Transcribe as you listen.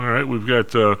right? We've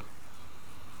got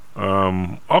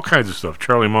all kinds of stuff.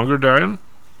 Charlie Munger dying.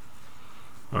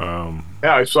 Yeah,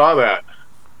 I saw that.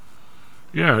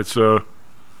 Yeah, it's a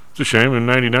shame. In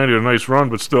 '99, he had a nice run,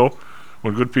 but still,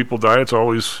 when good people die, it's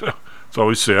always it's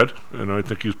always sad. And I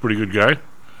think he's a pretty good guy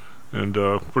and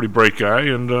pretty bright guy,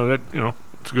 and that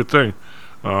it's a good thing.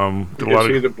 Is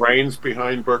he the brains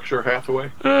behind Berkshire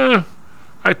Hathaway?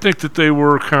 I think that they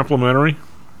were complementary.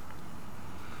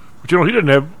 But he didn't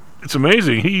have. It's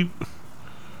amazing.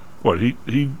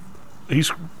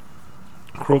 He's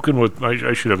croaking with.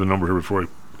 I should have the number here before.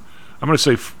 I'm going to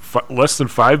say less than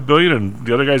 $5 billion, and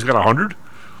the other guy's got 100.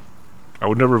 I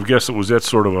would never have guessed it was that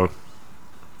sort of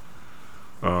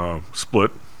a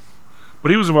split. But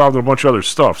he was involved in a bunch of other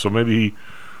stuff, so maybe he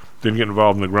didn't get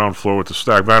involved in the ground floor with the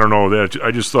stock. But I don't know that.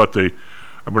 I just thought I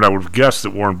would have guessed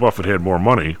that Warren Buffett had more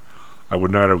money. I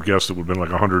would not have guessed it would have been like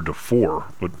 100 to 4,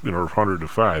 but 100 to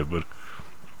 5. But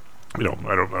I don't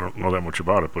know that much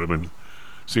about it. But I mean,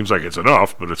 seems like it's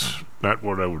enough, but it's not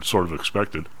what I would sort of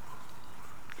expected.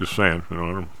 Just saying,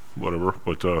 whatever.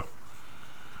 But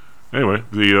anyway,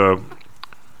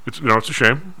 it's a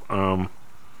shame.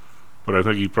 But I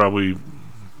think he probably,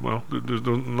 there's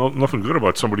nothing good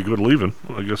about somebody good leaving,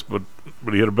 I guess. But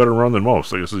he had a better run than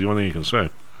most, I guess, is the only thing you can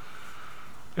say.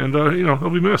 And he'll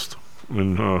be missed. I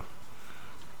mean,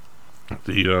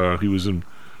 he was a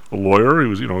lawyer. He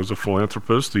was a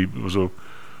philanthropist. He was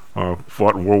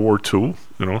fought in World War II.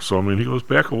 So I mean, he goes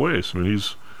back a ways. I mean,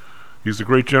 he's the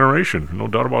great generation, no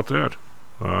doubt about that.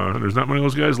 And there's not many of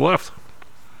those guys left.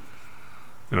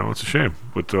 It's a shame,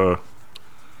 but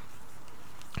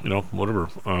whatever.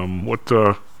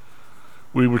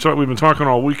 We've been talking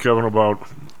all week, Kevin, about.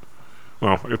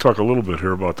 Well, I could talk a little bit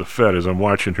here about the Fed as I'm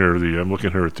watching here. I'm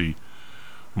looking here at the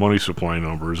money supply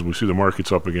numbers, and we see the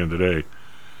market's up again today.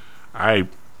 I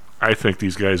think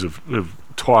these guys have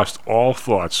tossed all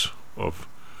thoughts of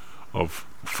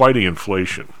fighting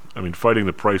inflation. I mean, fighting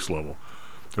the price level.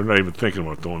 They're not even thinking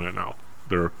about doing that now.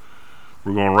 We're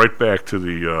going right back to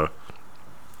the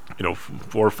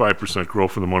 4 or 5%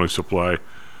 growth in the money supply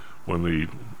when the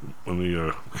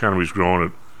economy's growing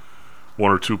at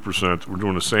 1 or 2%. We're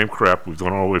doing the same crap we've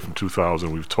done all the way from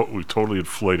 2000. We've totally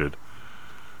inflated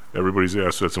everybody's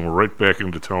assets, and we're right back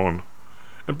into telling.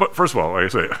 But first of all, like I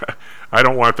say, I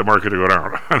don't want the market to go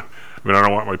down. I mean, I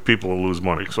don't want my people to lose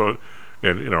money. So,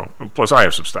 and plus I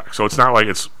have some stock. So it's not like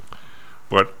it's.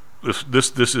 But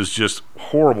this is just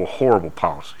horrible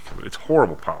policy. It's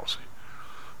horrible policy.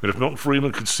 And if Milton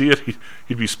Friedman could see it,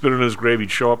 he'd be spitting in his grave.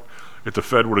 He'd show up at the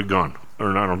Fed with a gun.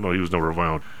 Or I don't know, he was never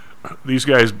violent. These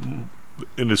guys,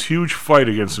 in this huge fight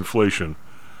against inflation,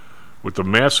 with the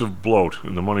massive bloat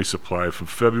in the money supply from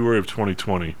February of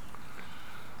 2020,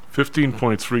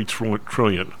 $15.3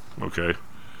 trillion, okay?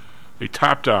 They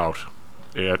topped out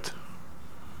at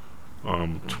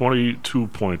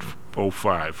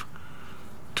 22.05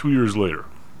 2 years later,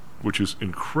 which is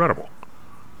incredible.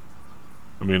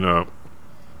 I mean,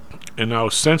 and now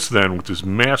since then, with this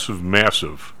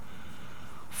massive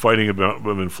fighting about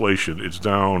inflation, it's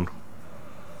down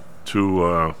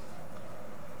to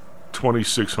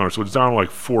 2,600. So it's down like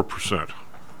 4%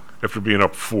 after being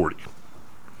up 40.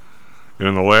 And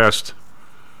in the last,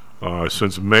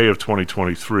 since May of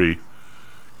 2023,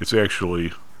 it's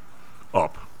actually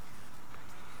up.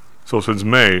 So since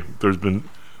May, there's been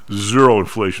zero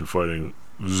inflation fighting,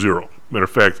 zero. Matter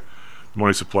of fact, the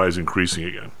money supply is increasing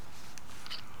again.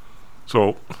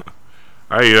 So,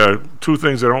 two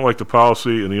things: I don't like the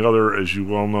policy, and the other, as you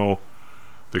well know,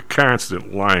 the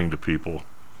constant lying to people.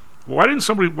 Why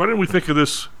didn't we think of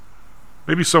this?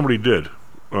 Maybe somebody did.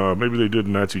 Maybe they did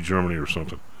in Nazi Germany or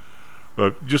something.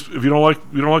 Just if you don't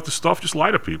like the stuff, just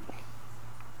lie to people.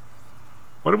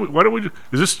 Why do we?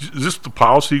 Is this the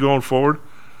policy going forward?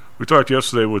 We talked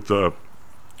yesterday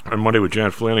on Monday with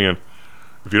Jan Flanagan.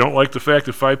 If you don't like the fact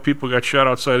that 5 people got shot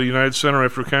outside the United Center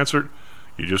after a concert,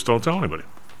 you just don't tell anybody.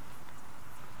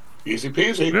 Easy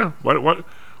peasy. Yeah. Why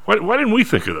didn't we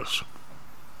think of this?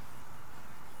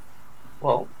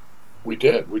 Well, we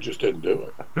did. We just didn't do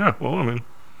it. Yeah. Well, I mean,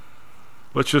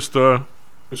 let's just.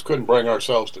 Just couldn't bring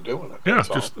ourselves to doing it. Yeah.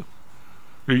 Just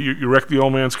you wreck the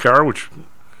old man's car, which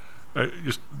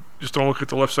just don't look at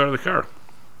the left side of the car.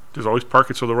 Just always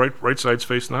park it so the right side's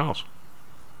facing the house.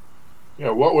 Yeah.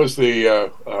 What was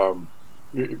the on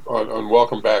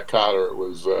Welcome Back, Kotter? It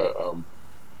was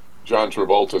John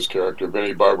Travolta's character,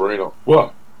 Vinnie Barbarino.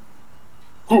 What?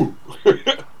 Who?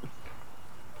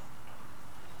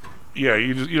 Yeah,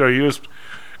 you just.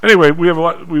 Anyway,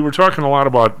 we were talking a lot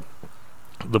about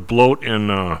the bloat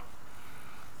in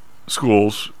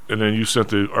schools, and then you sent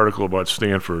the article about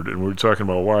Stanford, and we were talking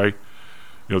about why,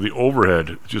 the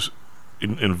overhead just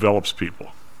envelops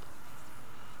people.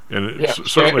 And Yeah,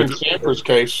 certainly in Stanford's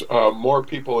case, more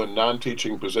people in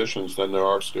non-teaching positions than there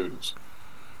are students.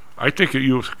 I think at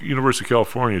University of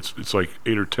California, it's like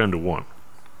 8 or 10 to 1.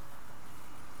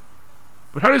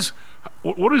 But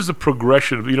what is the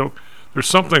progression? There's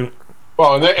something.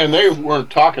 Well, and they weren't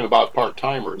talking about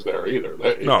part-timers there either.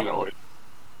 No.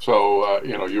 So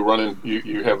you run in,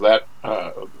 you have that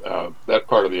that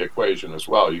part of the equation as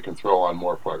well. You can throw on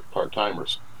more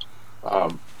part-timers.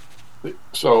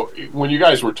 So when you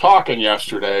guys were talking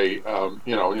yesterday,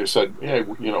 you said, hey,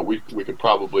 we could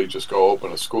probably just go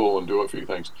open a school and do a few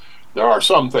things. There are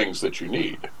some things that you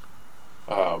need,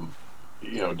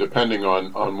 depending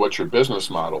on what your business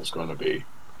model is going to be.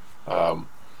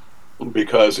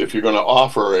 Because if you're going to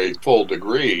offer a full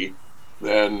degree,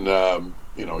 then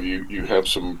you have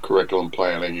some curriculum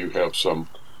planning. You have some.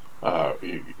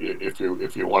 If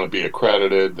you want to be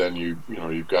accredited, then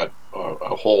you've got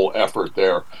a whole effort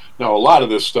there. Now, a lot of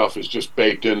this stuff is just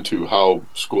baked into how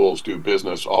schools do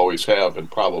business, always have,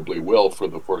 and probably will for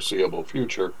the foreseeable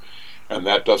future, and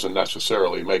that doesn't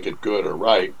necessarily make it good or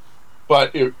right.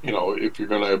 But if you're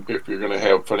gonna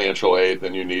have financial aid,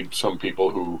 then you need some people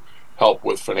who help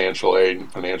with financial aid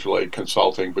and financial aid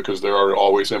consulting, because there are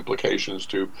always implications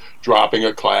to dropping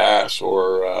a class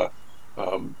or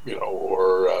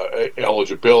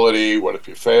eligibility. What if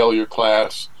you fail your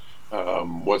class?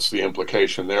 What's the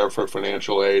implication there for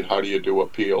financial aid? How do you do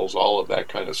appeals? All of that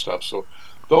kind of stuff. So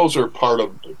those are part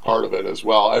of it as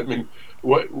well. I mean,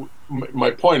 my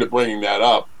point of bringing that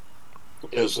up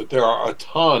is that there are a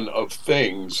ton of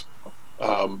things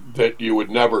that you would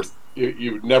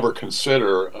never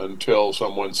consider until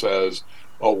someone says,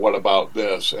 "Oh, what about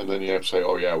this?" And then you have to say,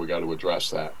 "Oh, yeah, we got to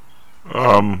address that."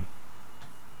 I'm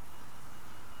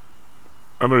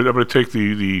gonna take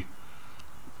I'm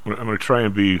gonna try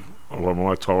and be. Well, I'm a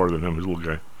lot taller than him. He's a little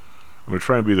guy. I'm gonna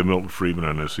try and be the Milton Friedman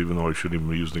on this, even though I shouldn't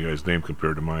even be using the guy's name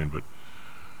compared to mine.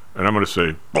 And I'm gonna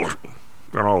say on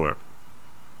all that.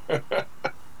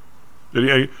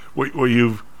 What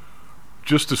you've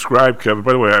just described, Kevin.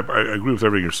 By the way, I agree with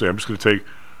everything you're saying. I'm just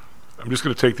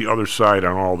gonna take the other side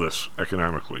on all this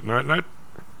economically, not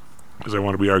because I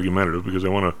want to be argumentative, because I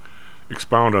want to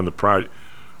expound on the project.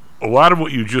 A lot of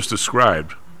what you just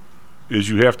described is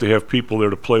you have to have people there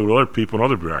to play with other people and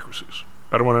other bureaucracies.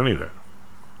 I don't want any of that.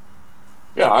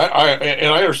 Yeah,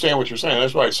 I understand what you're saying.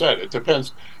 That's why I said it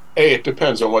depends. It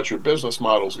depends on what your business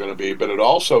model is going to be, but it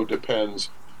also depends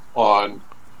on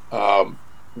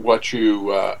what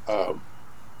you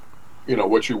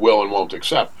what you will and won't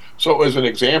accept. So, as an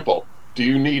example, do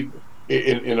you need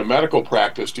in a medical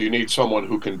practice? Do you need someone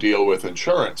who can deal with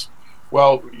insurance?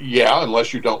 Well, yeah,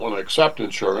 unless you don't want to accept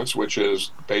insurance, which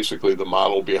is basically the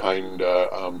model behind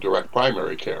direct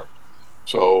primary care.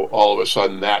 So all of a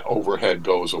sudden that overhead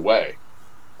goes away.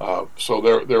 So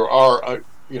there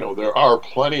are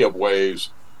plenty of ways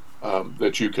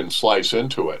that you can slice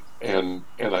into it, and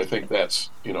I think that's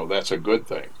a good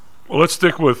thing. Well, let's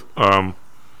stick with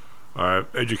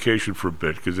education for a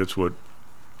bit, because it's what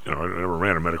I never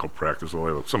ran a medical practice,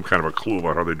 although I have some kind of a clue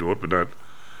about how they do it,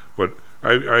 but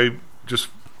I just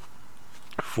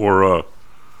for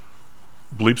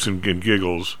bleeps and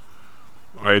giggles,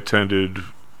 I attended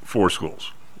 4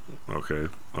 schools, okay,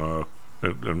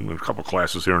 and a couple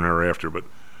classes here and there after, but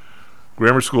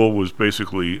grammar school was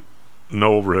basically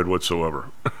no overhead whatsoever.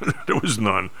 There was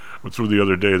none. But through the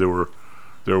other day, there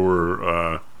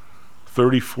were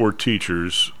 34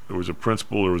 teachers. There was a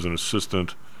principal, there was an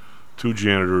assistant, 2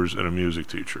 janitors, and a music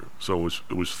teacher. So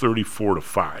it was 34 to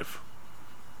 5.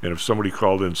 And if somebody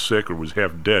called in sick or was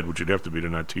half dead, which you'd have to be to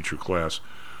not teach your class,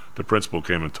 the principal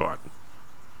came and taught.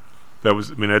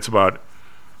 That's about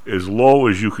as low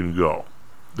as you can go.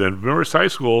 Then Marist High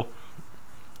School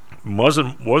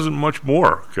wasn't much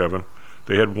more, Kevin.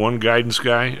 They had one guidance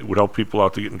guy who would help people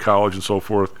out to get in college and so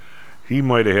forth. He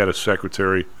might have had a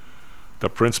secretary. The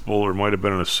principal, or might have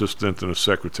been an assistant and a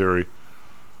secretary.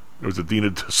 There was a dean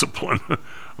of discipline.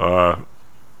 There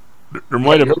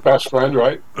might have your best friend,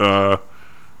 right?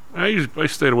 I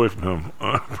stayed away from him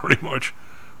pretty much,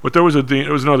 but there was a dean.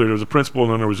 There was a principal,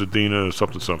 and then there was a dean of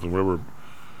something, whatever.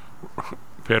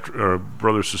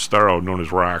 Brother Sestaro, known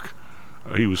as Rock,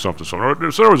 he was something. So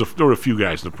there were a few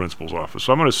guys in the principal's office.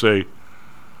 So I'm going to say,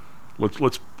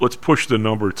 let's push the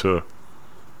number to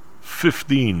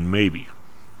 15, maybe,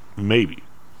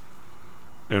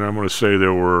 and I'm going to say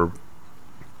there were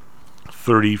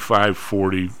 35,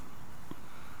 40.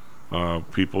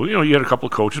 People, you had a couple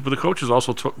of coaches, but the coaches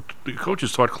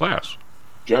taught class.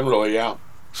 Generally, yeah.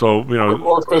 So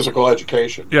or physical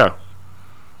education. Yeah.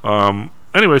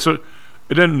 Anyway, so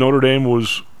and then Notre Dame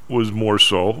was was more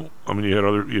so. I mean, you had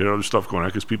other stuff going on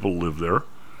because people lived there.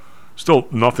 Still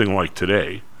nothing like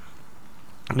today.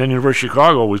 And then University of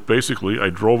Chicago was basically, I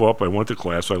drove up, I went to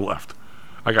class, I left.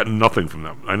 I got nothing from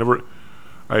them.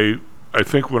 I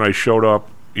think when I showed up,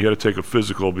 you had to take a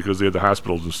physical because they had the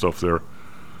hospitals and stuff there.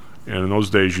 And in those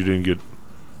days, you didn't get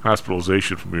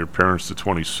hospitalization from your parents to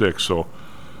 26. So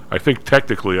I think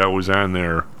technically I was on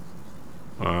their,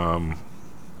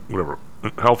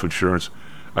 health insurance.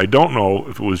 I don't know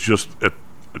if it was just,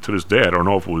 to this day, I don't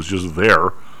know if it was just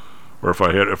there or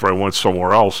if I went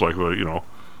somewhere else, like,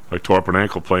 I tore up an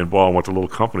ankle playing ball and went to a little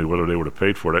company, whether they would have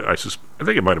paid for it. I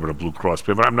think it might have been a Blue Cross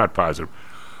pay, but I'm not positive.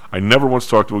 I never once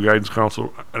talked to a guidance counselor.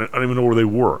 I don't even know where they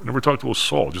were. Never talked to a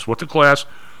soul. Just went to class,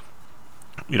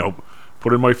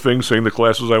 put in my thing saying the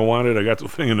classes I wanted. I got the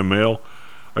thing in the mail.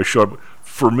 I showed up.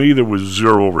 For me, there was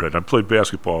zero overhead. I played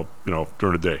basketball, during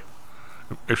the day.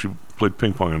 I actually played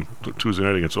ping pong on Tuesday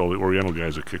night against all the Oriental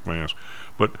guys that kicked my ass.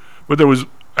 But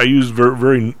I used very,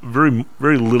 very, very,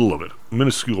 very little of it,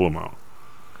 minuscule amount.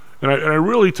 And I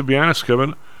really, to be honest,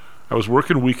 Kevin, I was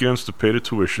working weekends to pay the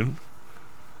tuition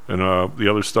and the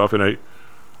other stuff, and I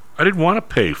didn't want to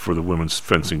pay for the women's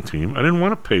fencing team. I didn't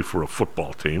want to pay for a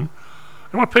football team. I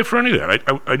didn't want to pay for any of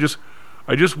that.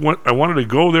 I wanted to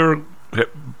go there,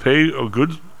 pay a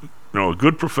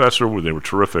good professor, where they were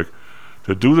terrific,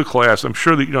 to do the class. I'm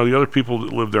sure that the other people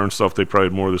that lived there and stuff, they probably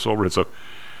had more of this overhead stuff.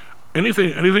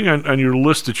 Anything on your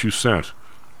list that you sent,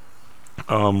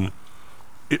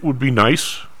 it would be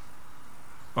nice.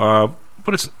 But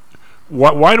it's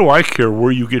why do I care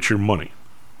where you get your money?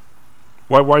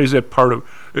 Why is that part of?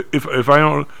 If I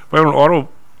own an auto,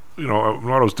 an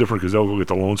auto's different because they'll go get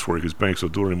the loans for it because banks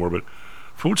don't do it anymore. But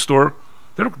food store,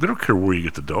 they don't care where you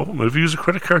get the dough. I mean, if you use a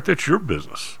credit card, that's your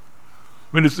business.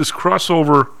 I mean, it's this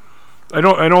crossover. I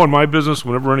know in my business,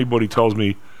 whenever anybody tells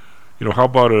me, how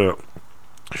about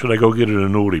should I go get an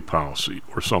annuity policy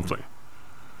or something?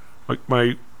 Like,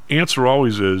 my answer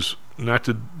always is not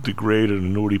to degrade an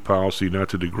annuity policy, not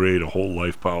to degrade a whole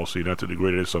life policy, not to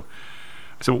degrade any stuff.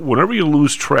 So whenever you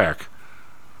lose track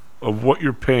of what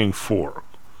you're paying for,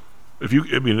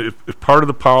 if part of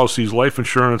the policy is life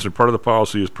insurance and part of the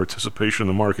policy is participation in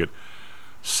the market,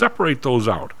 separate those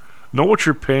out. Know what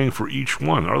you're paying for each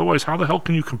one. Otherwise, how the hell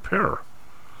can you compare?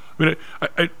 I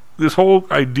mean, this whole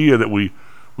idea that we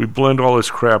blend all this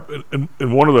crap, and I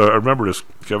remember this,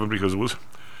 Kevin, because it was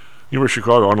University of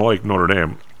Chicago, unlike Notre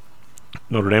Dame.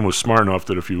 Notre Dame was smart enough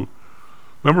that if you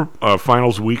remember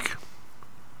finals week,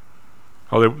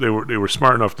 how they were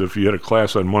smart enough that if you had a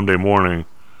class on Monday morning,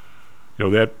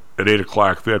 that at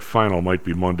 8:00, that final might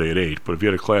be Monday at 8. But if you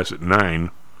had a class at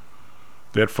 9,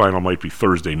 that final might be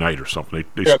Thursday night or something.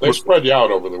 They spread you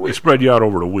out over the week. They spread you out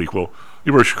over the week. Well,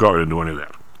 University of Chicago didn't do any of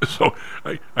that. So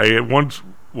I had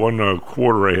one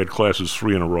quarter I had classes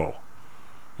 3 in a row,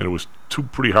 and it was 2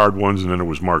 pretty hard ones, and then it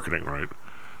was marketing, right?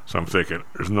 So I'm thinking,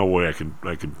 there's no way I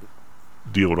can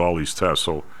deal with all these tests.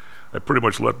 So I pretty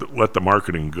much let the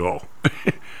marketing go.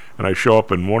 And I show up,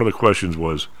 and one of the questions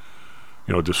was,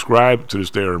 describe, to this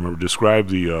day I remember, describe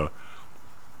the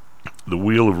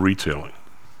wheel of retailing.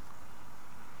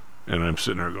 And I'm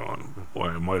sitting there going, boy,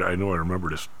 I know I remember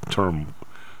this term.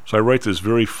 So I write this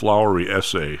very flowery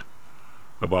essay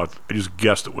about, I just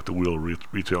guessed at what the wheel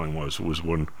of retailing was. It was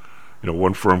when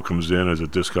one firm comes in as a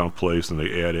discount place, and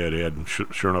they add, and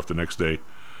sure enough, the next day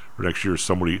or next year,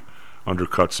 somebody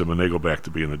undercuts them, and they go back to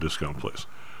being the discount place.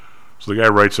 So the guy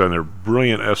writes on their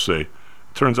brilliant essay.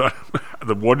 Turns out,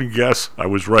 the one guess, I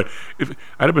was right.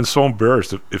 I'd have been so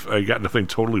embarrassed if I got the thing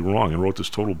totally wrong and wrote this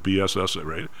total BS essay,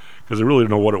 right? Because I really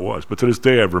didn't know what it was. But to this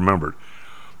day, I've remembered.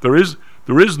 There is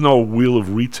no wheel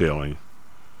of retailing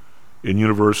in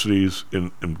universities,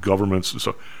 in governments, and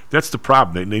so that's the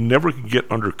problem. They never can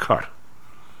get undercut.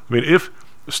 I mean, if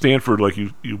Stanford, like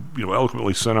you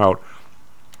eloquently sent out,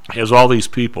 has all these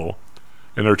people,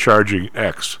 and they're charging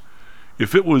X,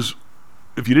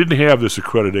 if you didn't have this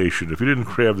accreditation, if you didn't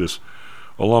have this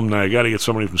alumni, I got to get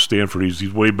somebody from Stanford.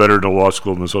 He's way better than law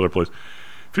school than this other place.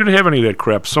 If you didn't have any of that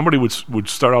crap, somebody would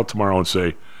start out tomorrow and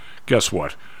say, guess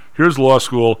what? Here's law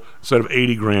school. Instead of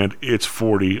 $80,000, it's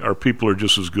 $40,000. Our people are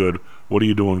just as good. What are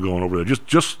you doing going over there?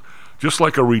 Just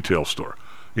like a retail store.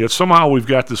 Yet somehow we've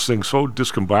got this thing so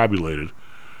discombobulated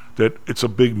that it's a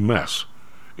big mess.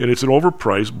 And it's an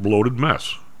overpriced, bloated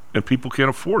mess. And people can't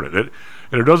afford it. And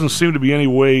there doesn't seem to be any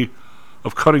way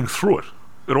of cutting through it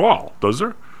at all, does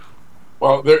there?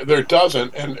 Well, there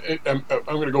doesn't. And I'm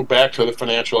going to go back to the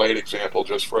financial aid example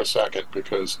just for a second,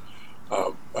 because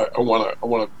I want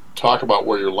to talk about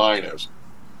where your line is.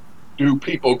 Do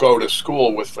people go to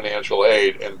school with financial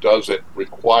aid, and does it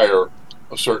require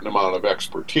a certain amount of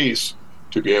expertise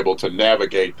to be able to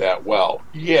navigate that well.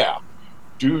 Yeah.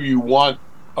 Do you want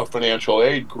a financial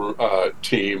aid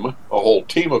team, a whole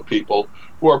team of people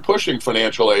who are pushing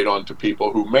financial aid onto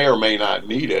people who may or may not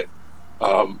need it?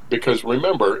 Because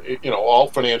remember, all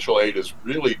financial aid is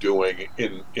really doing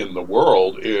in the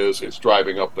world is it's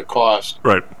driving up the cost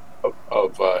Right.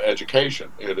 of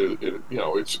education.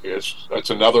 It's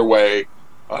another way,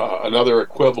 another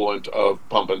equivalent of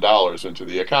pumping dollars into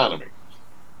the economy.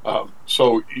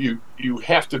 So you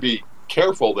have to be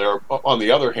careful there. On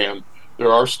the other hand,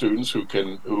 there are students who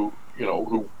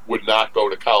would not go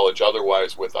to college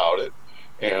otherwise without it.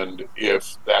 And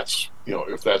if that's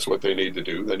what they need to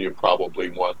do, then you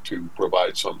probably want to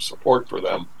provide some support for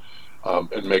them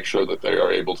and make sure that they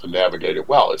are able to navigate it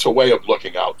well. It's a way of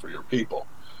looking out for your people.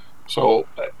 So,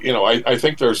 I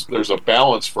think there's a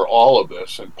balance for all of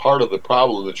this, and part of the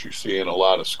problem that you see in a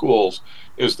lot of schools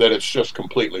is that it's just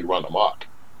completely run amok.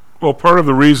 Well, part of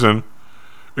the reason,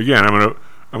 again, I'm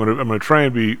gonna try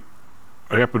and be.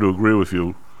 I happen to agree with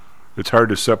you. It's hard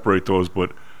to separate those,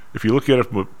 but if you look at it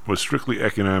from a strictly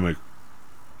economic,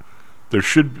 there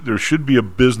should be a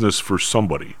business for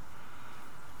somebody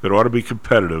that ought to be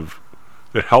competitive,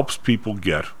 that helps people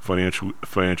get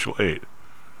financial aid.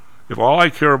 If all I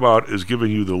care about is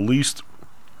giving you the least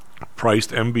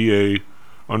priced MBA,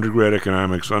 undergrad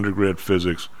economics, undergrad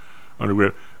physics,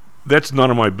 that's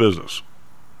none of my business.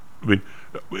 I mean,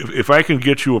 if I can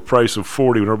get you a price of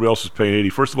 40 when everybody else is paying 80,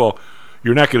 first of all,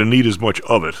 you're not going to need as much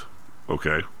of it,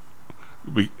 okay?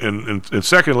 And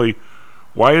secondly,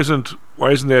 why isn't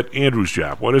that Andrew's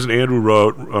job? Why doesn't Andrew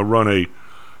run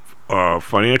a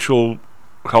financial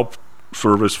help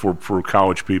service for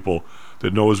college people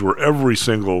that knows where every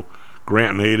single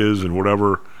grant and aid is and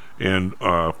whatever, and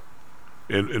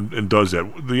does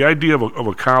that? The idea of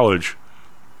a college,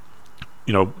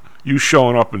 you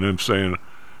showing up and them saying,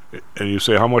 and you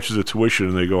say, how much is the tuition?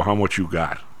 And they go, how much you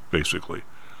got, basically.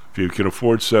 If you can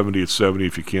afford 70, it's 70.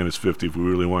 If you can't, it's 50. If we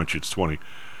really want you, it's 20.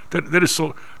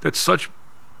 That's such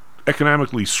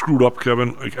economically screwed up,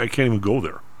 Kevin. I can't even go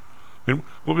there. I mean,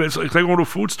 it's like going to a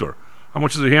food store. How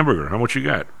much is a hamburger? How much you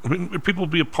got? I mean, people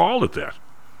would be appalled at that.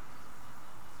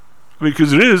 I mean,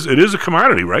 because it is a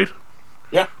commodity, right?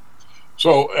 Yeah.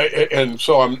 So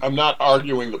I'm not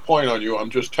arguing the point on you. I'm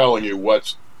just telling you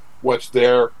what's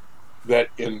there. That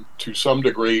to some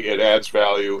degree it adds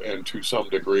value, and to some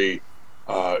degree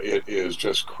it is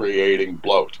just creating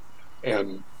bloat.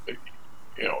 And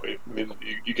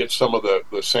you get some of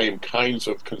the same kinds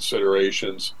of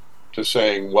considerations to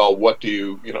saying, well, what do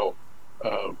you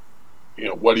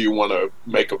want to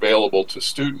make available to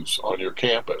students on your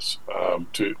campus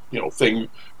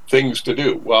things to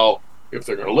do? Well, if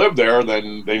they're going to live there,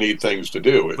 then they need things to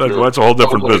do. That's a whole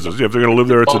different business. If they're going to live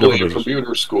there, it's a different business.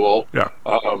 Computer school. Yeah.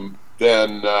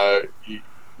 Then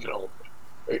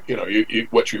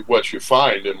what you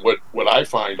find, and what I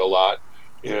find a lot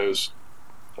is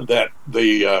that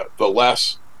the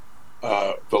less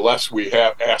we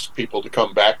have ask people to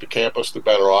come back to campus, the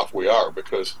better off we are,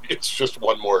 because it's just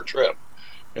one more trip,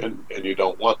 and you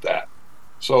don't want that.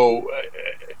 So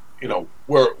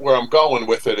where I'm going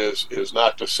with it is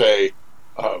not to say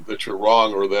that you're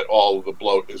wrong or that all of the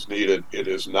bloat is needed. It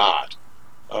is not,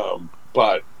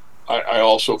 but I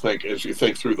also think, as you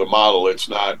think through the model, it's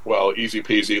not, well, easy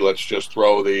peasy, let's just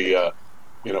throw the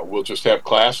we'll just have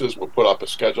classes, we'll put up a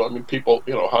schedule. I mean, people,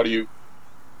 how do you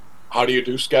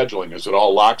do scheduling? Is it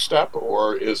all lockstep,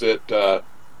 or is it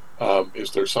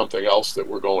is there something else that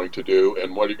we're going to do?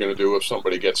 And what are you going to do if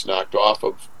somebody gets knocked off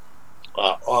of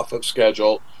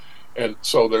schedule? And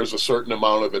so there's a certain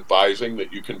amount of advising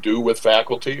that you can do with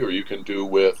faculty, or you can do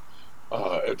with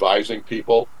advising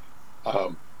people. I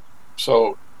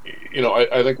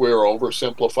think we were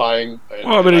oversimplifying.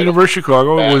 But at University of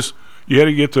Chicago, we got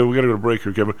to go to break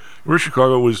here, Kevin. University of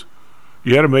Chicago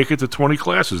you had to make it to 20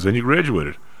 classes, then you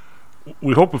graduated.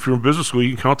 We hope if you're in business school,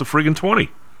 you can count the friggin'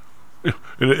 20.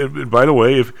 And by the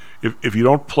way, if you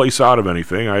don't place out of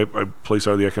anything, I place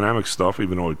out of the economics stuff,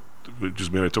 even though it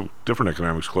just meant I took different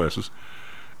economics classes.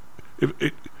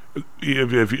 If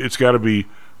it's got to be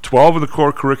 12 in the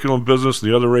core curriculum business,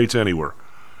 the other 8's anywhere.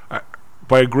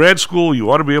 By a grad school, you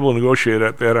ought to be able to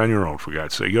negotiate that on your own, for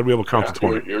God's sake. You got to be able to count to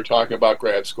 20. You're talking about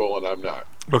grad school, and I'm not.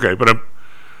 Okay, but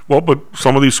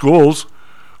some of these schools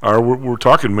we're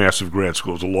talking massive grad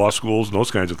schools, the law schools, and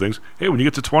those kinds of things. Hey, when you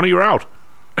get to 20, you're out.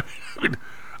 I mean,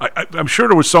 I'm sure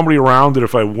there was somebody around that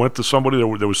if I went to somebody,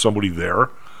 there was somebody there.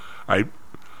 I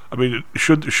mean,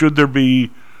 should there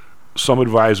be some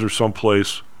advisor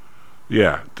someplace?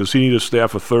 Yeah. Does he need a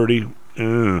staff of 30?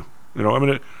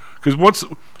 Because once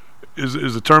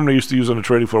is the term they used to use on the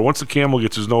trading floor. Once the camel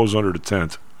gets his nose under the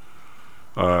tent,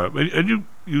 And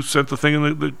you sent the thing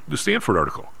in the Stanford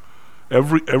article.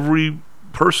 Every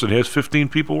person has 15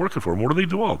 people working for them. What do they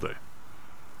do all day?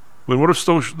 I mean, what if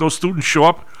those students show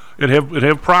up and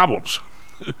have problems?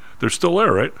 They're still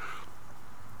there, right?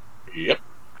 Yep.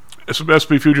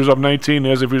 S&P futures up 19,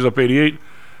 NASDAQ futures up 88.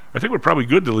 I think we're probably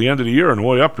good till the end of the year and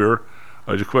way up here.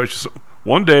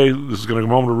 One day this is going to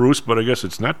come home to roost, but I guess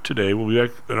it's not today. We'll be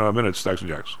back in a minute. Stocks and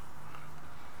Jocks.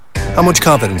 How much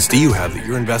confidence do you have that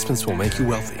your investments will make you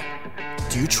wealthy?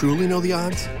 Do you truly know the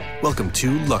odds? Welcome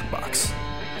to Luckbox,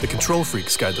 the control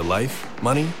freak's guide to life,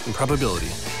 money, and probability.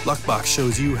 Luckbox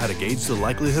shows you how to gauge the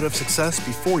likelihood of success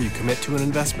before you commit to an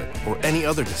investment or any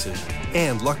other decision.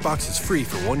 And Luckbox is free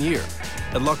for 1 year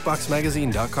at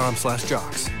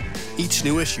luckboxmagazine.com/jocks. Each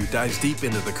new issue dives deep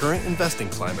into the current investing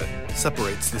climate,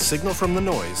 separates the signal from the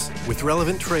noise with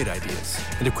relevant trade ideas,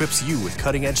 and equips you with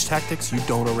cutting-edge tactics you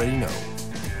don't already know.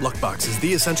 Luckbox is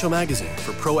the essential magazine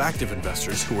for proactive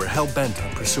investors who are hell-bent on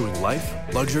pursuing life,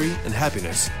 luxury, and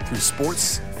happiness through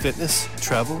sports, fitness,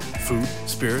 travel, food,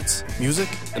 spirits, music,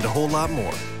 and a whole lot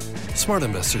more. Smart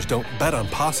investors don't bet on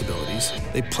possibilities,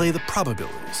 they play the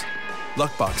probabilities.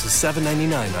 Luckbox is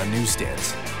 $7.99 on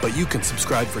newsstands, but you can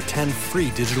subscribe for 10 free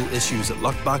digital issues at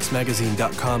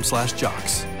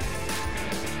luckboxmagazine.com/jocks.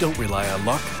 Don't rely on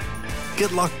luck.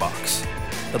 Get Luckbox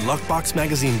at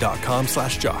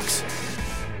luckboxmagazine.com/jocks.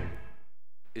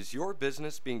 Is your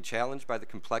business being challenged by the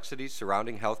complexities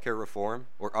surrounding healthcare reform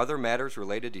or other matters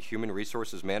related to human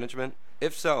resources management?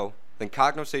 If so, then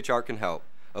Cognos HR can help.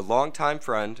 A longtime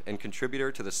friend and contributor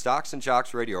to the Stocks and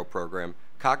Jocks radio program,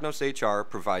 Cognos HR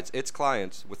provides its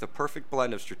clients with a perfect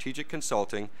blend of strategic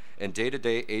consulting and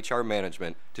day-to-day HR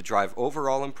management to drive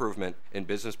overall improvement in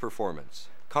business performance.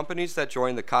 Companies that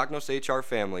join the Cognos HR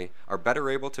family are better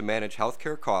able to manage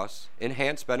healthcare costs,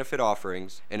 enhance benefit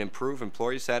offerings, and improve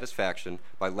employee satisfaction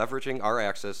by leveraging our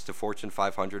access to Fortune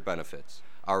 500 benefits.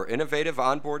 Our innovative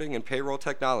onboarding and payroll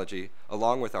technology,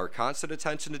 along with our constant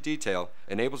attention to detail,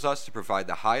 enables us to provide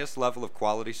the highest level of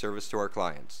quality service to our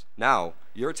clients. Now,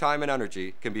 your time and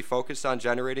energy can be focused on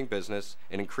generating business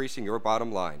and increasing your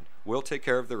bottom line. We'll take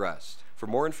care of the rest. For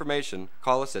more information,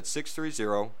 call us at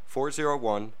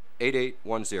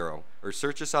 630-401-8810 or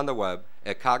search us on the web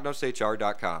at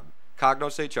cognoshr.com.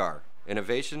 Cognos HR,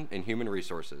 innovation in human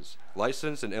resources.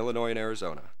 Licensed in Illinois and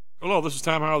Arizona. Hello, this is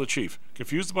Tom Howell, the Chief.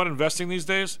 Confused about investing these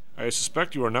days? I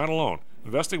suspect you are not alone.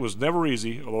 Investing was never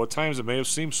easy, although at times it may have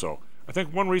seemed so. I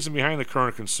think one reason behind the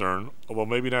current concern, although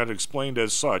maybe not explained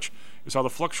as such, is how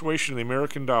the fluctuation in the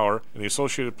American dollar and the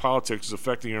associated politics is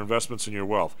affecting your investments and your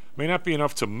wealth. It may not be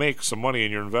enough to make some money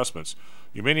in your investments.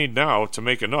 You may need now to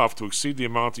make enough to exceed the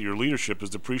amount that your leadership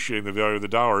is depreciating the value of the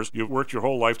dollars you've worked your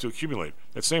whole life to accumulate.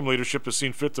 That same leadership has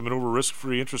seen fit to maneuver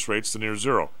risk-free interest rates to near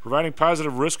zero. Providing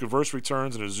positive risk-averse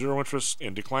returns in a zero-interest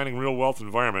and declining real wealth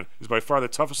environment is by far the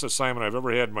toughest assignment I've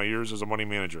ever had in my years as a money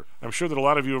manager. I'm sure that a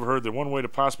lot of you have heard that one way to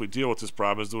possibly deal with this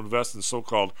problem is to invest in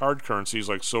so-called hard currencies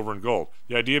like silver and gold.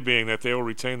 The idea being that they will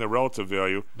retain their relative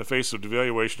value in the face of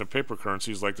devaluation of paper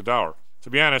currencies like the dollar. To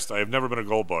be honest, I have never been a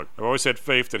gold bug. I've always had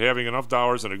faith that having enough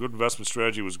dollars and a good investment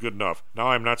strategy was good enough. Now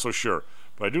I'm not so sure.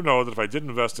 But I do know that if I did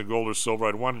invest in gold or silver,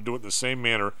 I'd want to do it in the same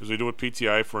manner as we do at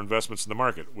PTI for investments in the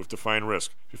market, with defined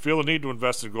risk. If you feel the need to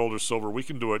invest in gold or silver, we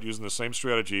can do it using the same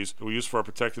strategies that we use for our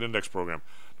protected index program.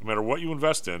 No matter what you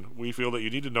invest in, we feel that you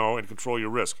need to know and control your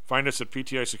risk. Find us at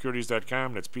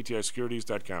ptisecurities.com. That's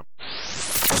ptisecurities.com.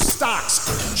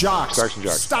 Stocks, jocks. Stocks and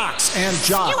jocks. Stocks and jocks.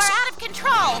 You are out of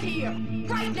control. Here,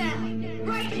 right now,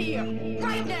 right here,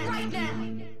 right now, right now.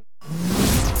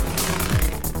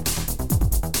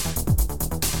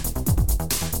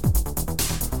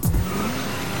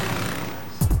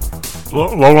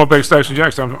 Welcome back, Stocks and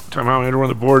Jocks. Tom Howell, on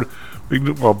the board. Big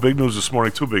news this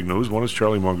morning. Two big news. One is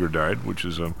Charlie Munger died, which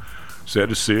is sad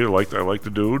to see. I like the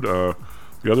dude. The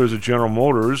other is that General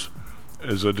Motors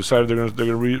has decided they're going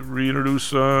to reintroduce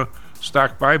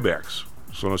stock buybacks.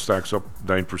 So the stock's up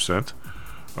 9%.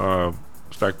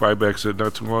 Stock buybacks that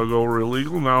not too long ago were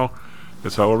illegal. Now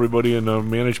that's how everybody in the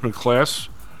management class,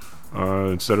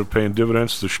 instead of paying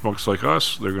dividends to schmucks like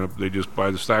us, they just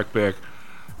buy the stock back,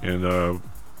 and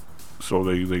so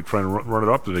they try to run it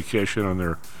up, and they cash in on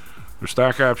their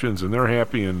stock options, and they're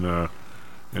happy. And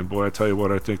boy, I tell you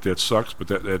what, I think that sucks, but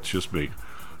that's just me.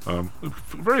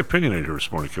 Very opinionated here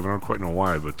this morning, Kevin. I don't quite know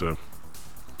why, but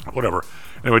whatever.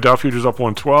 Anyway, Dow futures up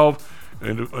 112.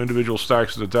 Individual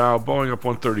stocks in the Dow. Boeing up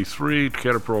 133.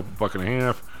 Caterpillar up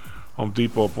 $1.50. Home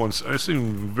Depot up one. I see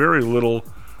very little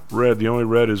red. The only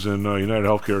red is in United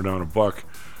Healthcare down $1.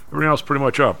 Everything else pretty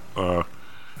much up.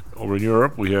 Over in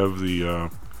Europe, we have the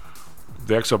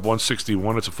DAX up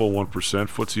 161. It's a full 1%.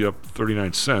 FTSE up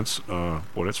 39 cents.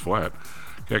 Boy, that's flat.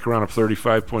 CAC around up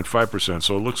 35.5%.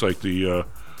 So it looks like the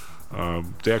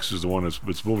DAX is the one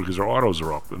that's moving because their autos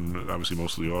are up, and obviously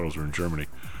most of the autos are in Germany.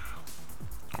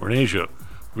 We're in Asia.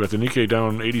 We've got the Nikkei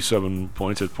down 87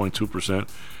 points at 0.2%.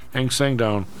 Hang Seng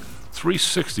down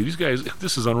 360. These guys,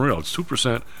 this is unreal. It's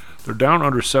 2%. They're down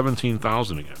under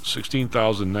 17,000 again.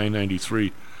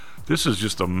 16,993. This is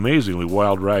just amazingly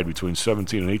wild ride between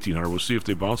 17 and 1,800. We'll see if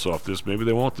they bounce off this. Maybe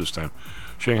they won't this time.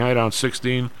 Shanghai down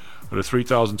 16 at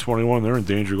 3,021. They're in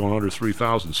danger going under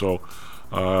 3,000. So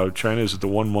China is at the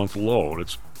 1 month low.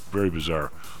 It's very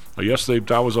bizarre. Yesterday,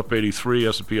 Dow was up 83,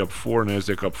 S&P up 4,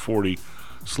 NASDAQ up 40.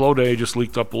 Slow day, just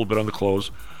leaked up a little bit on the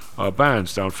close.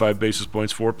 Bonds down 5 basis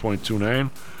points, 4.29.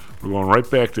 We're going right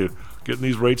back to getting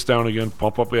these rates down again,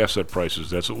 pump up asset prices.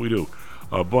 That's what we do.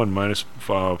 Bund minus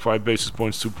 5 basis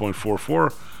points,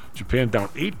 2.44. Japan down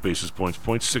 8 basis points,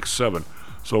 0.67.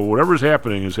 So whatever's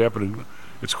happening is happening.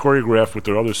 It's choreographed with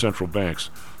their other central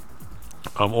banks.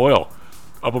 Oil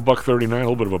up $1.39, a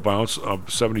little bit of a bounce, up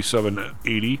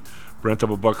 77.80. Brent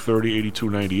up $1.30,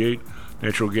 82.98.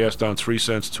 Natural gas down 3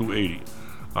 cents, 2.80.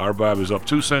 RBOB is up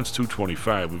 2 cents,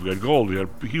 2.25. We've got gold. We had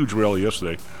a huge rally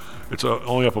yesterday. It's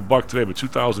only up $1 today, but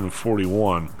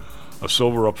 2,041.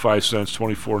 Silver up 5 cents,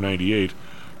 24.98.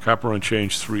 Copper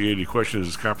unchanged, 3.80. Question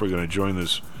is copper going to join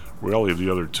this rally of the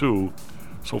other two?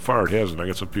 So far it hasn't. I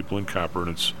got some people in copper, and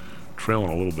it's trailing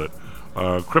a little bit.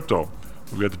 Crypto.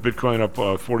 We've got the Bitcoin up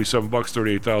 $47,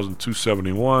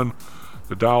 38,271.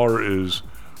 The dollar is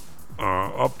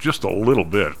up just a little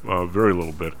bit, very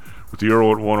little bit. With the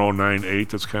euro at 109.8,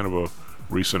 that's kind of a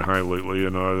recent high lately,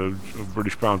 and the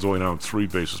British pound's only down 3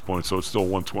 basis points, so it's still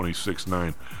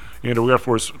 126.9. And we got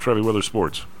for us Charlie Weather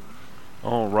Sports.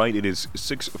 All right, it is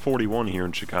 6:41 here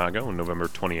in Chicago on November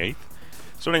 28th.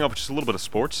 Starting off with just a little bit of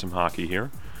sports, some hockey here.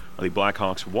 The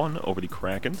Blackhawks won over the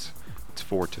Krakens. It's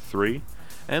 4-3.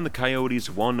 And the Coyotes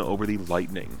won over the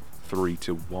Lightning,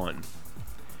 3-1.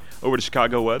 Over to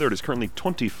Chicago weather, it is currently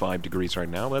 25 degrees right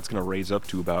now. That's going to raise up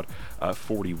to about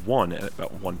 41 at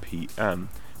about 1 p.m.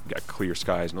 We've got clear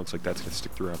skies, and it looks like that's going to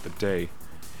stick throughout the day.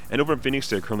 And over in Phoenix,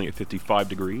 they're currently at 55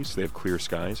 degrees. They have clear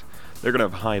skies. They're going to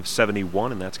have a high of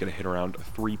 71, and that's going to hit around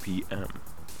 3 p.m.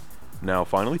 Now,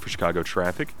 finally, for Chicago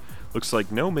traffic, looks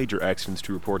like no major accidents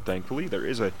to report, thankfully. There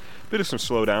is a bit of some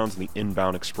slowdowns in the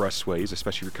inbound expressways,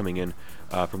 especially if you're coming in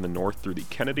from the north through the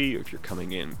Kennedy, or if you're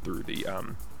coming in through the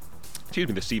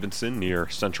the Stevenson near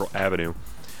Central Avenue.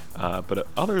 But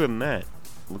other than that,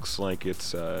 looks like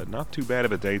it's not too bad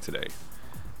of a day today.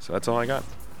 So that's all I got.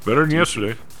 Better than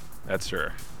yesterday. That's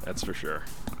sure. That's for sure.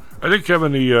 I think,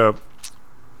 Kevin, the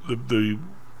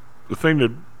thing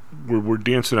that we're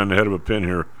dancing on the head of a pin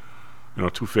here,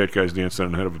 two fat guys dancing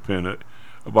on the head of a pin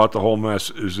about the whole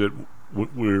mess, is that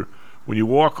when you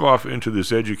walk off into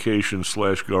this education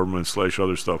 / government /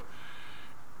 other stuff,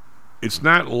 it's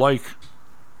not like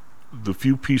the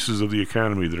few pieces of the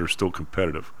economy that are still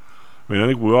competitive. I mean, I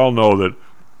think we all know that.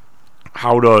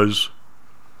 How does,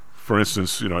 for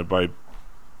instance, I buy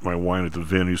my wine at the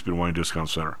Vin, used to be a wine discount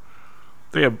center.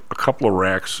 They have a couple of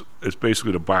racks. It's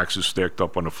basically the boxes stacked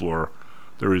up on the floor.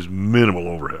 There is minimal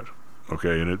overhead,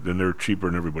 okay, and they're cheaper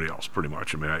than everybody else, pretty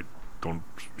much. I mean, I don't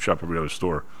shop every other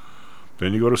store.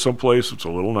 Then you go to some place, it's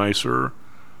a little nicer.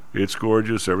 It's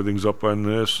gorgeous. Everything's up on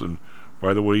this, and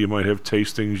by the way, you might have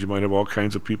tastings. You might have all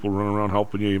kinds of people running around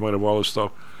helping you. You might have all this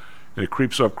stuff. And it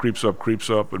creeps up,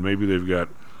 and maybe they've got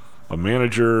a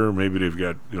manager. Maybe they've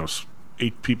got,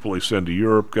 8 people they send to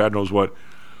Europe. God knows what.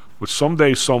 But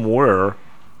someday, somewhere,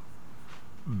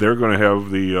 they're going to have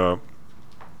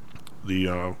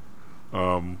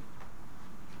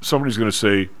somebody's going to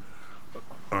say,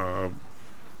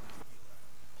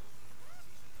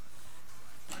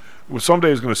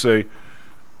 someday is going to say,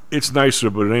 it's nicer,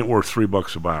 but it ain't worth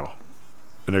 $3 a bottle.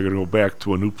 And they're going to go back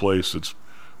to a new place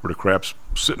where the crap's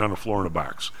sitting on the floor in a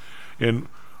box. And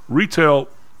retail,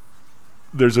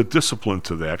 there's a discipline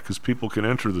to that because people can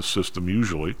enter the system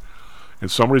usually.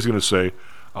 And somebody's going to say,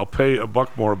 I'll pay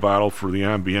 $1 more a bottle for the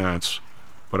ambiance,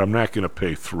 but I'm not going to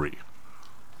pay $3. You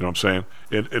know what I'm saying?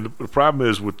 And the problem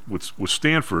is with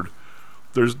Stanford,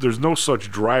 there's no such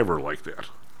driver like that.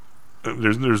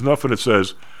 There's nothing that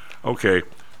says, okay,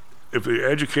 if the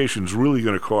education's really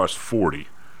going to cost $40,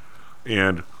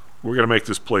 and we're going to make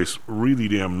this place really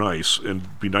damn nice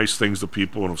and be nice things to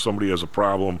people, and if somebody has a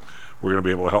problem, we're going to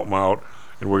be able to help them out,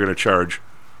 and we're going to charge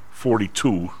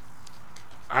 $42,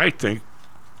 I think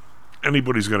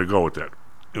anybody's going to go with that,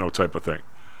 type of thing.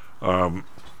 I'm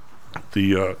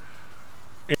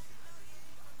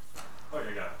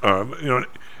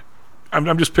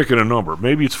just picking a number.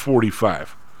 Maybe it's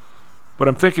 45. But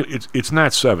I'm thinking it's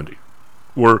not 70,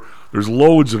 where there's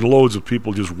loads and loads of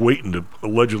people just waiting to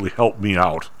allegedly help me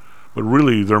out, but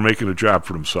really they're making a job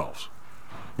for themselves.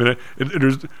 I mean,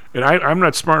 I'm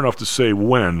not smart enough to say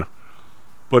when,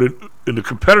 but in the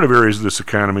competitive areas of this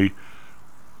economy,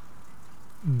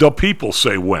 the people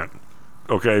say when,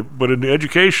 okay? But in the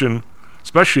education,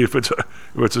 especially if it's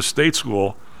a state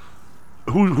school,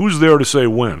 who's there to say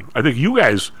when? I think you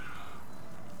guys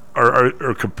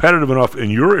are competitive enough in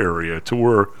your area to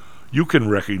where you can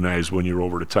recognize when you're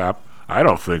over the top. I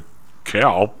don't think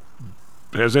Cal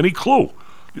has any clue.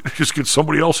 Just get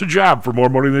somebody else a job for more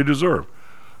money than they deserve.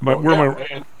 And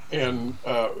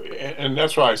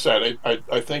that's why I said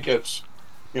I think it's,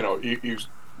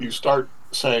 you start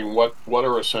saying what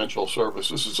are essential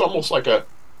services. It's almost like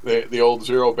the old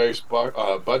zero-based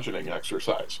budgeting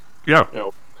exercise. Yeah.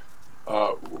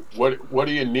 What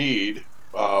do you need?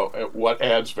 What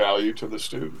adds value to the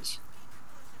students?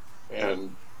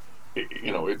 And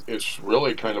it's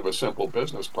really kind of a simple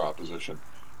business proposition.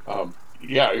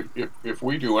 If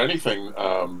we do anything,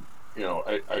 I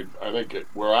think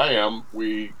where I am,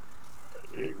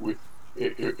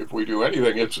 if we do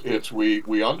anything,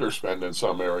 we underspend in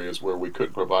some areas where we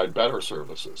could provide better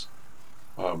services.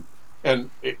 And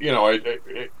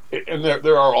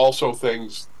there are also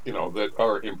things that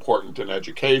are important in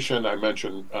education. I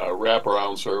mentioned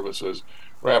wraparound services.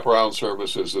 Wraparound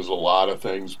services is a lot of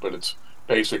things, but it's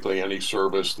basically any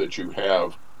service that you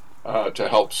have to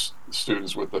help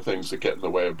students with the things that get in the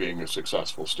way of being a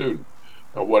successful student.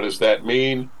 Now, what does that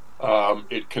mean?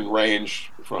 It can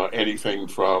range from anything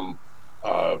from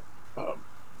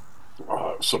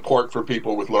support for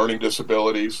people with learning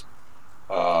disabilities,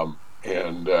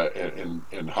 and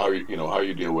how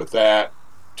you deal with that,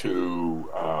 to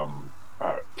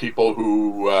people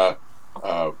who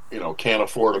can't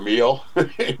afford a meal.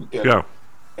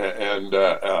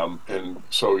 And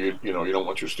so you don't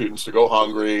want your students to go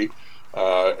hungry,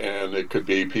 and it could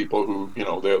be people who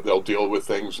they'll deal with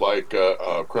things like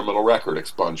criminal record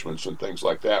expungements and things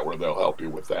like that, where they'll help you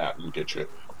with that and get you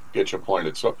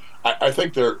appointed. So I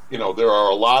think there are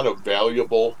a lot of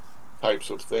valuable types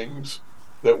of things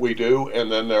that we do,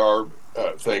 and then there are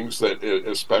things that,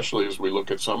 especially as we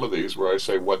look at some of these, where I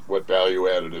say what value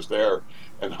added is there,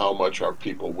 and how much are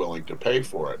people willing to pay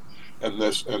for it. And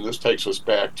this takes us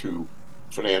back to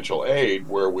financial aid,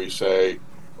 where we say,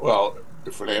 well,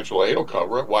 if financial aid will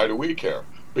cover it, why do we care?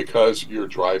 Because you're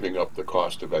driving up the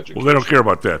cost of education. Well, they don't care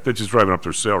about that. They're just driving up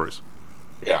their salaries.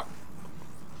 Yeah.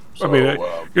 So,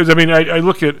 I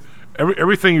look at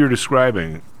everything you're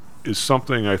describing is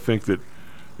something I think that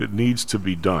needs to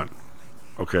be done.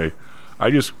 Okay,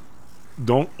 I just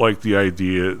don't like the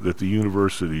idea that the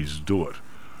universities do it.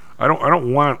 I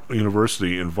don't want a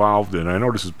university involved in. I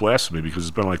know this is blasphemy because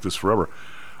it's been like this forever.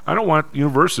 I don't want the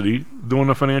university doing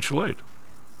the financial aid.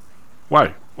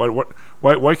 Why?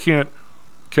 Why can't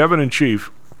Kevin and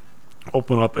Chief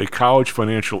open up a college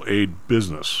financial aid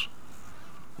business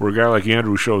where a guy like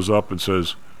Andrew shows up and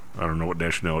says, I don't know what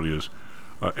nationality he is,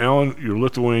 Alan, you're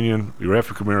Lithuanian, you're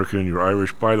African American, you're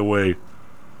Irish. By the way,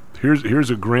 here's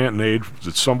a grant and aid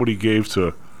that somebody gave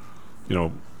to,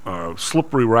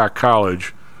 Slippery Rock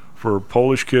College for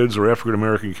Polish kids or African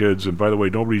American kids. And by the way,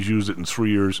 nobody's used it in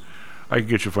 3 years. I can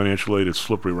get you financial aid at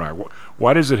Slippery Rock.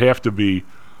 Why does it have to be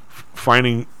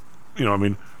finding,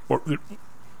 or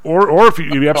if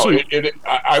you absolutely...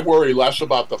 I worry less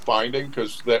about the finding,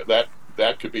 because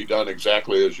that could be done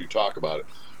exactly as you talk about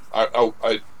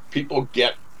it. People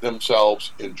get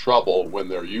themselves in trouble when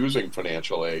they're using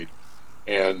financial aid,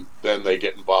 and then they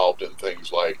get involved in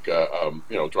things like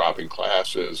dropping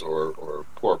classes or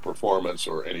poor performance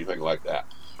or anything like that.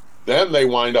 Then they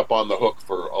wind up on the hook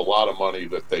for a lot of money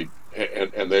that they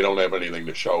don't have anything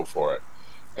to show for it.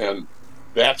 And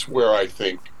that's where I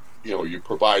think you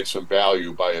provide some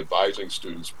value by advising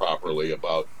students properly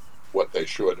about what they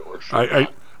should or should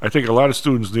not. I think a lot of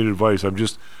students need advice. I'm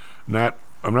not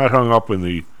hung up in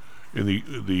the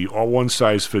all one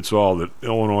size fits all, that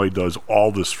Illinois does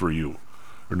all this for you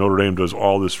or Notre Dame does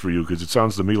all this for you, because it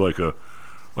sounds to me like a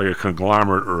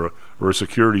conglomerate or a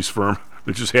securities firm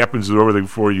that just happens to do everything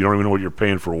for you. You don't even know what you're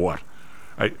paying for what.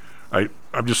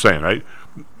 I'm just saying,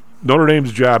 Notre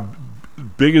Dame's job,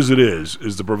 big as it is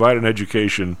to provide an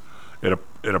education at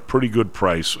a pretty good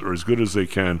price, or as good as they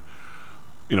can.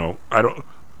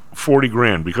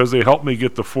 $40,000 because they helped me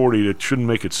get the 40. It shouldn't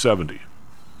make it 70.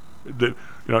 You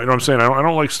know what I'm saying? I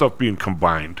don't like stuff being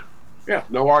combined. Yeah,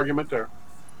 no argument there.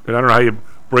 And I don't know how you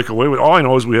break away with. All I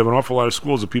know is we have an awful lot of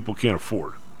schools that people can't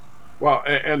afford. Well,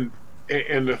 and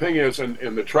And the thing is, and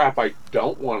the trap I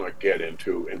don't want to get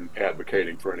into in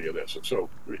advocating for any of this. So,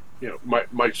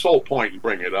 my sole point in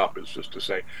bringing it up is just to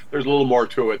say there's a little more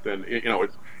to it than,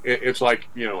 it's like,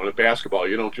 in a basketball,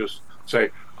 you don't just say,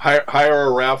 hire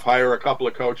a ref, hire a couple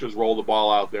of coaches, roll the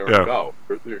ball out there and go.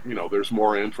 There's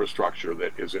more infrastructure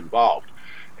that is involved.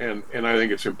 And I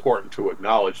think it's important to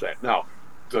acknowledge that. Now,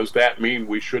 does that mean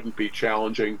we shouldn't be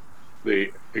challenging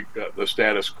the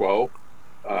status quo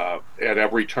at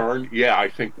every turn? Yeah, I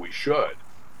think we should,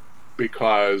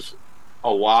 because a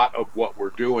lot of what we're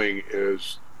doing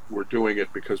is we're doing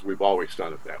it because we've always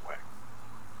done it that way.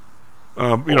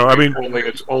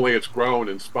 Only it's grown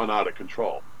and spun out of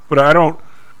control. But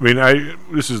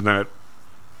this is not.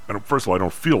 First of all, I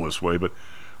don't feel this way, but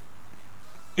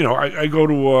I go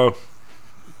to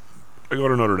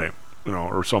Notre Dame,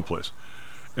 or someplace,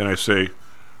 and I say,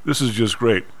 this is just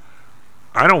great.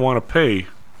 I don't want to pay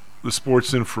the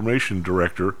sports information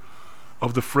director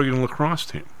of the friggin' lacrosse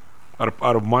team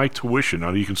out of my tuition.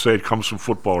 Now, you can say it comes from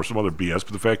football or some other BS,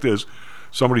 but the fact is,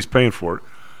 somebody's paying for it.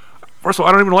 First of all,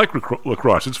 I don't even like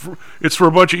lacrosse. It's for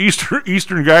a bunch of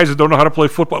Eastern guys that don't know how to play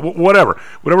football. Whatever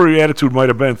your attitude might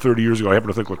have been 30 years ago, I happen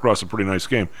to think lacrosse is a pretty nice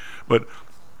game. But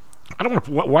I don't want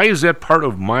to. Why is that part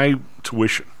of my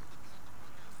tuition?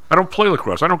 I don't play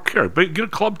lacrosse. I don't care. Get a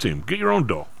club team. Get your own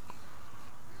dough.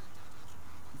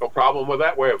 No problem with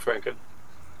that way of thinking.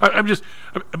 I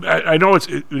know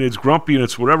it's grumpy and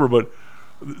it's whatever, but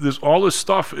all this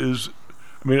stuff is.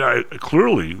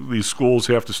 Clearly these schools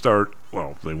have to start.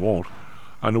 Well, they won't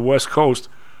on the West Coast.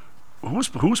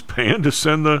 Who's paying to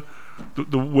send the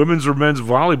women's or men's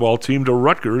volleyball team to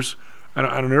Rutgers on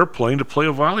an airplane to play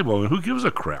a volleyball? And who gives a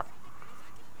crap?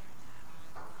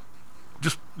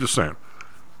 Just saying.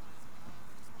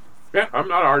 Yeah, I'm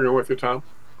not arguing with you, Tom.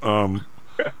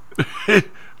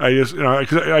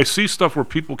 I see stuff where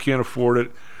people can't afford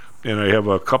it, and I have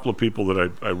a couple of people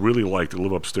that I really like that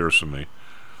live upstairs from me,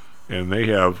 and they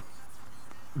have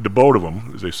the boat of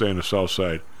them, as they say in the South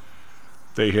Side.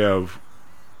 They each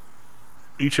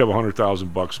have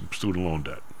 $100,000 in student loan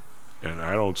debt, and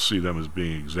I don't see them as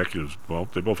being executives. Well,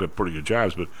 they both have pretty good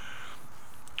jobs, but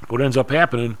what ends up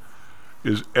happening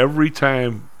is every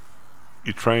time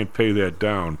you try and pay that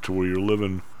down to where you're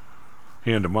living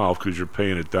hand to mouth because you're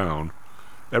paying it down,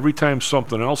 every time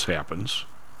something else happens,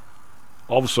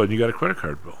 all of a sudden you got a credit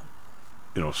card bill.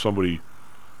 Somebody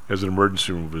has an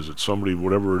emergency room visit, somebody,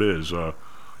 whatever it is,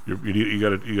 you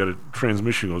got a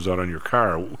transmission goes out on your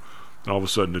car, and all of a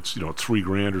sudden it's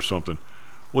 $3,000 or something.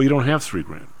 Well, you don't have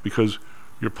 $3,000 because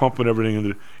you're pumping everything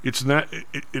into it's not.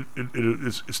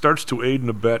 It starts to aid and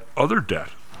abet other debt,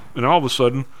 and all of a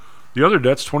sudden, the other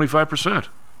debt's 25%.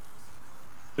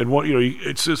 And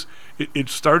it's just it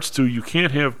starts to. You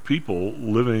can't have people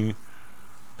living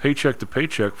paycheck to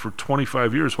paycheck for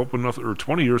 25 years hoping nothing, or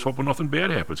 20 years hoping nothing bad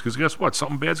happens. Because guess what?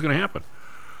 Something bad's going to happen,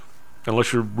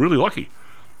 unless you're really lucky.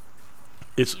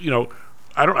 It's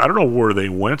I don't know where they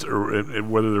went or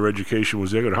whether their education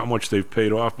was there or how much they've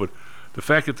paid off, but the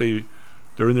fact that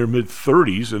they're in their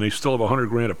mid-30s and they still have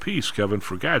 $100,000 apiece, Kevin,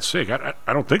 for God's sake, I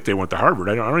don't think they went to Harvard.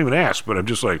 I don't even ask, but I'm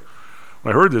just like,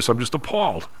 when I heard this, I'm just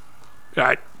appalled.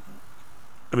 It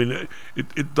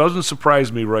doesn't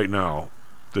surprise me right now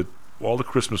that all the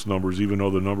Christmas numbers, even though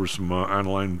the numbers from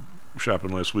online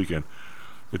shopping last weekend,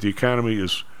 that the economy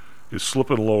is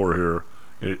slipping lower here.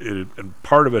 And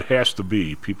part of it has to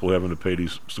be people having to pay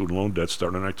these student loan debts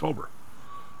starting in October.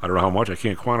 I don't know how much. I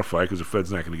can't quantify because the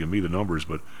Fed's not going to give me the numbers.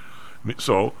 But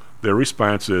so their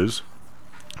response is,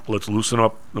 let's loosen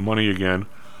up the money again,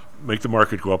 make the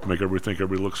market go up, make everybody think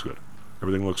everybody looks good.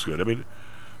 Everything looks good.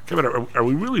 Kevin, are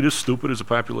we really this stupid as a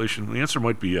population? The answer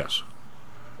might be yes.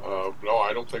 No,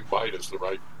 I don't think bite is the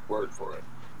right word for it.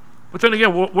 But then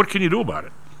again, what can you do about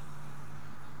it?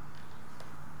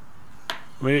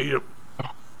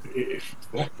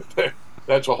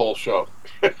 That's a whole show.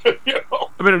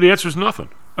 The answer is nothing.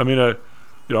 The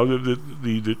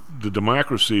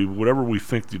democracy, whatever we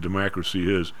think the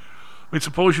democracy is.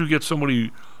 Suppose you get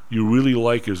somebody you really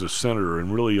like as a senator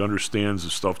and really understands the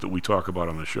stuff that we talk about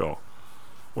on the show,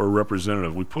 or a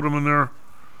representative. We put them in there.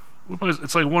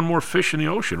 It's like one more fish in the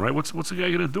ocean, right? What's the guy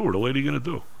going to do or the lady going to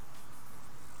do?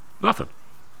 Nothing.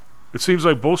 It seems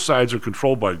like both sides are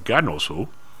controlled by God knows who.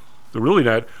 They're really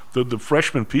not. The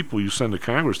freshman people you send to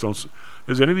Congress don't.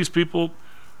 Is any of these people?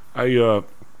 The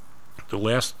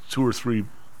last 2 or 3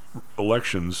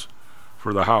 elections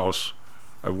for the House,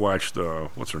 I've watched.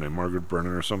 What's her name? Margaret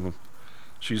Brennan or something.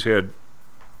 She's had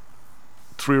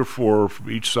 3 or 4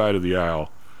 from each side of the aisle,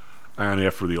 and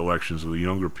after the elections of the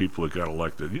younger people that got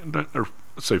elected, or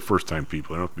let's say first-time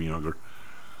people. They don't have to be younger.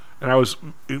 And I was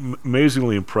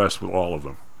amazingly impressed with all of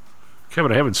them.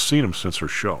 Kevin, I haven't seen them since her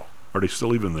show. Are they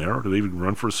still even there? Do they even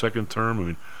run for a second term? I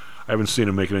mean, I haven't seen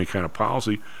them making any kind of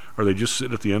policy. Are they just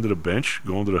sitting at the end of the bench,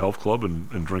 going to the health club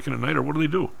and drinking at night, or what do they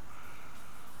do?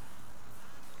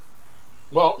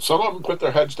 Well, some of them put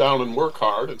their heads down and work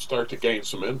hard and start to gain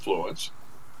some influence.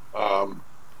 Some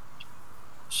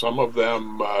of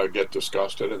them get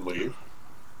disgusted and leave.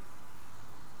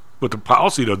 But the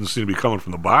policy doesn't seem to be coming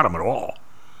from the bottom at all.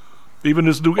 Even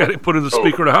this new guy they put in the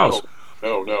Speaker of the House.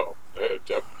 No.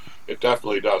 It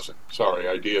definitely doesn't. Sorry,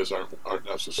 ideas aren't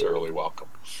necessarily welcome.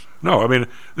 No, I mean,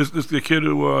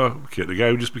 the guy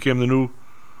who just became the new...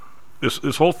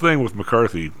 This whole thing with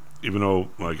McCarthy, even though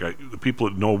the people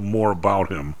that know more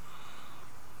about him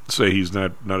say he's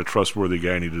not a trustworthy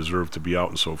guy and he deserved to be out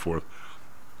and so forth.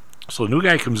 So the new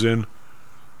guy comes in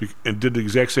and did the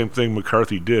exact same thing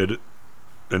McCarthy did,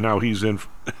 and now he's in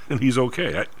and he's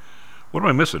okay. What am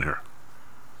I missing here?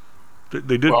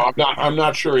 They did. Well, I'm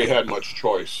not sure he had much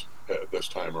choice this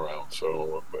time around.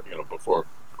 So,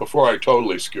 before I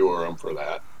totally skewer him for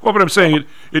that. Well, but I'm saying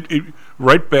it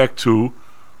right back to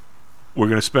we're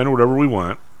going to spend whatever we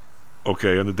want,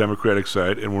 okay, on the Democratic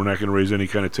side, and we're not going to raise any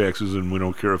kind of taxes, and we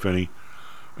don't care if any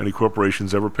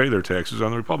corporations ever pay their taxes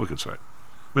on the Republican side.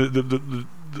 I mean,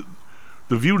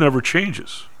 the view never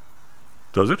changes,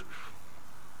 does it?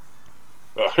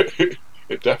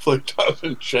 It definitely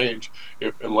doesn't change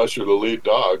unless you're the lead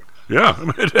dog. Yeah, I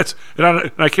mean,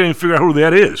 I can't even figure out who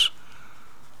that is.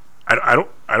 I don't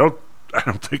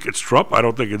think it's Trump. I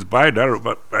don't think it's Biden.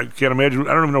 But I can't imagine.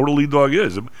 I don't even know who the lead dog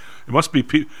is. It must be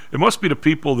the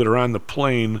people that are on the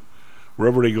plane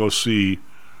wherever they go see,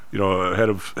 head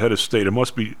of state. It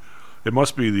must be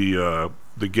the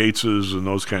Gateses and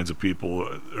those kinds of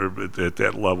people are at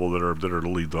that level that are the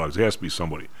lead dogs. It has to be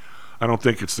somebody. I don't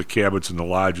think it's the Cabots and the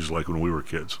Lodges like when we were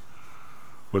kids.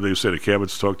 Where they say the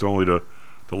Cabots talked only to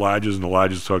the Lodges and the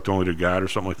Lodges talked only to God or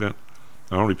something like that.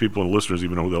 How many people and listeners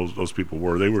even know who those people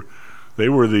were? They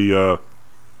were the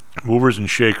movers and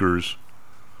shakers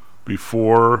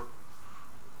before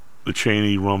the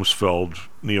Cheney Rumsfeld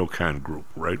neocon group,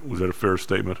 right? Was that a fair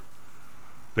statement?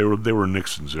 They were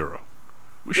Nixon's era.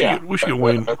 We should get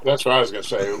Wayne. That's what I was going to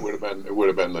say. It would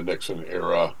have been the Nixon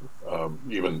era,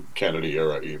 even Kennedy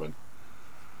era, even.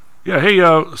 Yeah. Hey,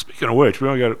 speaking of which, we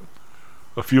only got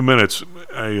a few minutes.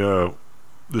 The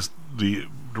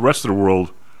rest of the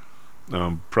world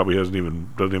probably doesn't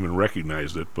even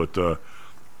recognize it, but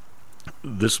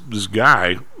this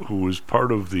guy who was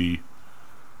part of the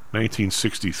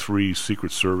 1963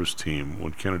 Secret Service team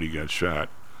when Kennedy got shot,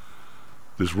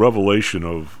 this revelation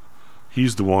of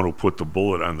he's the one who put the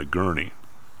bullet on the gurney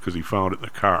because he found it in the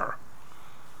car.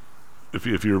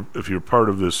 If you're part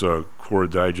of this Core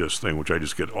Digest thing, which I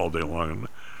just get all day long, and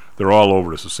they're all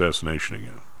over this assassination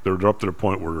again. They're up to the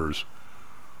point where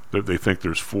they think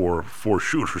there's four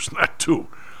shooters, not two,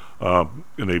 and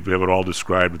they have it all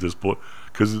described with this bullet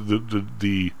because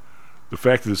the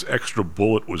fact that this extra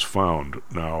bullet was found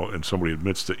now, and somebody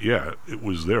admits that it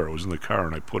was there, it was in the car,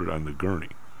 and I put it on the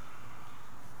gurney.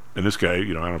 And this guy, I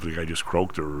don't know if the guy just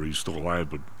croaked or he's still alive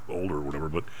but older or whatever,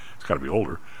 but it's got to be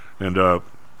older. And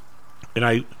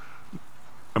I'm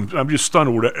just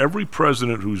stunned with every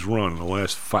president who's run in the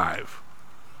last 5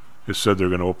 has said they're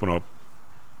going to open up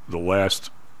the last,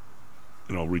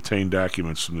 retained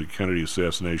documents from the Kennedy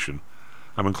assassination.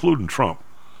 I'm including Trump.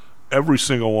 Every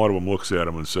single one of them looks at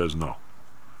him and says no.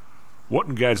 What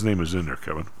in God's name is in there,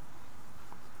 Kevin?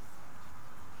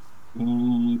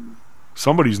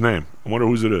 Somebody's name. I wonder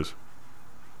whose it is.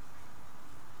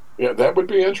 Yeah, that would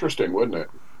be interesting, wouldn't it?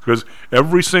 Because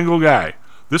every single guy,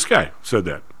 this guy said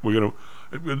that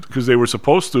because they were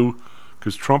supposed to,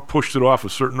 because Trump pushed it off a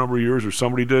certain number of years, or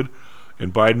somebody did,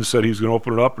 and Biden said he's going to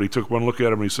open it up, but he took one look at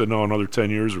him and he said no, another 10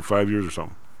 years or 5 years or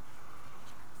something.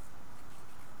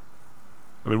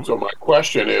 So my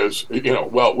question is, we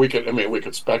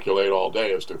could speculate all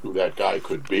day as to who that guy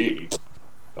could be.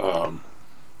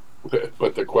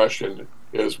 But the question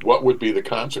is, what would be the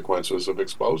consequences of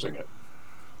exposing it?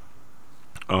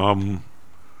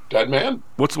 Dead man?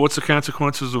 What's the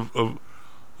consequences of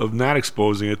not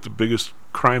exposing it? The biggest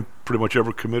crime pretty much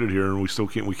ever committed here, and we're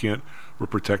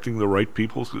protecting the right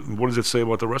people. What does it say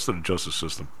about the rest of the justice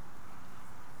system?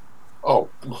 Oh,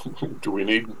 do we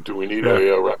need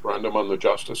a referendum on the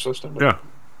justice system? Yeah,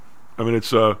 I mean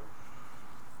it's you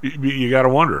got to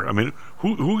wonder. I mean,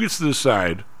 who gets to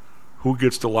decide? Who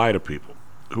gets to lie to people?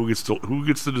 Who gets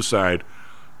to decide?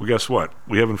 Well, guess what?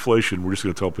 We have inflation. We're just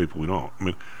going to tell people we don't. I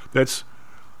mean, that's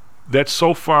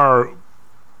so far. I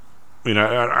mean,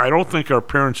 I don't think our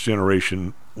parents'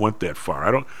 generation went that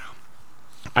far.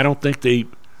 I don't think they.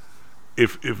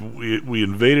 If we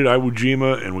invaded Iwo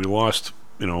Jima and we lost,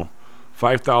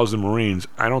 5,000 Marines.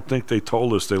 I don't think they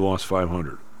told us they lost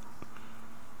 500.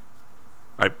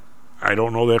 I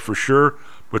don't know that for sure,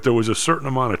 but there was a certain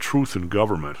amount of truth in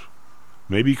government.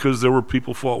 Maybe because there were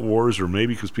people fought wars, or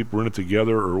maybe because people were in it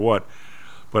together, or what.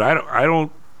 But I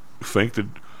don't think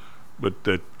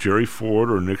that Jerry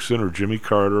Ford or Nixon or Jimmy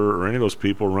Carter or any of those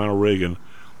people, Ronald Reagan,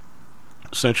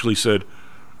 essentially said,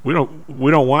 we don't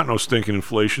want no stinking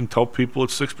inflation. Tell people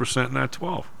it's 6%, not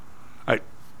 12.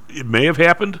 It may have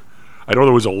happened. I know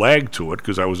there was a lag to it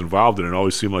because I was involved in it. It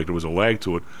always seemed like there was a lag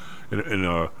to it,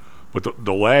 but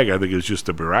the lag, I think, is just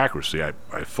the bureaucracy. I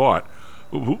thought,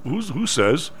 who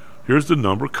says here's the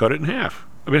number, cut it in half?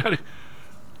 I mean,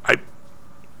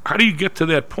 how do you get to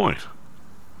that point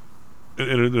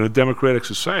in a democratic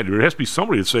society? There has to be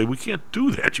somebody that say we can't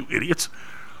do that, you idiots.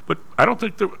 But I don't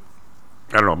think there.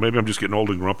 I don't know. Maybe I'm just getting old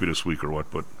and grumpy this week or what.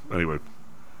 But anyway.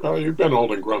 Well, you've been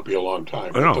old and grumpy a long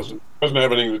time. I know. It doesn't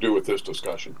have anything to do with this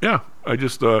discussion. Yeah, I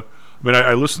just. I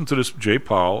listened to this Jay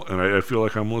Powell, and I feel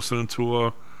like I'm listening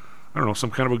to I don't know,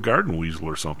 some kind of a garden weasel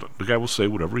or something. The guy will say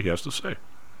whatever he has to say,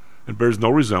 and bears no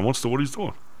resemblance to what he's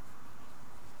doing.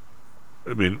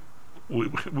 I mean,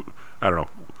 I don't know,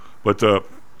 but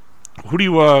who do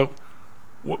you?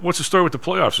 What's the story with the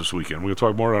playoffs this weekend? We'll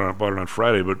talk more about it on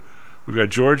Friday, but we've got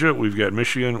Georgia, we've got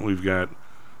Michigan, we've got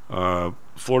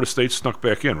Florida State snuck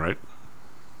back in, right?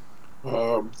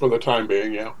 For the time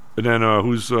being, yeah. And then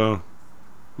who's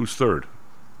third?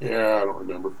 Yeah, I don't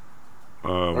remember.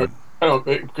 I don't,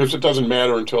 because it doesn't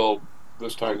matter until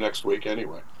this time next week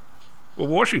anyway. Well,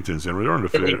 Washington's in. They're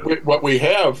undefeated. What we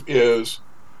have is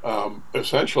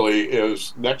essentially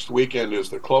is next weekend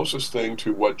is the closest thing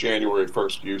to what January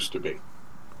 1st used to be,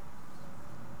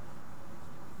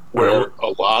 where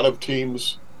a lot of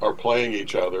teams are playing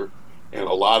each other, and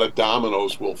a lot of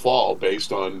dominoes will fall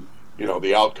based on,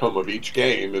 the outcome of each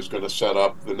game is going to set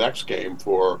up the next game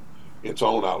for its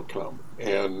own outcome,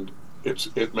 and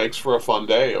it makes for a fun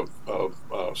day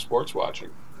of sports watching.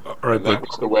 Right, and that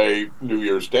was the way New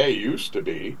Year's Day used to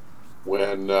be,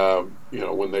 when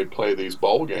when they play these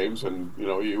bowl games, and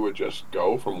you would just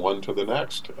go from one to the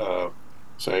next,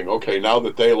 saying, okay, now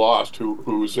that they lost,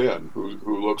 who's in,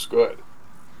 who looks good.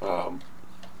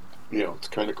 It's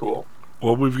kind of cool.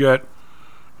 Well, we've got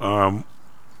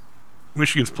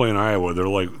Michigan's playing Iowa. They're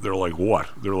like what?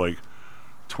 They're like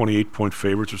 28-point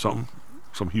favorites or something,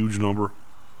 some huge number.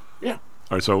 Yeah.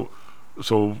 All right. So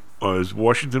is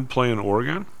Washington playing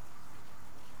Oregon?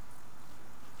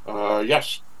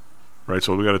 Yes. Right.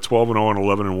 So we got a 12-0 and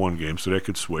 11-1 game, so that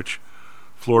could switch.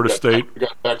 Florida State. We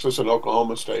got Texas and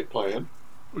Oklahoma State playing.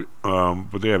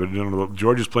 But they have it.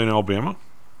 Georgia's playing Alabama.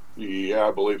 Yeah,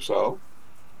 I believe so. All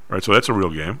right. So that's a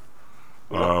real game.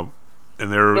 Yeah.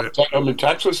 And they're.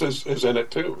 Texas is in it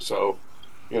too. So,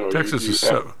 Texas is.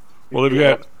 Well, they've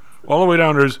got all the way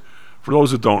down. There's, for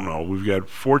those that don't know, we've got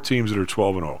 4 teams that are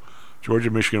 12-0: Georgia,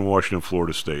 Michigan, Washington,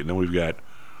 Florida State, and then we've got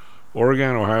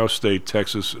Oregon, Ohio State,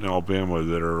 Texas, and Alabama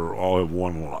that all have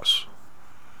 1 loss.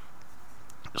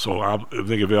 So I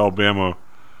think if Alabama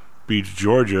beats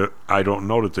Georgia, I don't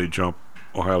know that they jump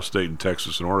Ohio State and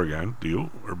Texas and Oregon. Do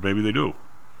you? Or maybe they do.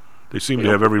 They seem to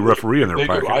have every referee in their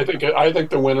pocket. I think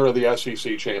the winner of the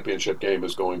SEC championship game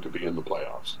is going to be in the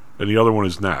playoffs, and the other one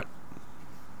is not.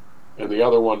 And the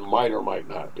other one might or might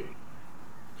not be.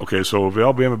 Okay, so if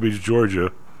Alabama beats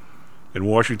Georgia, and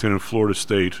Washington and Florida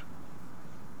State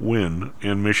win,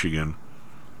 and Michigan,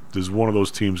 does one of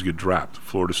those teams get dropped?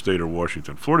 Florida State or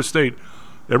Washington? Florida State,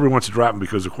 everyone wants to drop them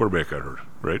because the quarterback got hurt,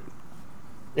 right?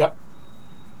 Yep.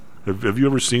 Have you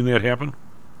ever seen that happen?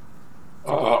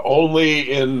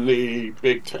 Only in the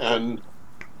Big Ten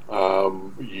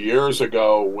years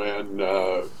ago, when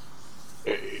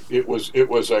it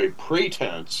was a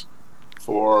pretense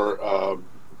for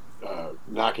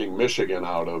knocking Michigan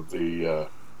out of the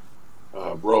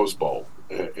Rose Bowl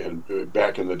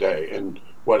back in the day. And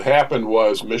what happened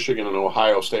was Michigan and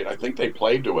Ohio State, I think they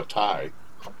played to a tie,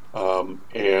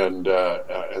 and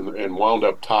wound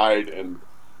up tied, and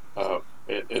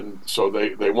so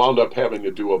they wound up having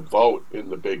to do a vote in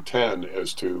the Big Ten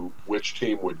as to which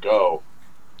team would go.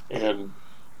 And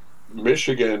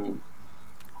Michigan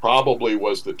probably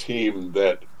was the team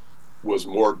that was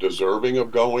more deserving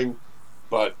of going,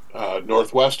 but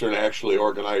Northwestern actually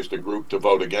organized a group to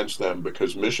vote against them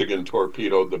because Michigan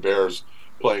torpedoed the Bears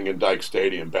playing in Dyke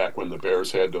Stadium back when the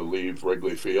Bears had to leave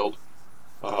Wrigley Field.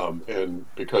 And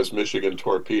because Michigan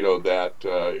torpedoed that,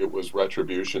 it was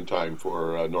retribution time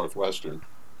for Northwestern.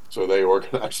 So they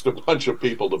organized a bunch of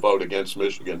people to vote against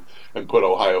Michigan and put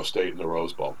Ohio State in the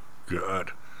Rose Bowl.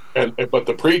 God. But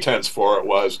the pretense for it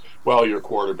was, well, your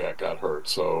quarterback got hurt,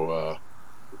 so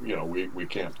we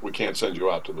can't send you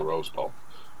out to the Rose Bowl.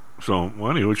 So,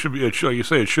 well, anyway, like you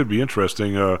say, it should be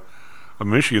interesting.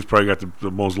 Michigan's probably got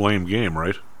the most lame game,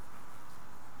 right?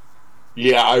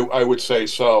 Yeah, I would say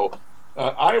so.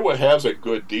 Iowa has a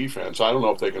good defense. I don't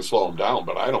know if they can slow them down,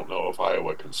 but I don't know if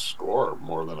Iowa can score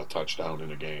more than a touchdown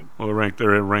in a game. Well, they're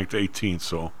ranked 18th,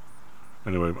 so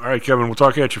anyway. All right, Kevin, we'll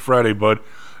talk at you Friday, bud.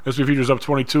 SP Futures up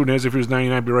 22, NASDAQ Futures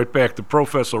 99. Be right back. The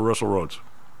Professor, Russell Rhoads.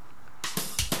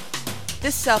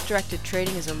 This self-directed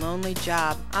trading is a lonely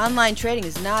job. Online trading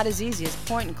is not as easy as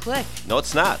point and click. No,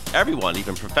 it's not. Everyone,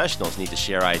 even professionals, need to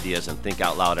share ideas and think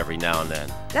out loud every now and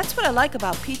then. That's what I like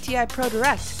about PTI Pro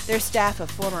Direct. Their staff of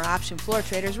former option floor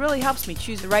traders really helps me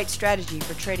choose the right strategy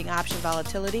for trading option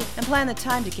volatility and plan the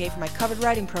time decay for my covered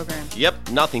writing program.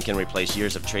 Yep, nothing can replace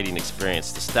years of trading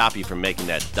experience to stop you from making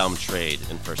that dumb trade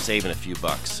and for saving a few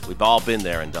bucks. We've all been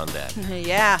there and done that.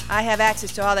 Yeah, I have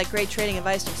access to all that great trading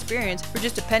advice and experience for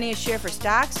just a penny a share for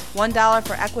stocks, $1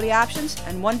 for equity options,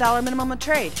 and $1 minimum a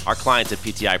trade. Our clients at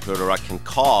PTI Pro Direct can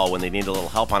call when they need a little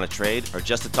help on a trade or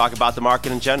just to talk about the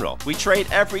market in general. We trade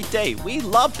every day. We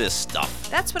love this stuff.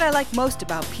 That's what I like most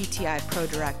about PTI Pro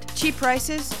Direct. Cheap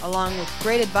prices, along with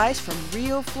great advice from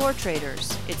real floor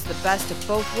traders. It's the best of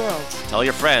both worlds. Tell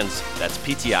your friends. That's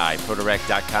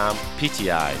PTIProDirect.com,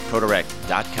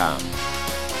 PTIProDirect.com.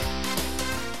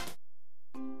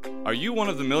 Are you one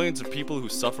of the millions of people who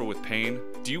suffer with pain?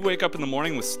 Do you wake up in the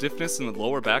morning with stiffness in the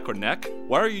lower back or neck?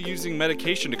 Why are you using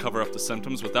medication to cover up the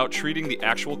symptoms without treating the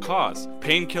actual cause?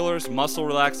 Painkillers, muscle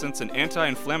relaxants, and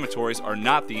anti-inflammatories are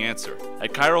not the answer.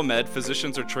 At ChiroMed,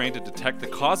 physicians are trained to detect the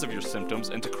cause of your symptoms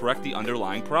and to correct the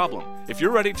underlying problem. If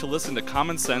you're ready to listen to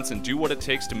common sense and do what it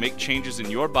takes to make changes in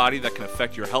your body that can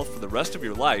affect your health for the rest of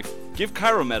your life, give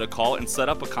ChiroMed a call and set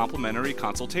up a complimentary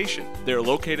consultation. They are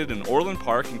located in Orland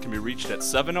Park and can be reached at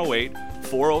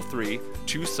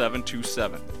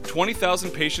 708-403-2727.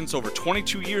 20,000 patients over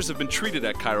 22 years have been treated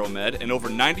at ChiroMed, and over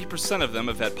 90% of them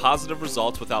have had positive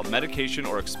results without medication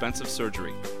or expensive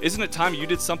surgery. Isn't it time you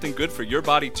did something good for your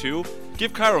body too?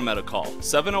 Give ChiroMed a call,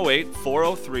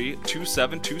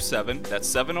 708-403-2727. That's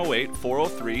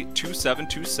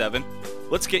 708-403-2727.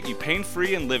 Let's get you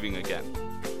pain-free and living again.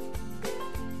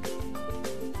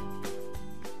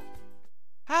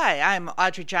 Hi, I'm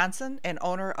Audrey Johnson, an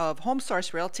owner of Home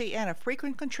Source Realty and a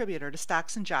frequent contributor to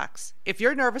Stocks and Jocks. If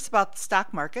you're nervous about the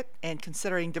stock market and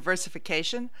considering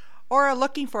diversification, or are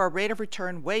looking for a rate of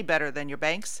return way better than your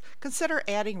banks, consider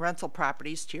adding rental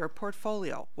properties to your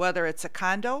portfolio. Whether it's a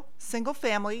condo, single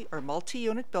family, or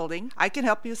multi-unit building, I can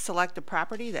help you select a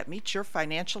property that meets your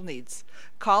financial needs.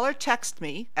 Call or text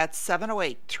me at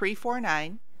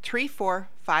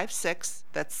 708-349-3456.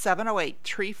 That's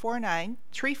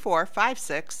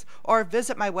 708-349-3456, or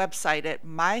visit my website at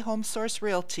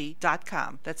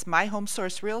myhomesourcerealty.com. That's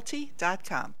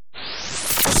myhomesourcerealty.com.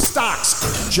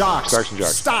 Stocks, jocks, Stocks and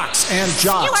jocks. Stocks and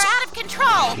jocks. You are out of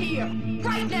control. Here,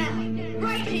 right now,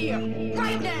 right here,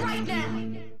 right now, right now.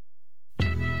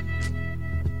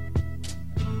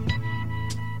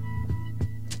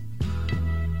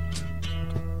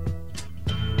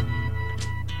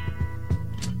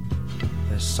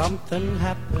 There's something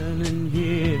happening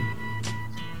here.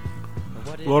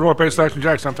 Well, what about Stocks and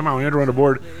Jocks? I'm tomorrow. Andrew on the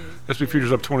board. SP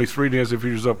Futures up 23. NASDAQ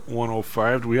Futures up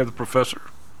 105. Do we have the Professor?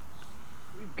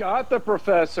 Got the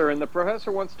Professor, and the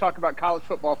Professor wants to talk about college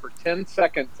football for 10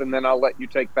 seconds, and then I'll let you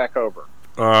take back over.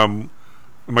 Am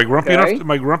I grumpy enough? Am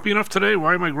I grumpy enough today?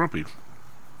 Why am I grumpy?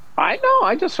 I know.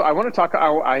 I want to talk.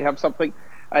 I have something.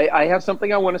 I have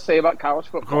something I want to say about college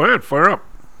football. Go ahead, fire up.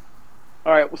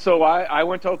 All right. So I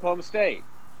went to Oklahoma State,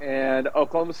 and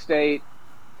Oklahoma State.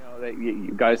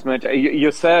 You guys mentioned.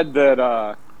 You said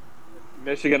that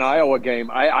Michigan-Iowa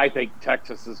game. I think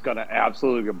Texas is going to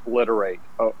absolutely obliterate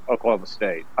Oklahoma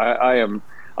State. I am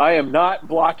not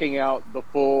blocking out the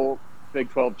full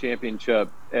Big 12 championship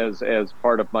as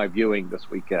part of my viewing this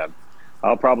weekend.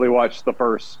 I'll probably watch the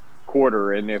first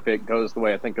quarter, and if it goes the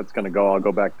way I think it's going to go, I'll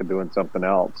go back to doing something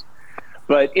else.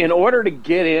 But in order to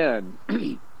get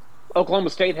in, Oklahoma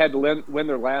State had to win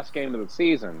their last game of the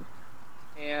season.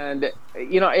 And,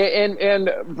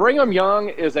 and Brigham Young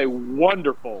is a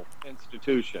wonderful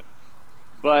institution,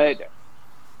 but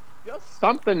just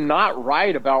something not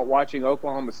right about watching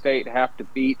Oklahoma State have to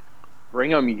beat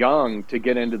Brigham Young to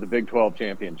get into the Big 12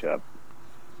 championship.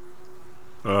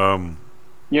 You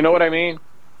know what I mean?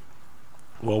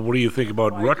 Well, what do you think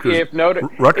about Like, Rutgers?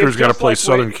 Rutgers got to play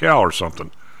Southern Cal or something.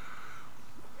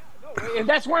 And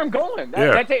that's where I'm going.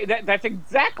 That's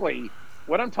exactly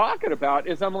what I'm talking about.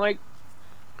 Is I'm like,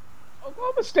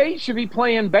 Oklahoma State should be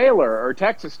playing Baylor or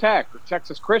Texas Tech or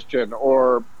Texas Christian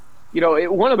or,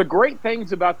 one of the great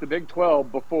things about the Big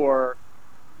 12 before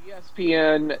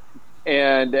ESPN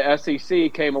and the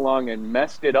SEC came along and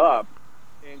messed it up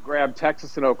and grabbed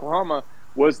Texas and Oklahoma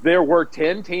was there were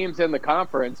 10 teams in the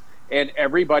conference and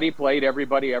everybody played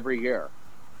everybody every year.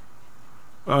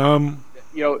 There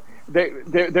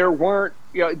weren't,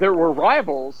 there were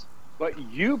rivals, but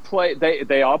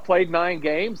they all played 9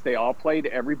 games. They all played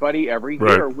everybody every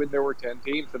year when there were 10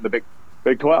 teams in the Big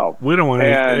 12. We don't want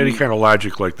any kind of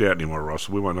logic like that anymore,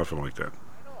 Russell. We want nothing like that.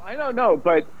 I don't know,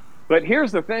 but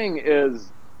here's the thing: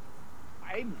 is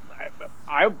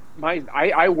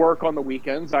I work on the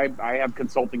weekends. I have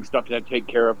consulting stuff to take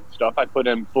care of stuff. I put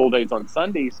in full days on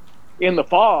Sundays. In the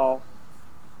fall,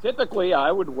 typically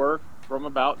I would work from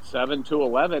about 7 to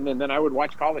 11, and then I would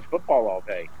watch college football all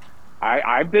day.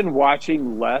 I've been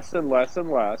watching less and less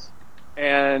and less,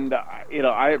 and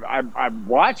I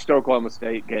watched Oklahoma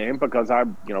State game because I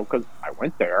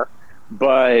went there,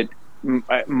 but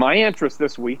my interest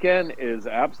this weekend is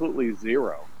absolutely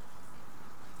zero.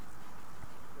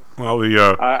 Well,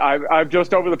 I've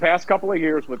just over the past couple of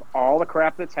years with all the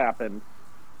crap that's happened,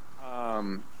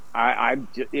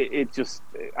 it's just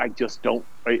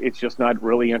not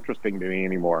really interesting to me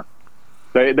anymore.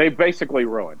 They basically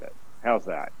ruined it. How's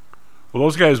that? Well,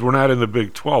 those guys were not in the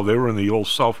Big 12. They were in the old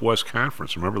Southwest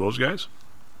Conference. Remember those guys?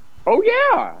 Oh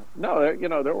yeah, no,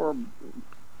 there were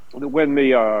when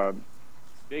the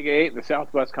Big 8 and the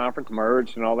Southwest Conference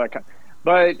merged and all that kind.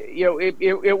 But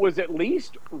it was at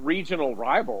least regional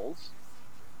rivals,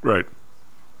 right?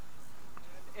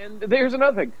 And there's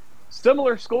another thing: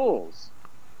 similar schools,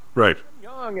 right?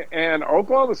 Young and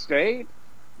Oklahoma State.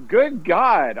 Good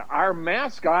God, our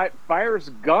mascot fires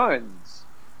guns.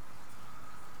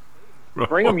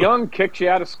 Brigham Young kicks you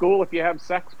out of school if you have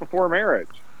sex before marriage.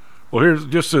 Well, here's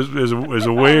just as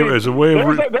a way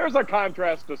there's a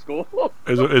contrast to school.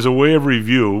 as a way of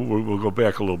review, we'll go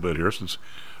back a little bit here since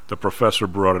the professor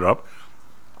brought it up.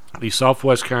 The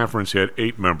Southwest Conference had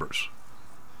 8 members.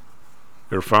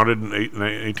 They were founded in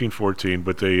 1814,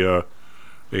 but they had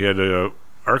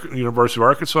University of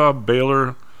Arkansas,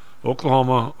 Baylor,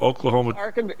 Oklahoma.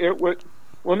 The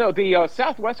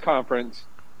Southwest Conference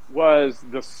was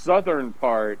the southern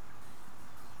part,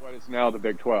 what is now the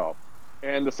Big 12,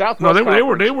 and the Southwest. No,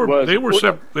 they were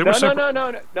separate.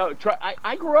 No.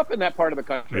 I grew up in that part of the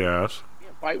country. Yes. You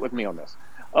can't fight with me on this.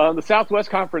 The Southwest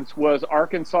Conference was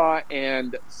Arkansas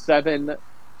and 7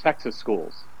 Texas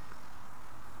schools.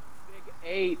 Big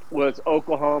 8 was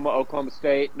Oklahoma, Oklahoma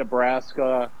State,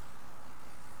 Nebraska.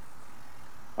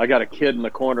 I got a kid in the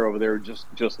corner over there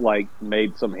just like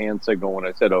made some hand signal when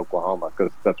I said Oklahoma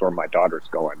because that's where my daughter's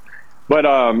going. But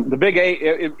the Big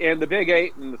 8 and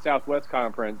the Southwest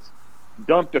Conference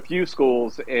dumped a few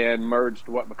schools and merged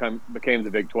what became the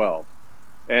Big 12.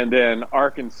 And then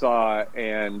Arkansas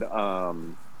and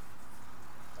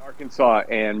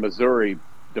Missouri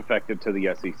defected to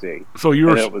the SEC. So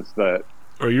your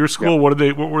school, what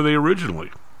were they originally?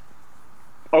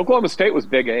 Oklahoma State was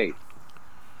Big 8.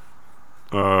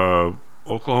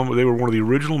 Oklahoma, they were one of the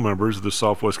original members of the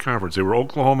Southwest Conference. They were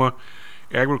Oklahoma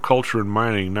Agriculture and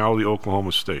Mining, now the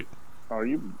Oklahoma State. Are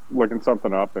you looking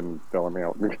something up and filling me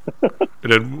out? And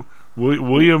then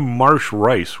William Marsh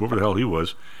Rice, whoever the hell he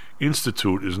was,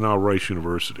 Institute is now Rice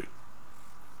University.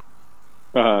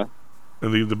 Uh-huh.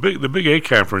 And the Big 8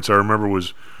 Conference, I remember,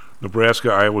 was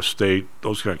Nebraska, Iowa State,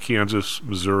 those kind of Kansas,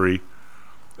 Missouri.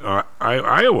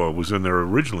 Iowa was in there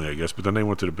originally, I guess, but then they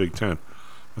went to the Big 10.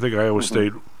 I think Iowa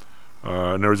State,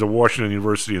 and there was a Washington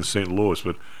University in St. Louis.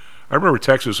 But I remember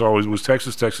Texas always was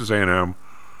Texas A&M,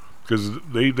 because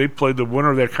they played the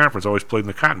winner of that conference always played in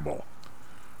the Cotton Bowl.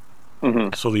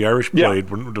 Mm-hmm. So the Irish played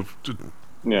the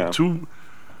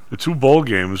 2 bowl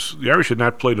games. The Irish had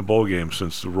not played a bowl game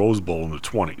since the Rose Bowl in the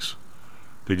 20s.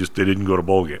 They didn't go to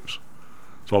bowl games.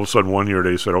 So all of a sudden one year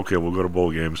they said, okay, we'll go to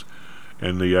bowl games,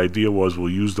 and the idea was we'll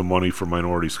use the money for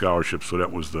minority scholarships. So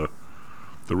that was the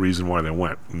reason why they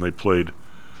went. And they played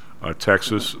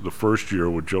Texas the first year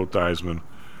with Joe Theismann.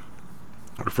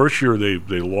 The first year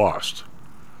they lost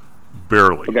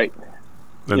barely. Okay.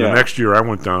 Then the next year I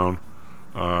went down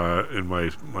in my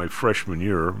freshman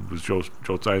year. It was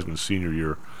Joe Theismann's senior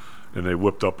year, and they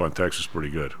whipped up on Texas pretty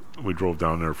good. We drove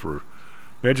down there for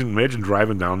imagine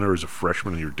driving down there as a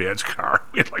freshman in your dad's car.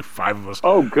 We had like 5 of us.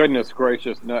 Oh goodness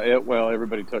gracious! No,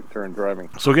 everybody took turn driving.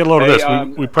 So get a load of this.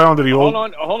 We pounded the old.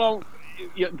 Hold on.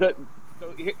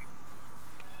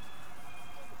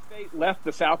 State left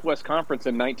the Southwest Conference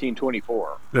in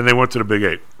 1924. Then they went to the Big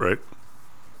 8, right?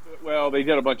 Well, they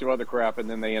did a bunch of other crap, and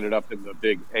then they ended up in the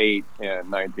Big 8 in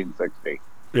 1960.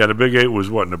 Yeah, the Big 8 was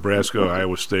what? Nebraska,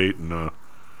 Iowa State, and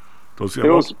those. It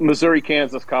was Missouri,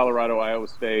 Kansas, Colorado, Iowa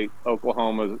State,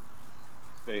 Oklahoma,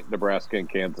 State, Nebraska, and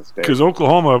Kansas State. Because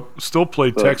Oklahoma still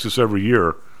played So- Texas every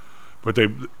year, but they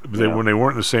when they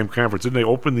weren't in the same conference, didn't they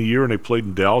open the year and they played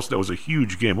in Dallas? That was a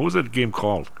huge game. What was that game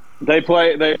called? They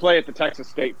play at the Texas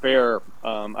State Fair.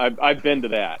 I've been to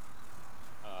that.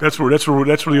 That's where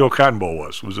the old Cotton Bowl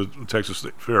was at Texas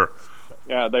State Fair.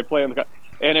 Yeah, they play in the.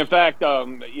 And in fact,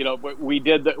 we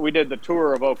did the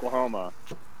tour of Oklahoma,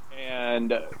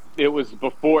 and it was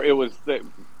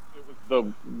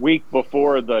the week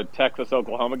before the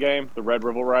Texas-Oklahoma game, the Red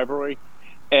River rivalry,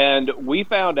 and we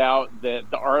found out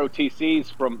that the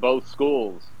ROTCs from both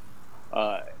schools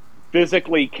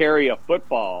physically carry a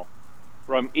football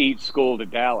from each school to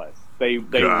Dallas. They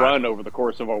run over the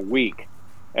course of a week,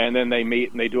 and then they meet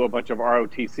and they do a bunch of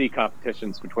ROTC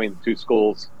competitions between the two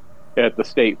schools at the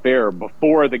state fair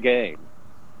before the game.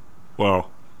 Wow.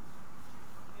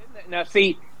 Now,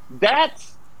 see,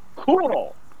 that's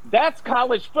cool. That's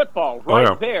college football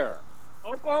right there.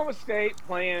 Oklahoma State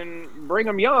playing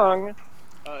Brigham Young,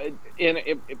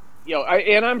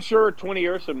 and I'm sure 20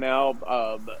 years from now,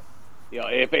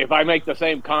 if I make the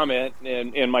same comment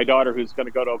and my daughter who's going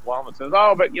to go to Oklahoma says,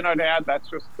 "Oh, but Dad, that's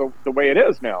just the way it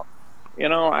is now."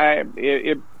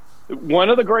 One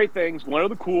of the great things, one of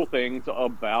the cool things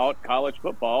about college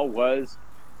football was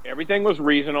everything was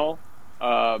regional.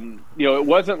 It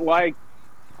wasn't like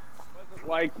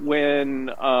when,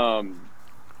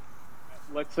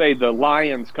 let's say, the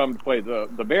Lions come to play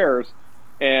the Bears,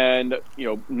 and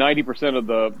 90% of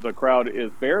the crowd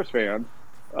is Bears fans.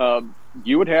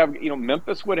 You would have,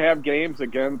 Memphis would have games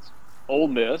against Ole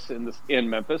Miss in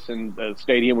Memphis, and the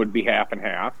stadium would be half and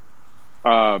half.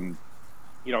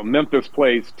 Memphis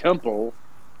plays Temple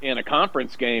in a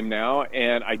conference game now,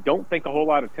 and I don't think a whole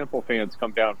lot of Temple fans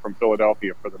come down from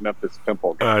Philadelphia for the Memphis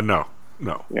Temple game. No.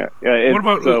 Yeah. What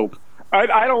about so?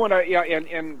 I don't want to. Yeah,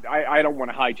 and I don't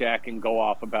want to hijack and go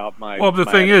off about my. Well, the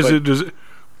thing is, it does.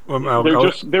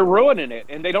 They're ruining it,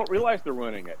 and they don't realize they're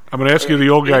ruining it. I'm going to ask you the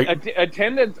old guy.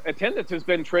 Attendance has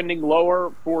been trending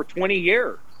lower for 20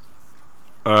 years.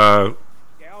 Down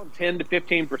 10 to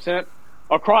 15%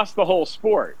 across the whole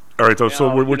sport. All right,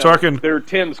 so we're talking. There are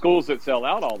 10 schools that sell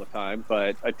out all the time,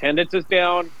 but attendance is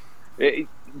down.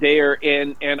 There,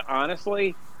 and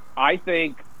honestly, I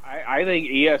think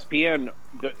ESPN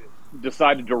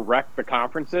decided to wreck the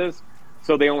conferences,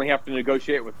 so they only have to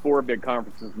negotiate with 4 big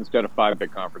conferences instead of 5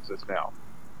 big conferences now.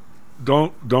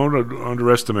 Don't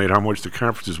underestimate how much the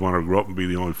conferences want to grow up and be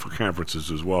the only conferences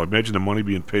as well. Imagine the money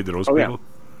being paid to those people.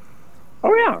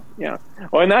 Yeah.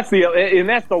 Well, and that's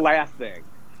the last thing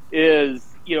is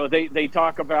they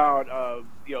talk about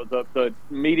the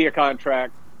media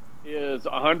contract is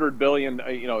 $100 billion.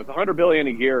 It's $100 billion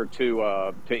a year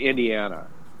to Indiana.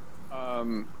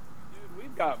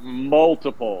 We've got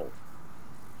multiple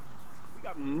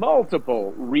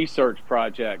research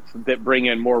projects that bring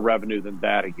in more revenue than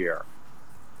that a year.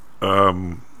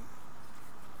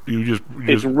 You just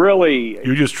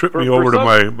tripped me over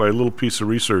to my little piece of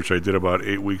research I did about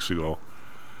 8 weeks ago.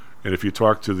 And if you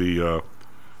talk to the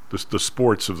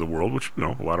sports of the world, which a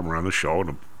lot of them are on the show and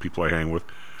the people I hang with,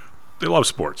 they love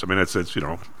sports. I mean, that's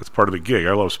part of the gig.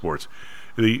 I love sports.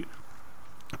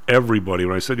 Everybody,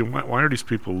 when I said, why are these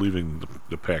people leaving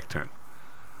the Pac-10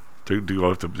 to go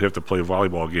have to play a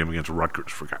volleyball game against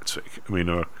Rutgers, for God's sake? I mean,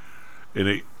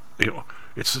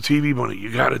 it's the TV money.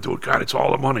 You got to do it. God, it's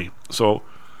all the money. So,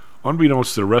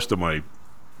 unbeknownst to the rest of my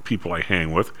people I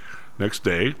hang with, next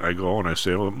day I go and I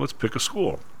say, well, let's pick a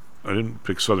school. I didn't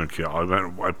pick Southern Cal.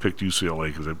 I picked UCLA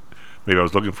because maybe I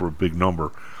was looking for a big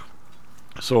number.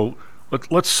 So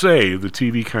let's say the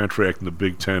TV contract in the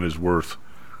Big Ten is worth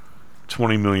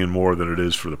 $20 million more than it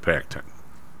is for the Pac-10.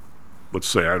 Let's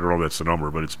say, I don't know if that's the number,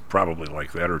 but it's probably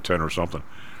like that, or 10 or something.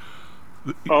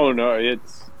 Oh no,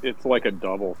 it's like a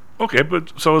double. Okay,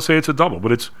 but so let's say it's a double,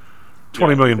 but it's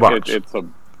 $20 million bucks. It's a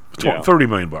 $30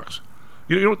 million bucks.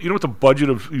 You know what the budget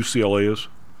of UCLA is?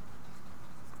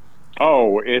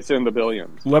 Oh, it's in the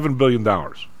billions. $11 billion.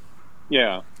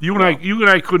 Yeah. You and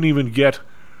I couldn't even get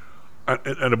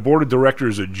a board of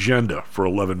directors agenda for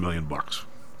 $11 million bucks.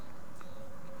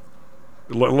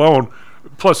 Let alone,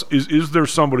 plus, is there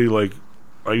somebody like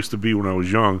I used to be when I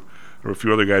was young? There were a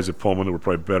few other guys at Pullman that were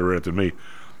probably better at it than me.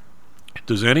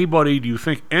 Do you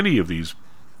think any of these,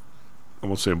 I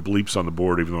won't say bleeps on the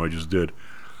board, even though I just did,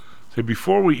 say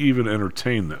before we even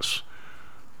entertain this,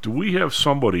 do we have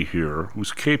somebody here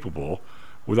who's capable,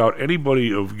 without anybody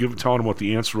telling him what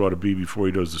the answer ought to be before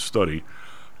he does the study? Do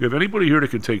you have anybody here that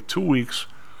can take 2 weeks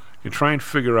and try and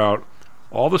figure out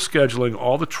all the scheduling,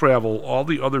 all the travel, all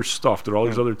the other stuff that all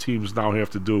these other teams now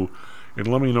have to do, and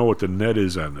let me know what the net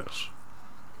is on this?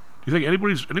 Do you think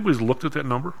anybody's looked at that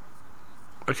number?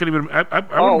 I can't even. I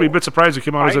wouldn't be a bit surprised it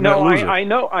came out as a net loser. I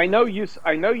know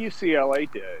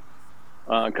UCLA did,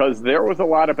 because there was a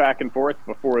lot of back and forth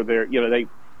before they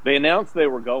announced they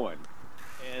were going,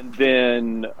 and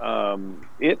then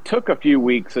it took a few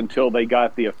weeks until they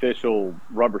got the official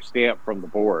rubber stamp from the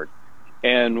board,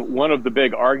 and one of the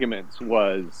big arguments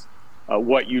was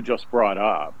what you just brought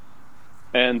up,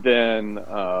 and then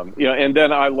and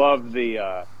then I love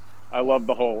the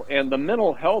whole and the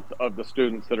mental health of the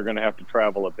students that are going to have to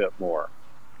travel a bit more.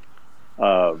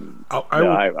 I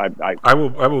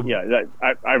will. Yeah,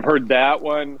 I've heard that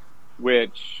one,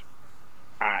 which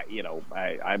I don't.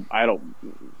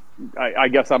 I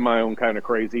guess I'm my own kind of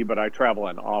crazy, but I travel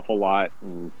an awful lot,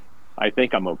 and I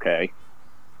think I'm okay.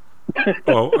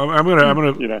 Well, I'm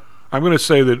gonna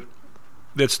say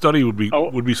that study would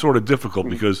be sort of difficult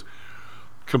because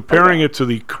comparing it to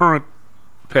the current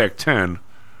Pac-10,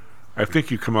 I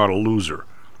think you come out a loser.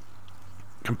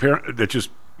 That's just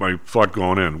my thought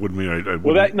going in. Wouldn't mean I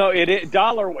wouldn't.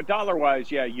 Dollar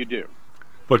wise, yeah, you do.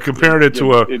 But comparing it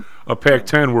to a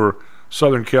Pac-10 where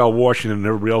Southern Cal, Washington, and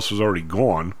everybody else is already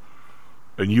gone,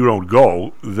 and you don't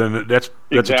go, then that's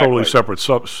a totally separate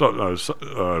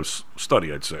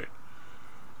study, I'd say.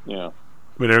 Yeah. I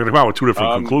mean, they're going to come out with two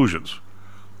different conclusions.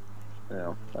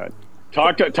 Yeah.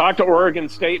 Talk to Oregon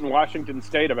State and Washington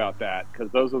State about that,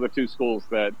 because those are the two schools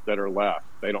that are left.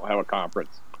 They don't have a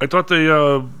conference. I thought they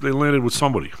landed with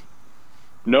somebody.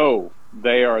 No,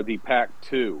 they are the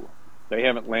Pac-2. They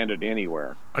haven't landed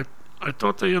anywhere. I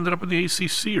thought they ended up in the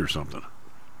ACC or something.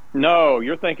 No,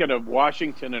 you're thinking of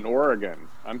Washington and Oregon.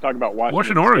 I'm talking about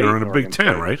Washington and Oregon State are in the Big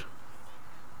Ten, right?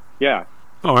 Yeah.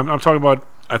 No, I'm talking about.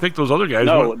 I think those other guys.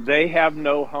 No, they have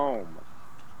no home.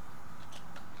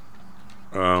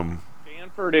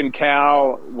 Stanford and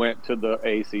Cal went to the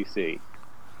ACC.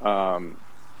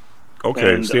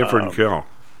 Okay, Stanford and Cal.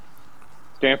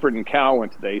 Stanford and Cal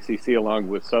went to the ACC along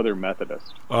with Southern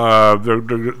Methodist.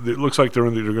 It looks like they're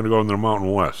going to go in the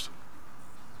Mountain West.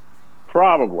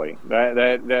 Probably.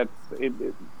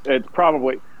 It's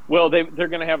probably. Well, they're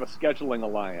going to have a scheduling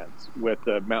alliance with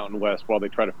the Mountain West while they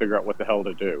try to figure out what the hell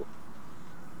to do.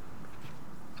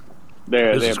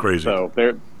 This is crazy. So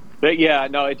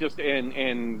it just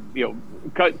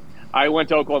I went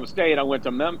to Oklahoma State. I went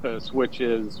to Memphis, which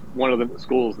is one of the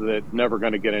schools that's never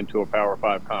going to get into a Power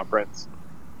 5 conference.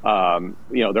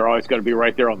 They're always going to be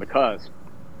right there on the cusp,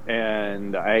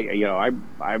 and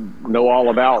I know all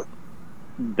about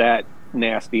that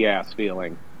nasty ass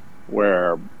feeling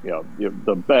where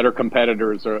the better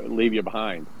competitors leave you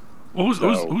behind. Well,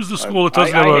 who's the school that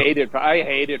doesn't have I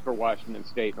hate it for Washington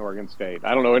State and Oregon State.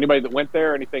 I don't know anybody that went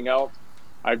there or anything else.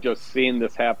 I've just seen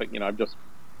this happen. I've just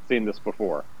seen this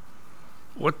before.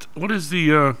 What is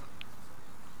the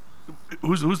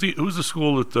who's the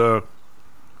school that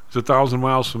is 1,000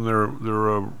 miles from their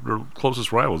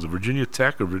closest rivals? Virginia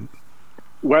Tech or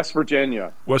West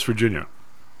Virginia? West Virginia.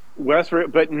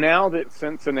 But now that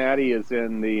Cincinnati is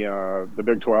in the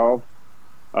Big 12,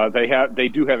 they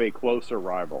do have a closer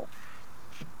rival.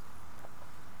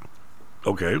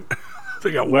 Okay,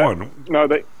 they got one. No,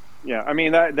 I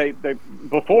mean they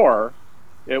before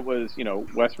it was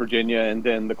West Virginia, and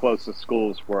then the closest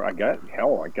schools were I guess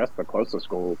the closest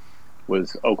school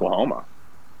was Oklahoma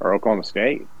or Oklahoma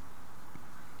State.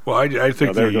 Well, I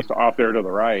think they're just off there to the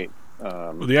right.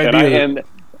 The idea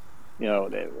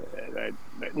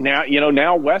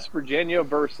now West Virginia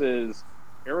versus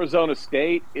Arizona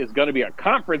State is going to be a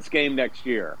conference game next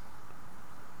year.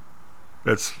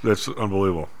 That's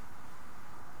unbelievable.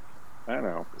 I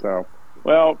know. So,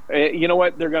 well, you know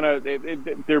what?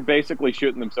 They're basically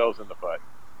shooting themselves in the foot.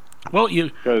 Well,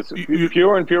 because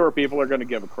fewer and fewer people are going to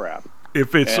give a crap.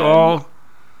 If it's all,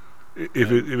 I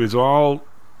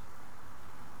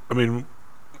mean,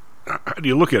 how do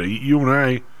you look at it? You and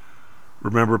I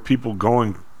remember people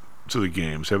going to the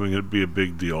games, having it be a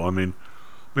big deal. I mean,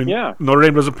 yeah. Notre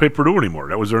Dame doesn't play Purdue anymore.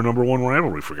 That was their number one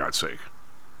rivalry, for God's sake.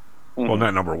 Mm-hmm. Well,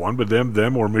 not number one, but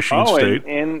them or Michigan State.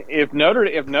 And if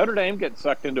Notre Dame gets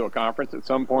sucked into a conference at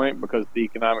some point because the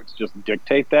economics just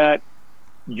dictate that,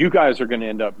 you guys are going to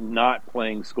end up not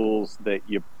playing schools that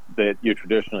you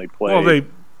traditionally play. Well,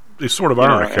 they sort of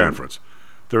are in a conference.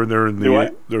 They're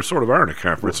sort of are in a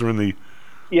conference. They're in the.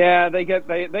 Yeah, they have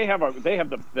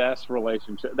the best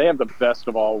relationship. They have the best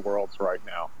of all worlds right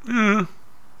now. Yeah.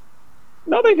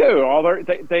 No, they do.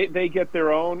 They get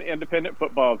their own independent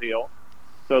football deal,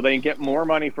 so they get more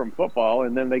money from football,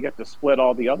 and then they get to split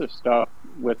all the other stuff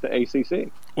with the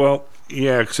ACC. Well,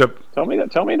 yeah, except tell me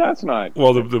that's not.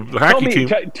 Well, the hockey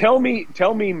team. Tell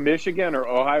me, Michigan or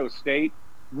Ohio State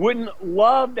wouldn't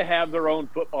love to have their own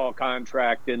football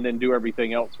contract and then do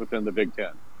everything else within the Big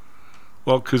Ten.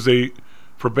 Well, because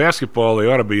for basketball, they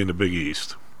ought to be in the Big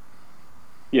East.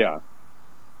 Yeah.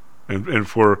 They ought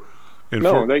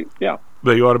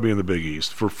to be in the Big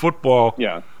East. For football,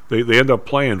 they end up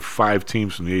playing 5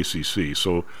 teams from the ACC,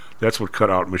 so that's what cut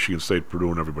out Michigan State,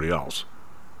 Purdue, and everybody else.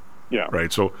 Yeah.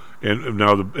 Right. So and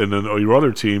then your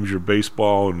other teams, your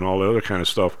baseball and all the other kind of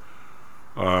stuff.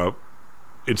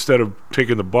 Instead of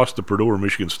taking the bus to Purdue or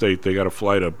Michigan State, they got to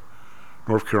fly to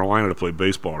North Carolina to play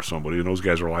baseball or somebody, and those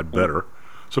guys are a lot better.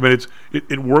 So I mean,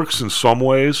 it works in some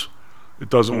ways. It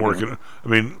doesn't work. And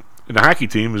the hockey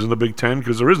team is in the Big Ten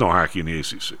because there is no hockey in the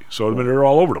ACC. So I mean, they're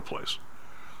all over the place.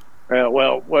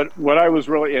 Well, what I was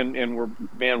really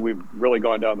we've really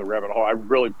gone down the rabbit hole. I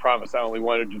really promise I only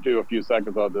wanted to do a few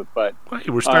seconds on this, but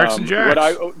we're Starks and Jacks.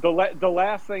 The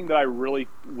last thing that I really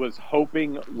was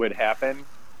hoping would happen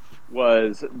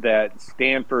was that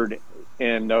Stanford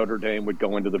and Notre Dame would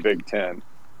go into the Big Ten.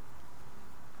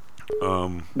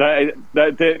 Everybody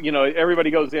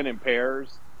goes in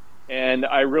pairs, and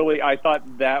I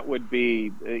thought that would be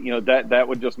that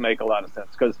would just make a lot of sense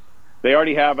because they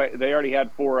already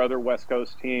had 4 other West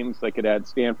Coast teams. They could add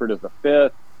Stanford as the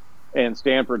 5th, and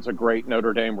Stanford's a great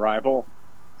Notre Dame rival,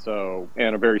 and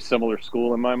a very similar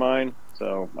school in my mind.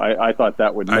 So I thought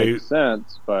that would make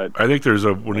sense, but I think there's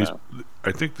I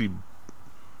think the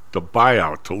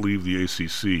buyout to leave the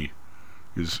ACC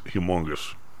is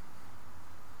humongous.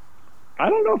 I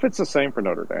don't know if it's the same for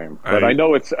Notre Dame, but I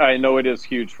know it is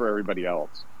huge for everybody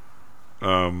else.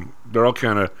 They're all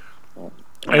kind of.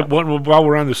 While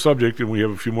we're on this subject and we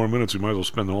have a few more minutes, we might as well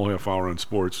spend the whole half hour on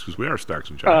sports because we are Stocks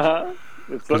and Jocks.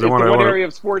 It's the one area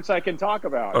of sports I can talk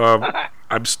about.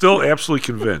 I'm still absolutely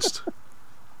convinced,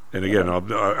 and again,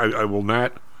 I will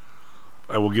not.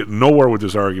 I will get nowhere with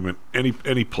this argument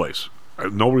any place.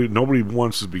 Nobody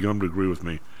once has begun to agree with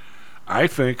me. I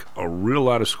think a real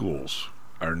lot of schools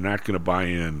are not going to buy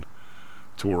in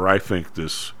to where I think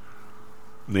this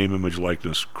name, image,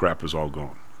 likeness crap is all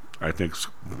going. I think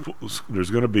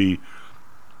there's going to be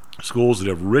schools that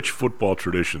have rich football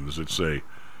traditions that say,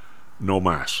 no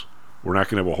mas. We're not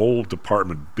going to have a whole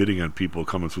department bidding on people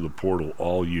coming through the portal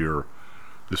all year.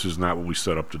 This is not what we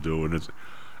set up to do. And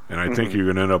I think you're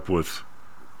going to end up with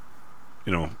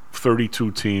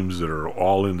 32 teams that are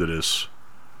all into this,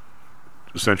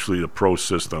 essentially the pro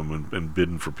system and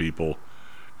bidding for people.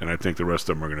 And I think the rest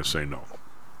of them are going to say no.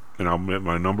 And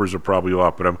my numbers are probably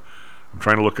off, but I'm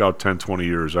trying to look out 10, 20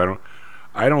 years. I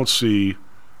don't see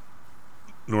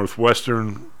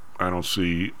Northwestern. I don't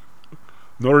see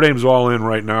Notre Dame's all in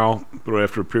right now, but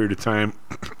after a period of time,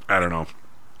 I don't know.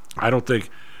 I don't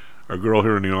think our girl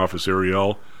here in the office,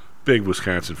 Ariel, big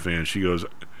Wisconsin fan, she goes,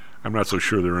 I'm not so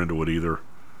sure they're into it either.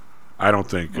 I don't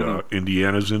think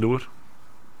Indiana's into it,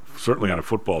 certainly on the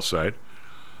football side.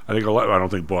 I don't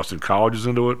think Boston College is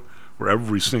into it, where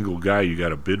every single guy you got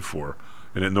to bid for,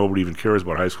 and that nobody even cares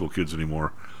about high school kids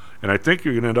anymore. And I think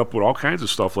you're going to end up with all kinds of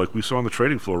stuff like we saw on the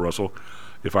trading floor, Russell.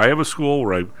 If I have a school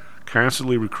where I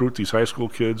constantly recruit these high school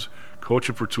kids, coach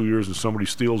them for 2 years, and somebody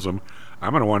steals them,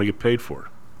 I'm going to want to get paid for it.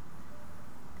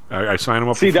 I sign them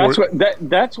up. See,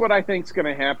 that's what I think is going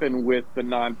to happen with the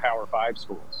non-Power 5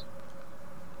 schools.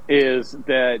 Is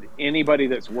that anybody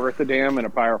that's worth a damn in a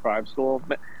Power 5 school?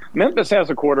 Memphis has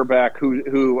a quarterback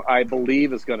who I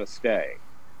believe is going to stay.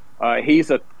 He's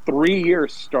a 3-year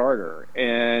starter,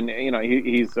 and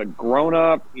he's a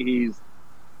grown-up. He's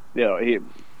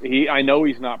I know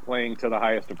he's not playing to the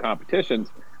highest of competitions,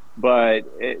 but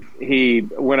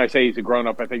when I say he's a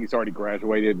grown-up, I think he's already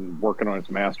graduated and working on his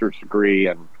master's degree,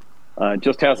 and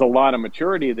just has a lot of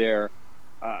maturity there.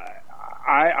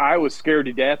 I was scared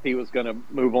to death he was going to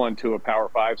move on to a Power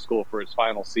 5 school for his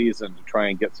final season to try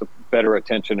and get some better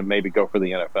attention and maybe go for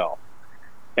the NFL.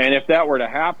 And if that were to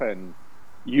happen,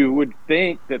 you would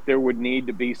think that there would need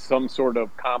to be some sort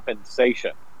of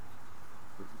compensation.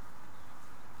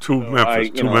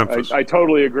 Memphis. I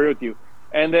totally agree with you.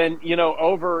 And then,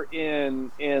 over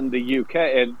in the UK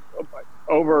and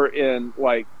over in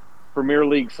like Premier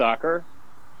League soccer,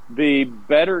 the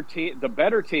better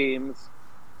teams,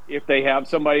 if they have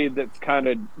somebody that's kind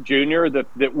of junior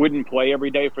that wouldn't play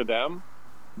every day for them,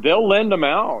 they'll lend them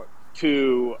out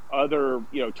to other,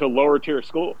 to lower tier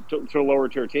school, to lower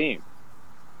tier team.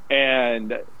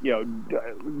 And, I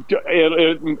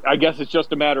guess it's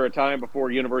just a matter of time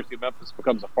before University of Memphis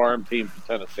becomes a farm team for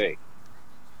Tennessee.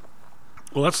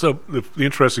 Well, that's the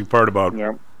interesting part about,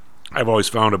 I've always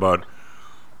found about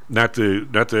not the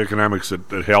economics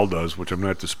that Hal does, which I'm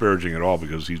not disparaging at all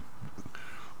because he's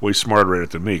way smarter at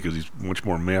it than me because he's much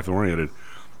more math-oriented.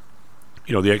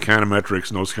 The econometrics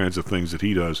and those kinds of things that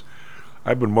he does.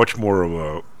 I've been much more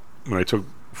of when I took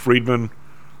Friedman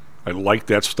I like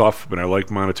that stuff, and I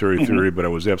like monetary theory, but I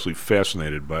was absolutely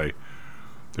fascinated by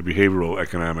the behavioral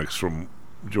economics from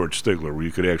George Stigler, where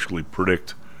you could actually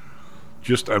predict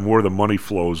just on where the money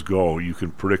flows go. You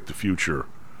can predict the future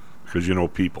because you know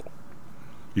people.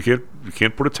 You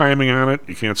can't put a timing on it.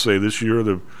 You can't say this year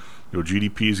the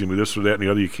GDP is going to be this or that and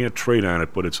the other. You can't trade on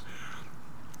it, but it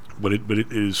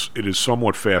is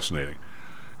somewhat fascinating.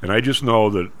 And I just know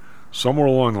that somewhere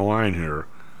along the line here,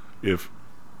 if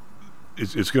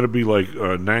it's going to be like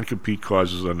non-compete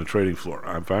clauses on the trading floor.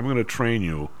 If I'm going to train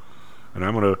you, and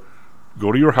I'm going to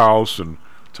go to your house and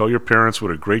tell your parents what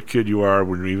a great kid you are,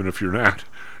 even if you're not,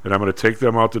 and I'm going to take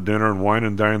them out to dinner and wine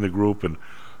and dine the group, and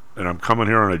I'm coming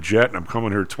here on a jet, and I'm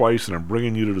coming here twice, and I'm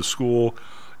bringing you to the school,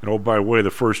 and oh, by the way, the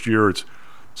first year it's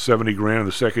 $70,000, and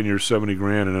the second year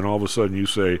 $70,000, and then all of a sudden you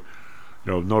say,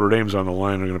 Notre Dame's on the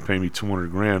line, they're going to pay me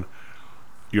 $200,000.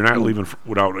 You're not leaving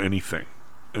without anything.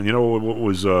 And you know what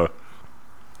was?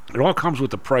 It all comes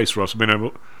with the price, Russ. I mean, I'm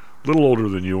a little older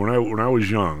than you. When I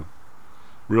was young,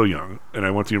 real young, and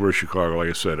I went to the University of Chicago, like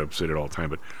I said, I've said it all the time,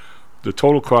 but the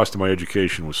total cost of my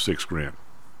education was $6,000.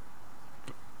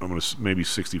 I'm going to maybe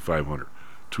 $6,500,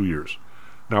 2 years.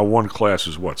 Now one class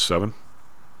is what, 7?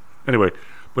 Anyway,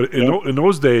 but in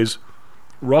those days,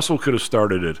 Russell could have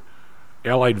started at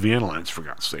Allied Van Lines, for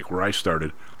God's sake, where I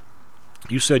started.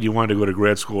 You said you wanted to go to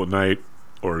grad school at night,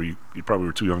 or you probably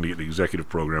were too young to get the executive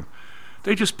program.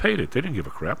 They just paid it. They didn't give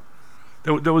a crap.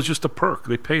 That was just a perk.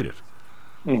 They paid it.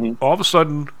 Mm-hmm. All of a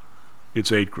sudden, it's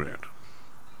 $8,000.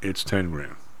 It's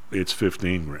 $10,000. It's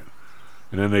 $15,000.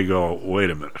 And then they go,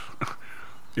 wait a minute.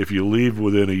 If you leave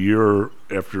within a year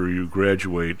after you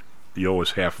graduate, you owe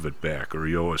us half of it back, or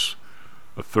you owe us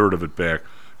a third of it back.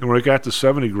 And when it got to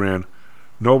 $70,000,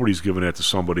 nobody's giving that to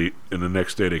somebody, and the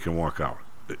next day they can walk out.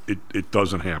 It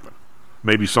doesn't happen.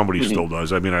 Maybe somebody still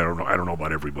does. I mean, I don't know. I don't know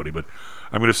about everybody, but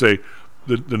I'm going to say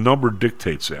the number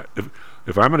dictates that.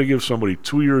 If I'm going to give somebody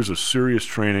 2 years of serious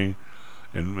training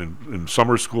in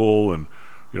summer school and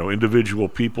individual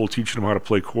people, teaching them how to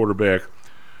play quarterback,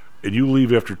 and you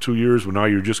leave after 2 years when now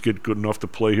you're just getting good enough to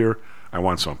play here, I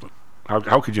want something.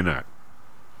 How could you not?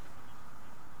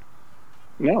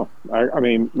 No, I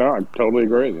mean, no, I totally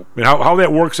agree with you. I mean, how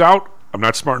that works out, I'm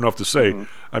not smart enough to say.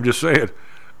 I'm just saying,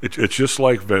 it's just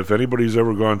like if anybody's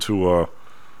ever gone to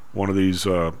one of these,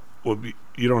 you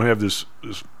don't have this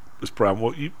problem.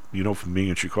 Well, you know from being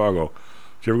in Chicago,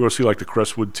 did you ever go see like the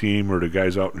Crestwood team or the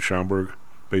guys out in Schaumburg,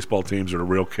 baseball teams or the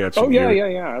Rail Cats? Oh, yeah,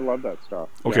 I love that stuff.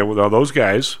 Okay, well, now those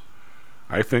guys,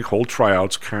 I think, hold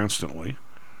tryouts constantly.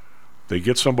 They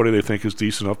get somebody they think is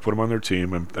decent enough, put them on their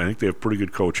team, and I think they have pretty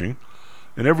good coaching.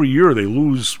 And every year they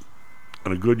lose,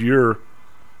 in a good year,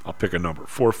 I'll pick a number,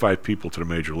 4 or 5 people to the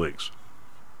major leagues.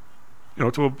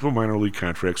 To a minor league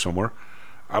contract somewhere.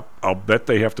 I'll bet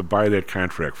they have to buy that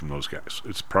contract from those guys.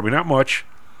 It's probably not much,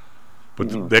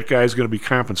 but that guy's going to be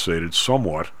compensated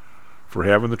somewhat for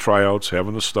having the tryouts,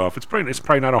 having the stuff. It's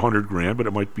probably not $100,000, but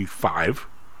it might be 5.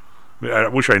 I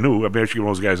wish I knew. I'd actually get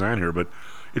one of those guys on here, but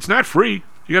it's not free.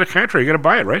 You got a contract, you got to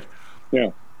buy it, right?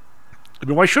 Yeah. I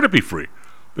mean, why should it be free?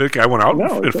 The guy went out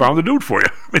and found the dude for you.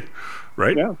 I mean,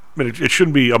 right? Yeah. I mean, it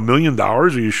shouldn't be $1 million, or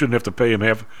you shouldn't have to pay him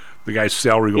half the guy's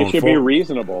salary going forward. It should be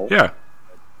reasonable. Yeah.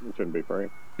 It shouldn't be free.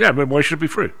 Yeah, but why should it be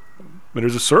free? I mean,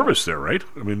 there's a service there, right?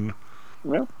 I mean,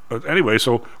 anyway,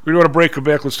 so we're going to break. Come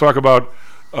back. Let's talk about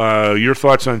your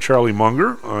thoughts on Charlie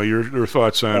Munger, your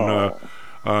thoughts on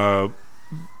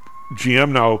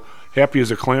GM. Now, happy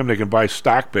as a clam, they can buy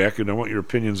stock back, and I want your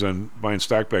opinions on buying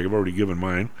stock back. I've already given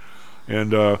mine.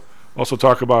 And also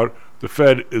talk about the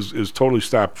Fed is totally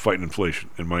stopped fighting inflation,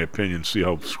 in my opinion. See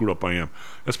how screwed up I am.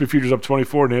 SP Futures up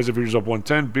 24, NASDAQ Futures up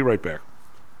 110. Be right back.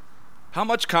 How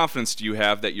much confidence do you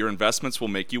have that your investments will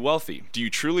make you wealthy? Do you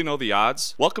truly know the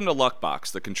odds? Welcome to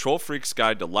Luckbox, the control freak's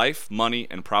guide to life, money,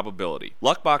 and probability.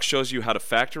 Luckbox shows you how to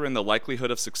factor in the likelihood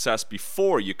of success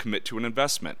before you commit to an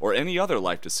investment or any other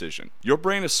life decision. Your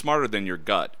brain is smarter than your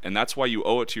gut, and that's why you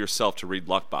owe it to yourself to read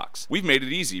Luckbox. We've made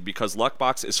it easy because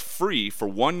Luckbox is free for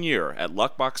 1 year at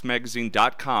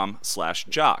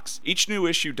luckboxmagazine.com/jocks. Each new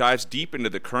issue dives deep into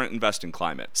the current investing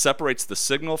climate, separates the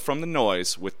signal from the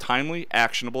noise with timely,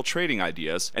 actionable trading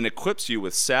ideas, and equips you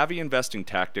with savvy investing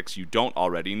tactics you don't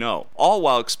already know, all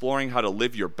while exploring how to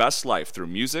live your best life through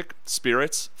music,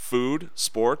 spirits, food,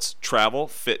 sports, travel,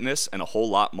 fitness, and a whole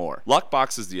lot more.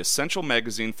 Luckbox is the essential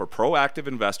magazine for proactive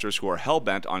investors who are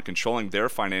hell-bent on controlling their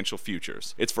financial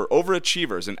futures. It's for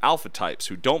overachievers and alpha types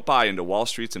who don't buy into Wall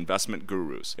Street's investment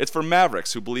gurus. It's for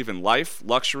mavericks who believe in life,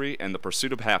 luxury, and the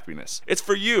pursuit of happiness. It's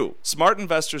for you. Smart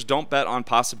investors don't bet on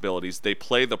possibilities, they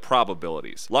play the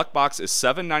probabilities. Luckbox is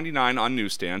 $7.99 find on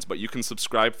newsstands, but you can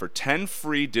subscribe for 10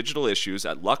 free digital issues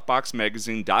at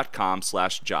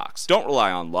luckboxmagazine.com/jocks. Don't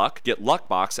rely on luck. Get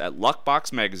Luckbox at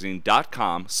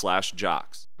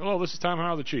luckboxmagazine.com/jocks. Hello, this is Tom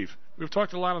Howell, the Chief. We've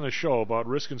talked a lot on the show about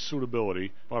risk and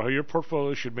suitability, about how your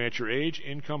portfolio should match your age,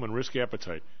 income, and risk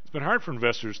appetite. It's been hard for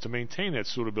investors to maintain that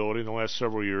suitability in the last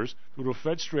several years due to a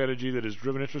Fed strategy that has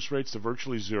driven interest rates to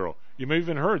virtually zero. You may have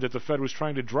even heard that the Fed was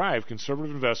trying to drive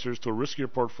conservative investors to a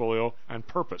riskier portfolio on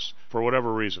purpose, for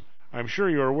whatever reason. I'm sure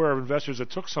you are aware of investors that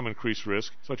took some increased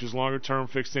risk, such as longer-term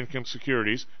fixed income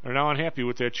securities, and are now unhappy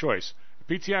with that choice. At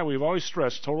PTI, we've always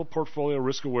stressed total portfolio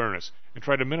risk awareness and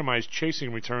tried to minimize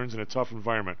chasing returns in a tough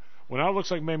environment. Well, now it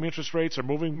looks like maybe interest rates are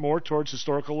moving more towards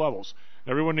historical levels.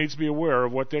 Everyone needs to be aware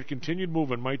of what that continued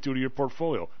movement might do to your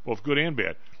portfolio, both good and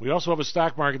bad. We also have a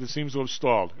stock market that seems to have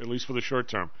stalled, at least for the short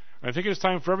term. I think it is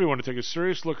time for everyone to take a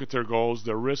serious look at their goals,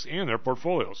 their risks, and their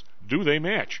portfolios. Do they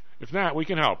match? If not, we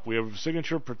can help. We have a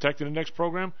signature protected index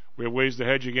program. We have ways to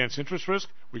hedge against interest risk.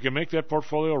 We can make that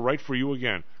portfolio right for you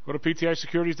again. Go to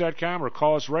PTIsecurities.com or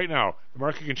call us right now. The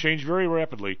market can change very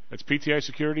rapidly. That's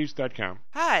PTIsecurities.com.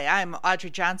 Hi, I'm Audrey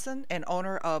Johnson, an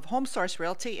owner of HomeSource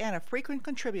Realty and a frequent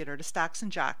contributor to Stocks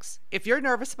and Jocks. If you're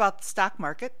nervous about the stock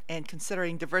market and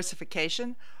considering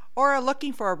diversification, or are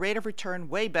looking for a rate of return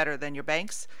way better than your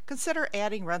banks, consider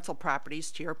adding rental properties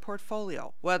to your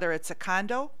portfolio. Whether it's a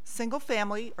condo, single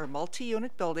family, or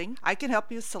multi-unit building, I can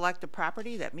help you select a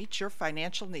property that meets your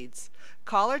financial needs.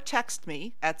 Call or text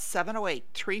me at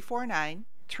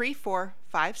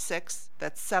 708-349-3456.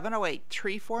 That's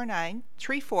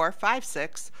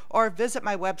 708-349-3456. Or visit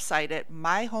my website at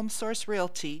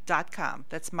myhomesourcerealty.com.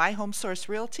 That's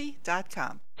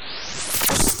myhomesourcerealty.com.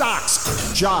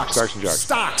 Stocks, jocks. Stocks and jocks.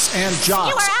 Stocks and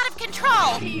jocks. You are out of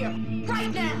control. Here,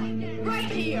 right now, right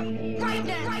here, right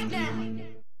now, right now.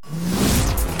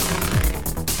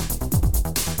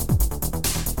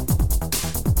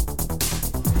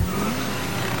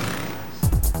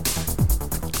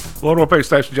 Hello, to Pay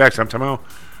Stocks and Jocks. I'm Tom Howell.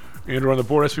 Andrew on the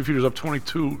board. S&P futures up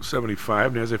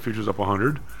 22.75. NASDAQ futures up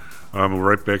 100. We're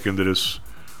right back into this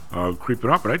creeping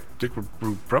up, and I think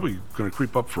we're probably going to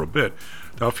creep up for a bit.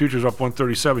 Dow futures up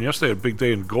 137. Yesterday, a big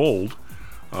day in gold.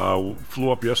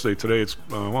 Flew up yesterday. Today, it's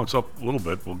up a little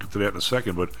bit. We'll get to that in a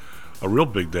second, but a real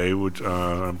big day, which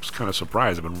I'm kind of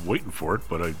surprised. I've been waiting for it,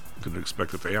 but I didn't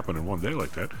expect it to happen in one day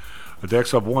like that. The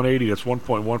DAX up 180. That's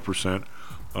 1.1%.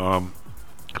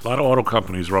 A lot of auto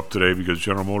companies are up today because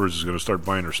General Motors is going to start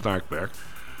buying their stock back.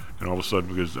 And all of a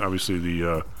sudden, because obviously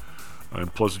the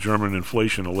plus German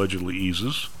inflation allegedly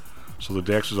eases, so the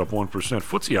DAX is up 1%.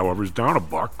 FTSE, however, is down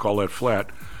 $1. Call that flat.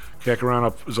 CAC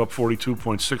around is up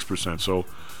 42.6%. So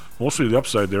mostly the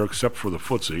upside there, except for the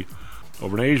FTSE.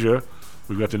 Over in Asia,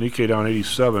 we've got the Nikkei down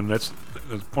 87. That's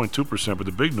 0.2%. But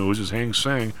the big news is Hang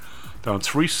Seng down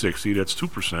 360. That's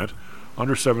 2%.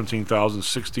 Under 17,000,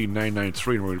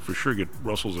 16,993. And we're going to for sure get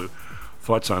Russell's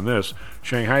thoughts on this.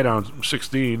 Shanghai down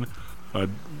 16.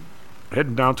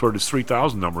 Heading down toward this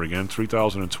 3,000 number again,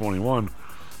 3,021.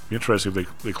 Be interesting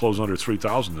if they close under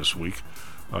 3,000 this week.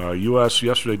 U.S.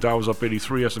 yesterday, Dow was up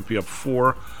 83, S&P up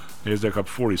 4, NASDAQ up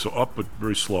 40, so up but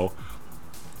very slow.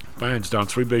 Binance down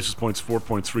 3 basis points,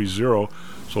 4.30,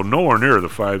 so nowhere near the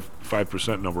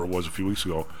 5% number it was a few weeks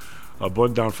ago.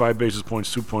 Bund down 5 basis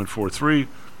points, 2.43.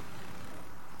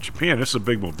 Japan, this is a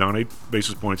big move, down 8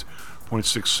 basis points,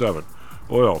 0.67.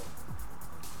 Oil,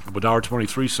 $1.23,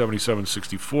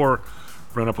 77.64.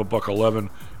 Brent up $1.11,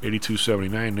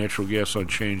 82.79. Natural gas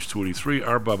unchanged, 2.83.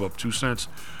 RBOB up 2 cents,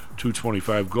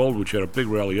 2.25. Gold, which had a big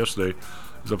rally yesterday,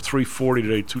 is up 3.40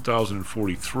 today,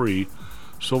 2,043.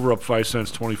 Silver up 5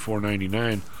 cents,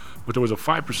 24.99. But there was a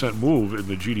 5% move in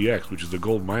the GDX, which is the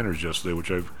gold miners yesterday, which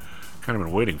I've kind of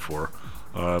been waiting for.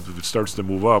 If it starts to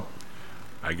move up,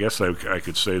 I guess I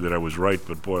could say that I was right,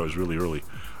 but boy, I was really early.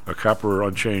 Copper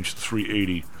unchanged,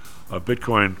 3.80.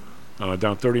 Bitcoin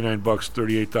down $39,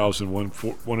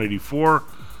 38,184,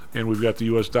 and we've got the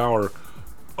U.S. dollar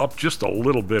up just a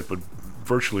little bit, but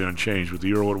virtually unchanged, with the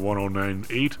euro at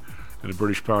 109.8 and the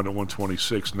British pound at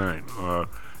 126.9.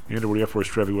 Andrew, what do you have for us,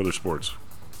 traffic, weather, sports?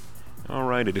 All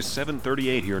right, it is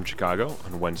 7:38 here in Chicago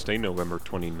on Wednesday, November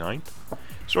 29th.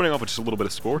 Starting off with just a little bit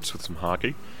of sports with some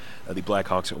hockey. The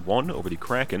Blackhawks won over the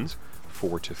Krakens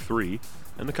 4-3,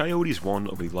 and the Coyotes won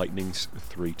over the Lightnings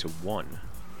 3-1.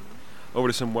 Over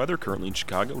to some weather. Currently in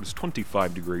Chicago, it is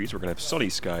 25 degrees. We're going to have sunny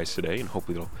skies today, and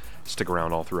hopefully it'll stick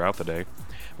around all throughout the day.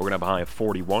 We're going to have a high of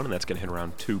 41, and that's going to hit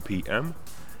around 2 p.m.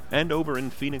 And over in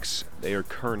Phoenix, they are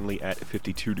currently at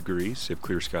 52 degrees. They have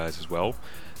clear skies as well.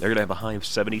 They're going to have a high of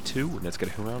 72, and that's going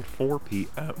to hit around 4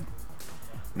 p.m.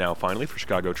 Now, finally, for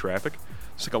Chicago traffic.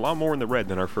 Looks like a lot more in the red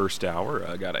than our first hour.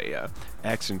 I got a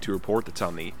accident to report that's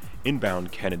on the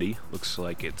inbound Kennedy. Looks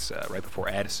like it's right before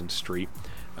Addison Street.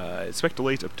 Expect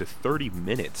delays up to 30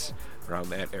 minutes around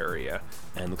that area.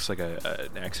 And looks like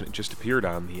an accident just appeared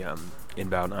on the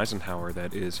inbound Eisenhower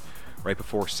that is right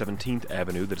before 17th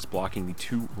Avenue that is blocking the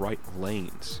 2 right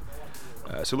lanes.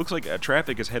 So it looks like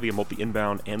traffic is heavy on both the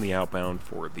inbound and the outbound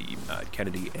for the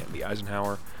Kennedy and the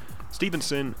Eisenhower.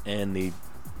 Stevenson and the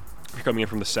coming in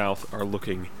from the south are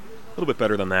looking a little bit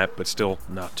better than that, but still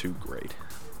not too great.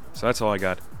 So that's all I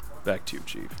got. Back to you,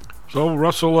 Chief. So,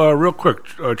 Russell, real quick,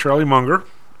 Charlie Munger.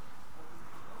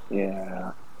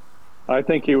 Yeah. I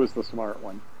think he was the smart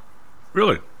one.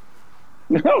 Really?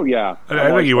 Oh, yeah. I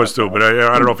think he was too, but I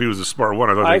don't know if he was the smart one.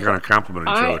 I thought they kind of complimented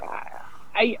each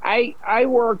other. I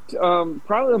worked,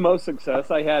 probably the most success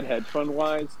I had hedge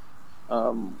fund-wise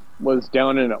was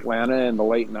down in Atlanta in the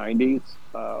late 90s.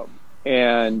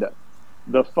 And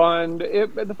the fund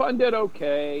did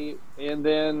okay. And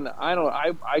then,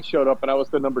 I showed up and I was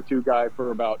the number 2 guy for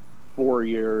about 4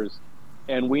 years,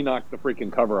 and we knocked the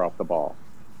freaking cover off the ball.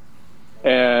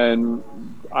 And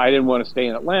I didn't want to stay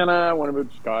in Atlanta. I wanted to move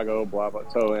to Chicago, blah, blah.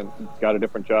 So, and got a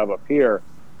different job up here.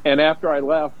 And after I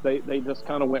left, they just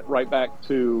kind of went right back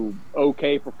to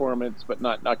okay performance, but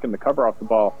not knocking the cover off the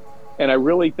ball. And I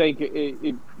really think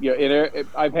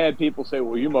I've had people say,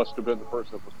 well, you must have been the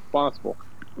person that was responsible.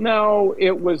 No,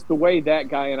 it was the way that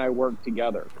guy and I worked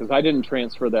together, because I didn't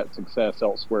transfer that success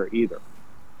elsewhere either.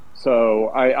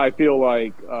 So I feel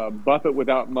like Buffett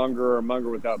without Munger or Munger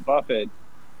without Buffett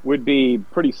would be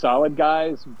pretty solid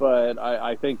guys, but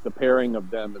I think the pairing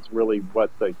of them is really what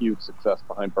the huge success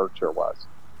behind Berkshire was.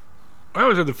 I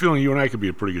always had the feeling you and I could be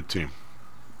a pretty good team.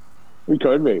 We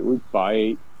could be. We'd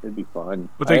fight. It'd be fun.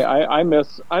 But I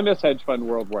miss hedge fund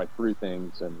world where I threw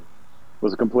things and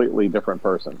was a completely different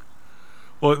person.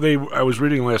 Well, I was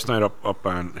reading last night up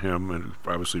on him, and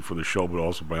obviously for the show, but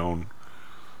also my own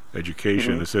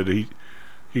education. Mm-hmm. It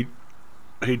said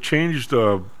he changed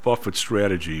Buffett's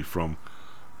strategy from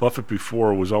Buffett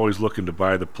before was always looking to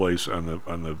buy the place on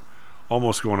the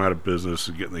almost going out of business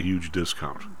and getting a huge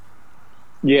discount.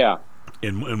 Yeah.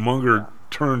 And Munger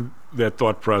turned that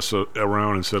thought process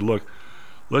around and said, look,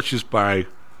 let's just buy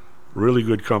really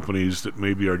good companies that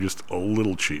maybe are just a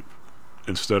little cheap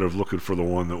instead of looking for the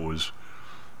one that was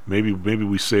maybe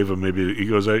we save them. Maybe he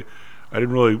goes, I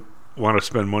didn't really want to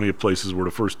spend money at places where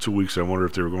the first 2 weeks I wondered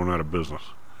if they were going out of business.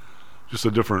 Just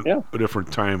a different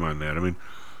time on that. I mean,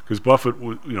 because Buffett, he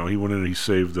went in and he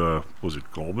saved, was it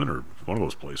Goldman or one of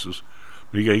those places?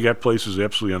 But he got places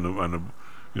absolutely on the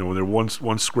when they're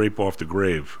one scrape off the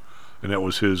grave, and that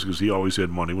was his because he always had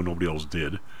money when nobody else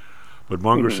did. But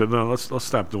Munger said, no, let's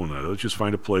stop doing that. Let's just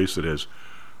find a place that has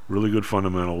really good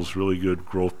fundamentals, really good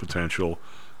growth potential,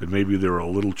 and maybe they're a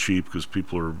little cheap because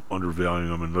people are undervaluing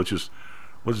them, and let's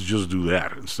just do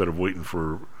that instead of waiting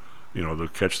for to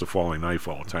catch the falling knife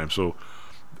all the time. So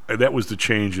that was the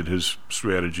change in his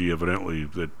strategy, evidently,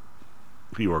 that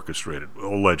he orchestrated,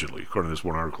 allegedly, according to this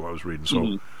one article I was reading.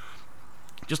 So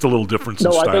just a little difference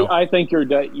in style. I think you're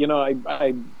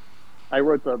I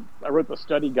wrote the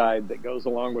study guide that goes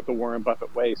along with the Warren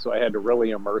Buffett way, so I had to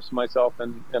really immerse myself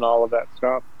in all of that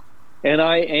stuff. And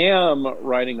I am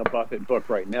writing a Buffett book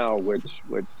right now, which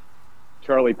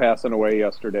Charlie passing away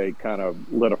yesterday kind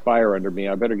of lit a fire under me.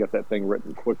 I better get that thing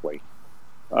written quickly,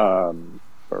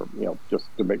 just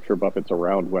to make sure Buffett's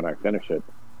around when I finish it.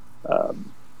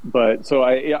 But so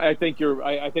I think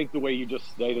the way you just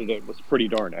stated it was pretty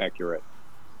darn accurate.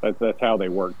 That's how they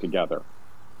work together.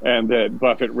 And that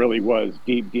Buffett really was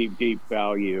deep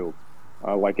value,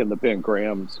 like in the Ben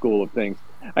Graham school of things.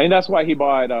 I mean, that's why he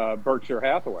bought Berkshire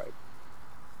Hathaway.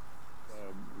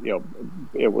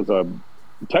 It was a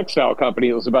textile company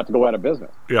that was about to go out of business.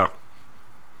 Yeah.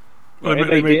 Well,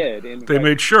 and they did. They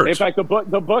made shirts. In fact, the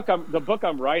book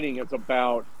I'm writing is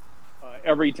about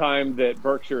every time that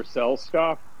Berkshire sells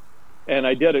stuff. And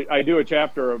I do a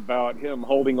chapter about him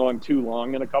holding on too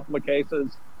long in a couple of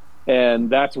cases. And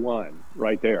that's one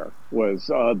right there was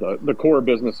the core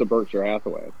business of Berkshire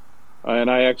Hathaway. And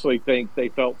I actually think they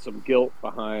felt some guilt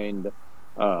behind,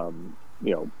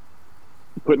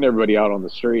 putting everybody out on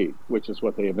the street, which is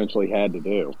what they eventually had to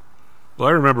do. Well,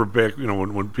 I remember back,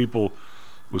 when people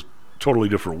was totally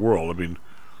different world. I mean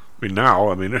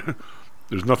now,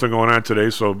 there's nothing going on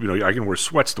today, so I can wear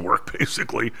sweats to work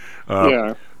basically.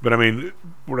 Yeah. But I mean,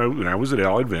 when I was at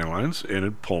Allied Van Lines and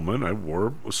at Pullman, I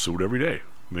wore a suit every day.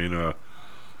 You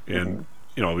didn't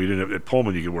at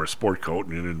Pullman you could wear a sport coat,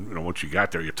 and once you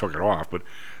got there you took it off. But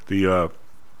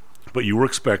but you were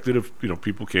expected if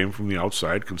people came from the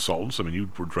outside consultants. You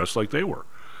were dressed like they were.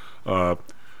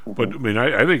 But I mean,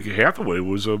 I think Hathaway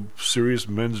was a serious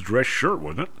men's dress shirt,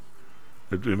 wasn't it?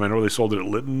 I know they sold it at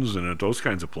Litton's and at those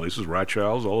kinds of places,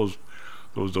 Rothschilds, all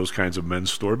those kinds of men's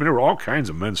stores. I mean, there were all kinds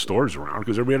of men's stores around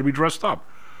because everybody had to be dressed up.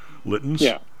 Litton's.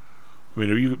 Yeah. I mean,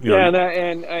 you know,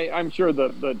 and I'm sure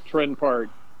the trend part,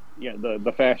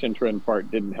 the fashion trend part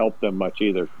didn't help them much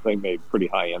either because they made pretty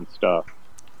high end stuff.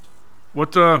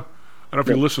 What I don't know if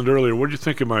you listened earlier. What did you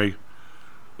think of my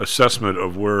assessment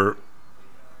of where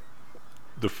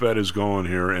the Fed is going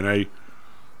here? And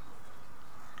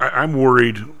I'm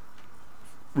worried.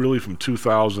 Really, from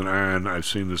 2000 on, I've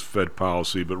seen this Fed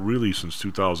policy, but really since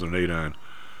 2008 on,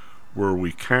 where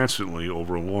we constantly,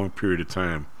 over a long period of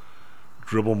time,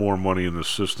 dribble more money in the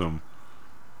system,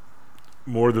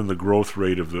 more than the growth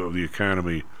rate of the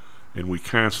economy, and we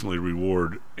constantly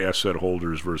reward asset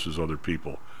holders versus other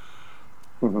people.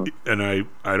 Mm-hmm. And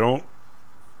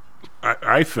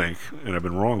I think, and I've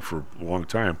been wrong for a long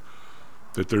time,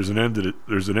 that there's an end of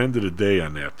the day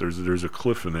on that. There's a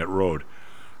cliff in that road.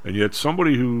 And yet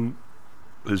somebody who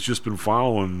has just been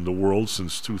following the world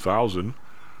since 2000,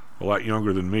 a lot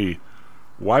younger than me,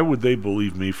 why would they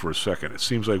believe me for a second? It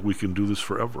seems like we can do this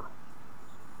forever.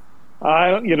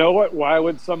 You know what? Why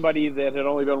would somebody that had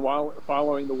only been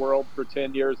following the world for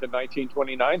 10 years in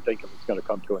 1929 think it was going to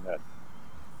come to an end?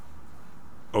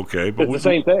 Okay, but it's the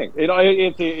same thing.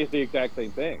 It's the exact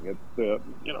same thing. It's the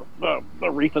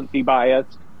recency bias.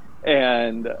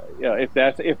 And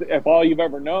if all you've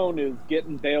ever known is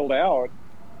getting bailed out,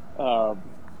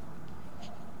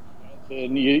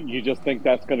 then you just think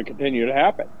that's going to continue to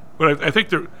happen. But I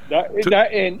think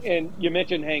and you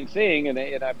mentioned Hang Seng, and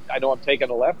I know I'm taking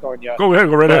a left on you. Go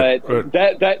right ahead.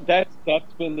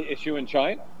 That's been the issue in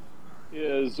China,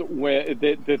 is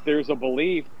that there's a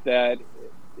belief that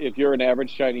if you're an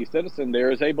average Chinese citizen, there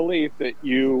is a belief that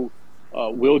you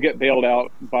will get bailed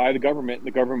out by the government, and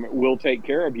the government will take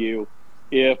care of you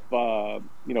if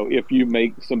you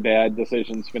make some bad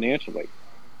decisions financially.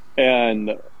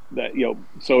 And that,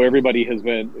 so everybody has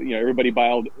been, everybody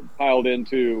piled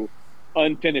into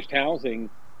unfinished housing,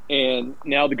 and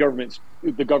now the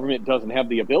government doesn't have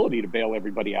the ability to bail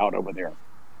everybody out over there,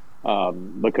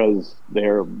 because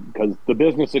the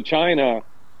business of China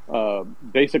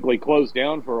basically closed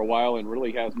down for a while and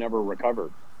really has never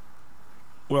recovered.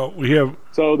 Well, we have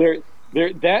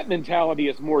that mentality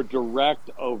is more direct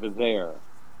over there.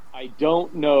 I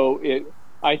don't know it.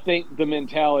 I think the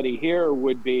mentality here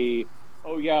would be,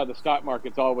 oh yeah, the stock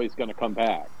market's always going to come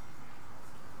back.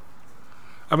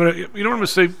 I mean, you know what I'm going to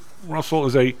say, Russell,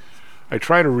 is I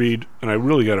try to read, and I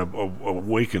really got a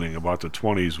awakening about the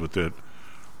 20s with that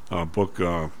book,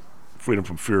 Freedom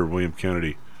from Fear of William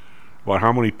Kennedy, about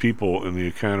how many people in the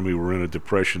economy were in a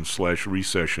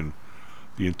depression/recession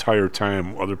the entire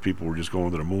time. Other people were just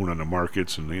going to the moon on the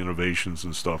markets and the innovations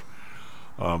and stuff.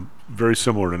 Very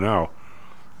similar to now.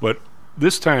 But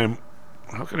this time,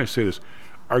 how can I say this?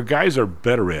 Our guys are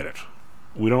better at it.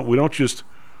 We don't just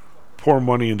pour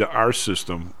money into our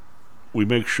system. We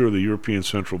make sure the European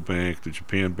Central Bank, the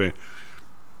Japan Bank,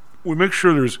 we make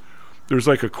sure there's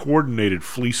like a coordinated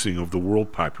fleecing of the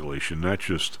world population, not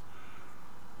just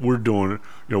we're doing it.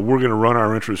 We're going to run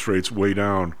our interest rates way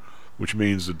down, which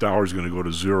means the dollar's going to go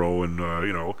to zero, and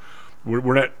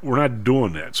we're not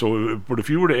doing that. So, but if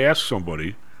you were to ask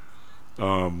somebody,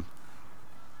 we're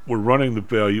running the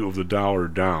value of the dollar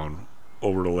down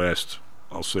over the last,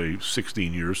 I'll say,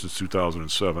 16 years since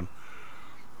 2007.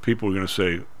 People are going to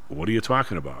say, "What are you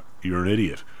talking about? You're an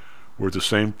idiot." We're at the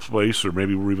same place, or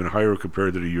maybe we're even higher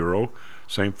compared to the euro.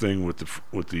 Same thing with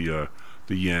the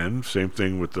yen. Same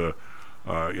thing with the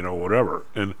whatever.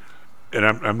 And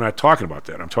I'm not talking about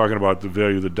that. I'm talking about the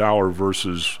value of the dollar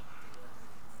versus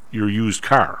your used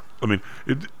car. I mean,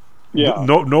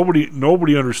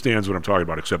 nobody understands what I'm talking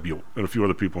about except you and a few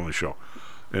other people on the show,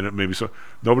 and it maybe so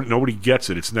nobody gets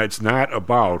it. It's not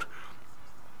about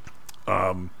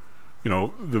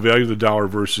the value of the dollar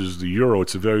versus the euro.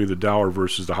 It's the value of the dollar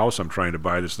versus the house I'm trying to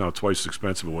buy that's now twice as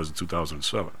expensive as it was in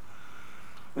 2007.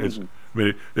 Mm-hmm. I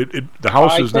mean, the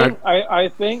house is not. I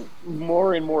think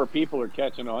more and more people are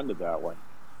catching on to that one,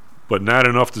 but not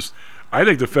enough to. I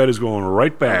think the Fed is going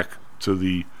right back to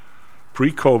the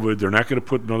pre-COVID. They're not going to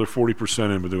put another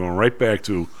 40% in, but they're going right back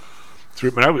to.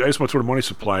 I just went through the money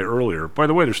supply earlier. By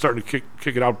the way, they're starting to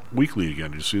kick it out weekly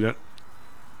again. Did you see that?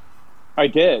 I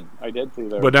did see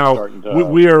that. But now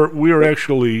we are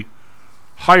actually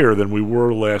higher than we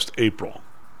were last April.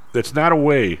 That's not a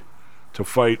way to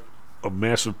fight a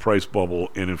massive price bubble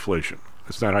and inflation.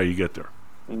 That's not how you get there.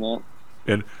 No.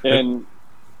 And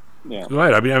yeah.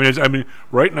 Right. I mean,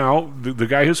 right now the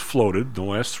guy has floated the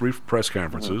last 3 press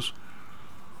conferences.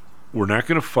 Mm-hmm. We're not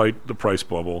going to fight the price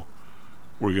bubble.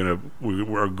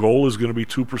 Our goal is gonna be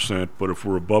 2%, but if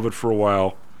we're above it for a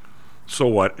while, so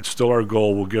what? It's still our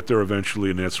goal. We'll get there eventually,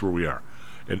 and that's where we are.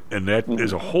 And that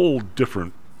is a whole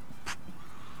different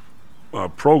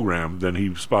program than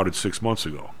he spouted 6 months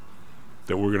ago.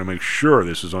 That we're going to make sure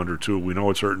this is under 2. We know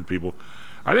it's hurting people.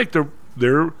 I think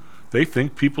they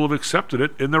think people have accepted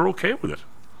it and they're okay with it.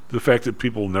 The fact that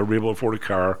people will never be able to afford a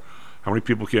car, how many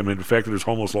people came in, the fact that there's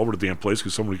homeless all over the damn place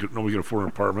because nobody can afford an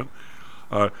apartment.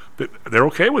 They're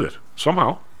okay with it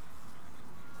somehow.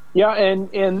 Yeah,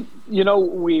 and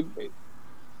we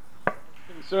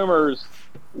consumers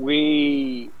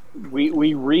we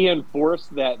reinforce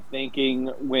that thinking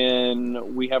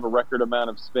when we have a record amount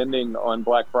of spending on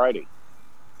Black Friday.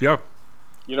 Yeah.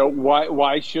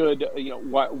 Why should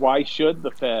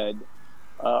the Fed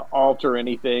alter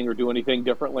anything or do anything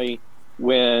differently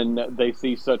when they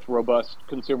see such robust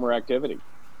consumer activity?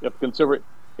 If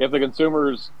the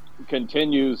consumers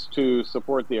continues to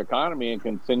support the economy and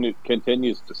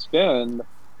continues to spend,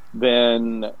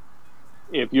 then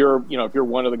if you're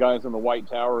one of the guys in the White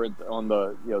Tower on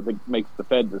the that makes the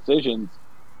Fed decisions,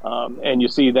 and you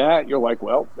see that, you're like,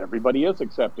 well, everybody is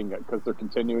accepting it because they're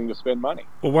continuing to spend money.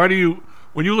 Well,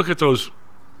 when you look at those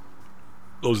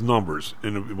numbers,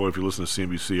 and if you listen to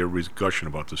CNBC, everybody's gushing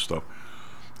about this stuff,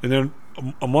 and then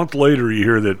a month later you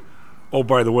hear that, oh,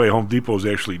 by the way, Home Depot is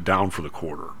actually down for the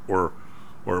quarter, or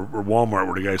Walmart,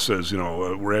 where the guy says,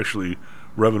 we're actually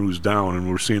revenue's down and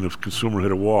we're seeing the consumer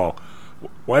hit a wall.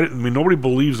 Nobody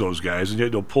believes those guys, and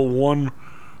yet they'll pull one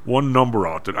number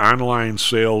out that online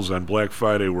sales on Black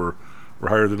Friday were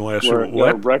higher than last year.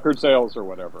 Record sales or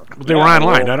whatever. But they were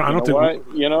online. Well, I don't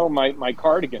think. My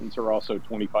cardigans are also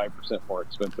 25% more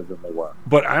expensive than they were.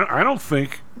 But I don't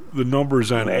think the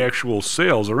numbers on actual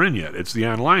sales are in yet. It's the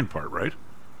online part, right?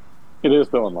 It is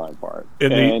the online part,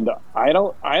 and I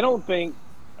don't think.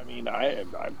 I mean,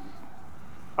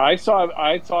 I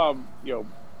saw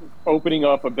opening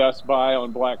up a Best Buy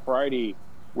on Black Friday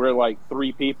where like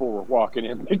 3 people were walking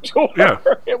in the door. Yeah.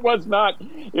 It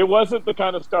wasn't the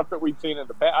kind of stuff that we'd seen in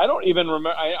the past. I don't even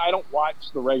remember. I don't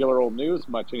watch the regular old news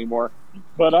much anymore,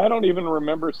 but I don't even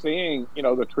remember seeing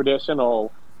the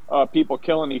traditional people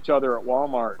killing each other at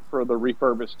Walmart for the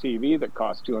refurbished TV that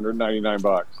cost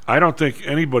 $299. I don't think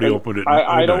anybody opened it.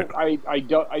 I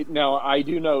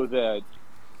do know that.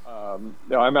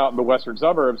 I'm out in the western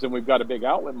suburbs, and we've got a big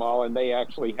outlet mall, and they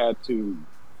actually had to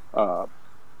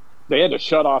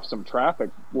shut off some traffic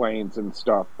lanes and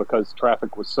stuff because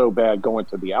traffic was so bad going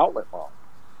to the outlet mall.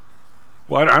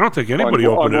 Well, I don't think anybody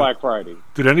opened on Black Friday.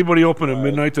 Did anybody open at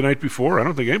midnight the night before? I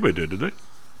don't think anybody did they?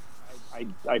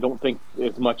 I don't think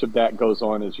as much of that goes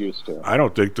on as used to. I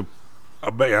don't think the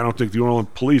New Orleans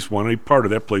police want any part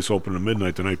of that place open at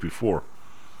midnight the night before.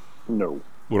 No.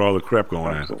 With all the crap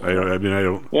going on, I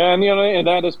don't. Yeah, and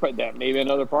that maybe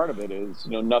another part of it is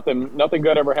nothing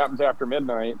good ever happens after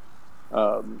midnight,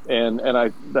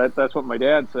 that's what my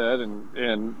dad said,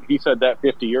 and he said that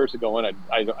 50 years ago, and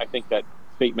I think that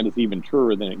statement is even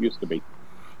truer than it used to be.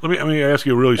 Let me ask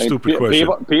you a really stupid question.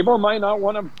 People might not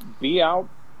want to be out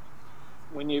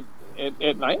when you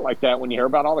at night like that when you hear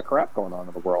about all the crap going on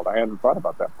in the world. I hadn't thought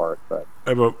about that part, but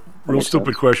I have a real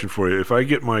stupid question for you. If I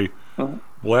get my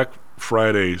Black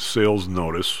Friday sales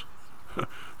notice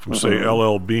from say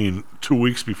LL Bean 2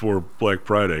 weeks before Black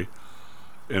Friday,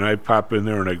 and I pop in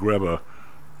there and I grab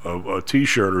a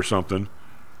T-shirt or something,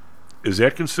 is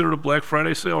that considered a Black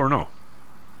Friday sale or no?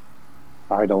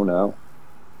 I don't know.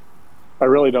 I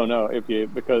really don't know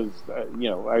because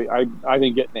I've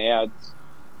been getting ads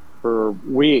for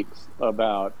weeks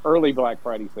about early Black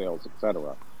Friday sales,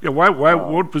 etc. Yeah, why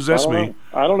would possess me?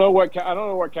 I don't know what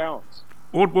counts.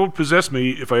 What would possess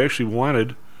me if I actually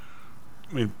wanted?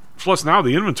 I mean, plus now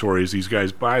the inventories these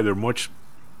guys buy, they're much,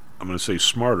 I'm going to say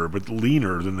smarter, but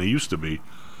leaner than they used to be.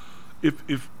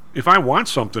 If I want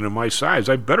something in my size,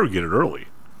 I better get it early.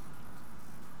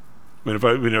 I mean,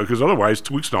 because otherwise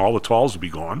 2 weeks now all the talls will be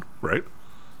gone, right?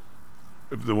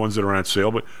 The ones that are on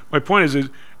sale. But my point is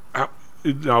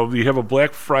now you have a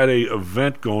Black Friday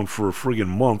event going for a friggin'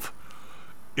 month.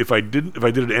 If I did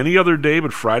it any other day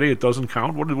but Friday, it doesn't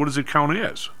count. What does it count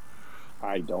as?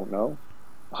 I don't know.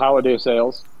 Holiday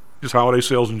sales. Just holiday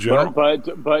sales in general.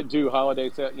 But do holiday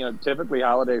sales? Typically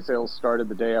holiday sales started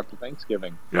the day after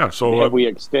Thanksgiving. Yeah. So have we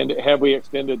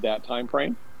extended that time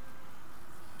frame?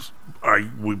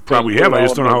 We probably have. I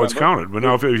just don't know how it's counted. But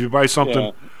now, if you buy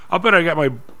something, I'll bet I got my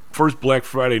first Black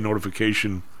Friday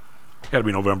notification. Had to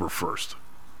be November 1st.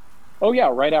 Oh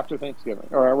yeah, right after Thanksgiving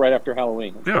or right after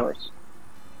Halloween. Of course.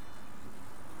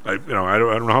 I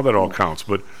don't know how that all counts,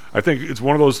 but I think it's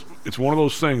one of those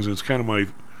things. And it's kind of my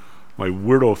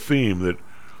weirdo theme that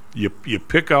you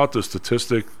pick out the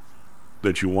statistic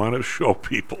that you want to show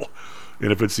people,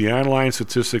 and if it's the online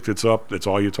statistic that's up, that's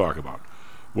all you talk about.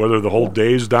 Whether the whole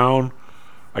day's down,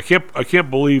 I can't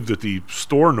believe that the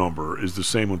store number is the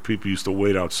same when people used to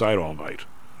wait outside all night.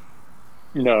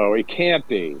 No, it can't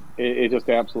be. It just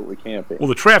absolutely can't be. Well,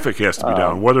 the traffic has to be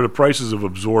down. Whether the prices have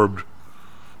absorbed,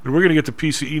 and we're going to get the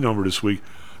PCE number this week.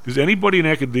 Does anybody in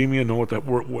academia know what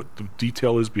the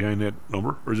detail is behind that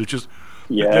number, or is it just?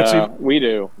 Yeah, we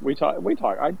do. We talk.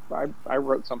 I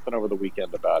wrote something over the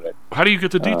weekend about it. How do you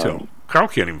get the detail? Carl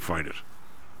can't even find it.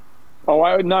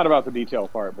 Oh, not about the detail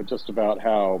part, but just about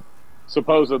how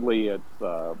supposedly it's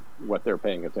what they're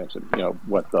paying attention.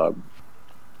 What the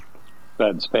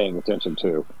Fed's paying attention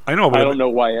to. I know, but I don't know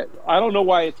why. I don't know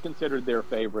why it's considered their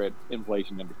favorite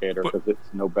inflation indicator, because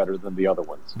it's no better than the other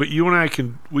ones. But you and I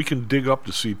can dig up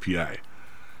the CPI.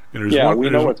 And we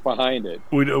know what's behind it.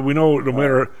 We know no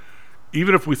matter.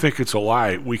 Even if we think it's a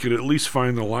lie, we could at least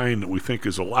find the line that we think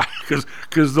is a lie,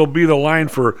 because there'll be the line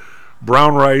for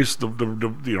brown rice, the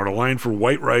line for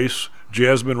white rice,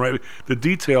 jasmine rice. The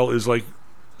detail is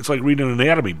it's like reading an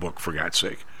anatomy book, for God's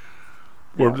sake.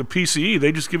 Where the PCE,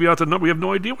 they just give you out the number. We have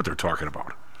no idea what they're talking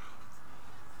about.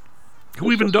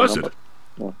 Who even does it?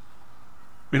 Yeah. I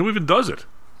mean, who even does it?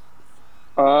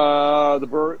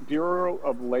 The Bureau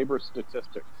of Labor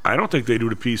Statistics. I don't think they do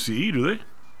the PCE, do they?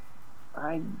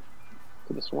 I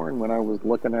could have sworn when I was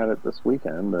looking at it this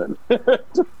weekend that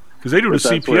because they do the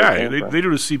CPI. They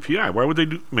do the CPI. Why would they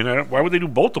do? I mean, why would they do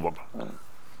both of them?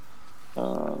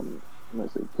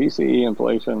 Let's see. PCE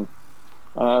inflation.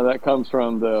 That comes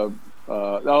from the.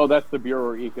 That's the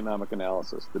Bureau of Economic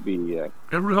Analysis, the BEA.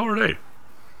 Who the hell are they?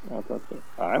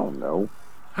 I don't know.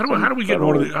 How do we get in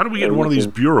one of these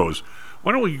bureaus?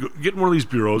 Why don't we get in one of these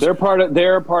bureaus? They're part of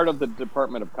the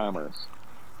Department of Commerce.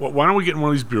 Well, why don't we get in one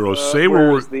of these bureaus?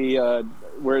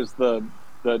 Where's the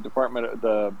Department,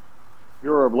 the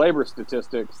Bureau of Labor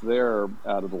Statistics? They're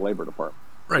out of the Labor Department.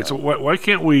 Right. So why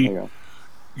can't we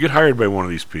get hired by one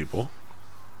of these people?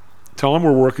 Tell them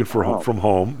we're working from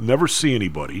home. Never see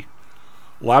anybody.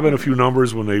 Lob in a few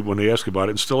numbers when they ask about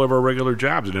it, and still have our regular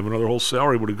jobs and have another whole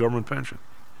salary with a government pension.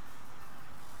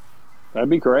 That'd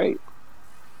be great.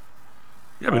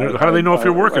 Yeah, I mean, how do they know if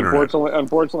you're working or not?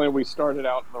 Unfortunately, we started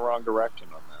out in the wrong direction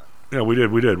on that. Yeah, we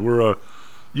did. We're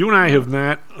you and I have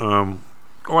not.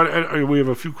 We have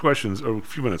a few questions, a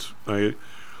few minutes.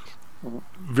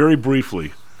 Very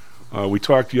briefly, we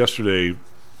talked yesterday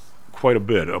quite a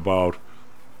bit about,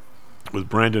 with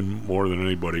Brandon more than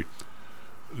anybody,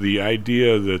 the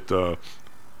idea that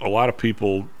a lot of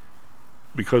people,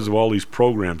 because of all these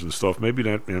programs and stuff, maybe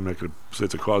not. I'm not going to say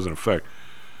it's a cause and effect.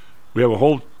 We have a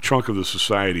whole chunk of the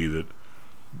society that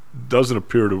doesn't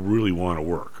appear to really want to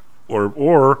work,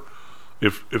 or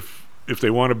if they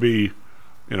want to be,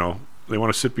 they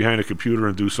want to sit behind a computer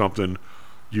and do something.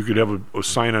 You could have a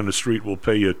sign on the street, "We'll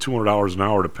pay you $200 an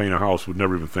hour to paint a house." Would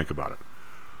never even think about it.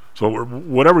 So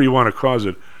whatever you want to cause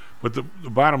it, but the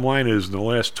bottom line is, in the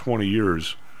last 20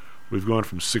 years, we've gone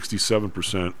from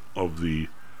 67% of the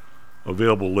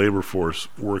available labor force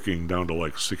working down to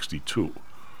like 62.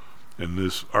 And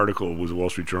this article was a Wall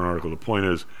Street Journal article. The point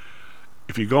is,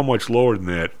 if you go much lower than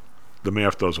that, the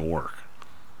math doesn't work.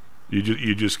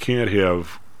 You just can't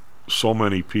have so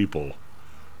many people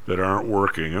that aren't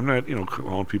working. I'm not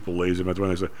calling people lazy. I'm not doing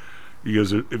this,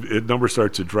 because if number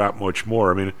starts to drop much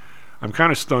more. I mean, I'm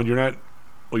kind of stunned.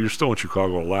 You're still in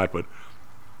Chicago a lot, but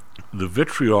the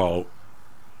vitriol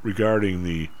regarding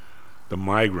the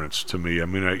migrants, to me, I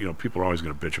mean, people are always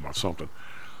going to bitch about something.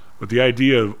 But the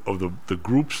idea of the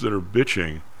groups that are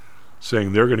bitching,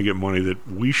 saying they're going to get money that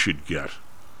we should get,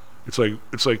 it's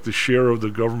like the share of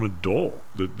the government dole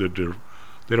that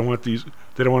they don't want these,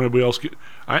 they don't want anybody else get.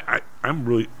 I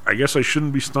guess I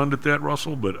shouldn't be stunned at that,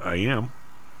 Russell, but I am.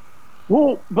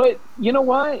 Well, but you know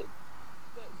what?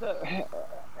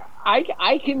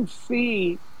 I can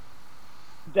see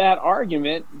that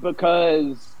argument,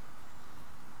 because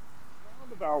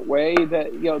roundabout way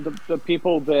that the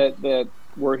people that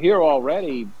were here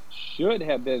already should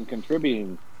have been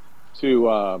contributing to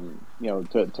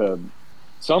to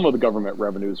some of the government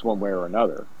revenues one way or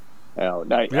another.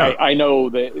 I know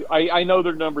that I know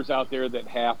there are numbers out there that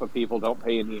half of people don't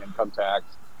pay any income tax,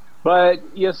 but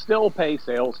you still pay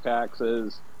sales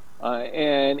taxes.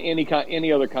 And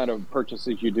any other kind of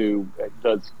purchases you do,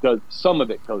 does some of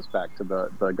it goes back to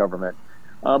the government.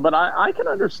 But I can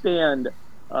understand.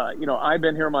 I've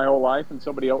been here my whole life, and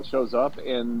somebody else shows up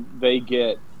and they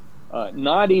get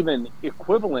not even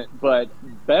equivalent but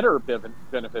better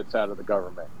benefits out of the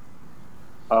government.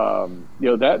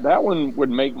 That one would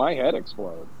make my head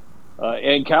explode.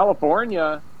 In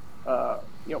California,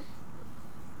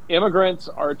 immigrants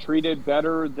are treated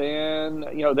better than,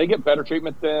 they get better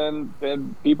treatment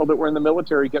than people that were in the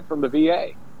military get from the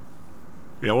VA.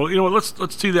 Yeah, well, let's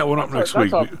tee that one up next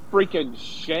week. That's a freaking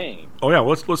shame. Oh yeah,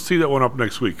 let's tee that one up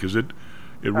next week because it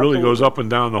really goes up and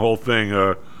down the whole thing.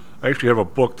 I actually have a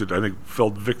book that I think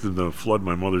fell victim to the flood in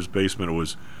my mother's basement. It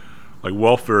was like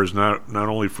welfare is not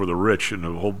only for the rich, and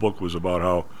the whole book was about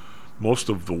how most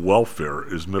of the welfare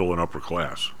is middle and upper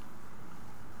class.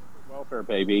 Welfare,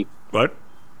 baby. But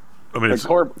I mean, it's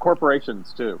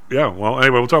corporations too. Yeah. Well,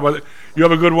 anyway, we'll talk about it. You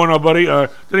have a good one, buddy.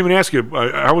 Didn't even ask you.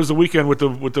 How was the weekend with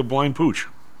the blind pooch?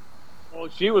 Well,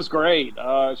 she was great.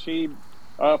 She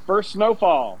first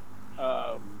snowfall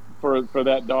for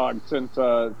that dog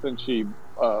since she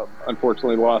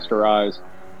unfortunately lost her eyes,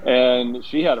 and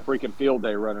she had a freaking field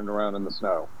day running around in the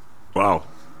snow. Wow.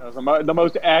 That was the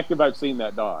most active I've seen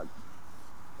that dog.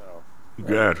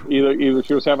 Good. Either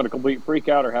she was having a complete freak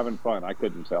out or having fun. I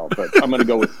couldn't tell, but I'm going to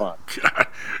go with fun. God.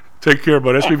 Take care,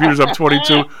 bud. SP Futures up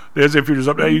 22. The SP Futures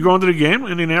up. Hey, you going to the game?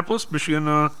 Indianapolis, Michigan,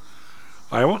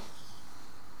 Iowa?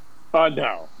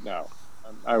 No.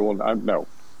 I will. No.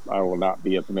 I will not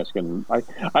be at the Michigan. I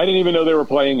didn't even know they were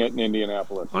playing it in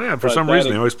Indianapolis. Oh yeah, for some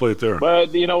reason they always play it there.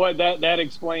 But you know what? That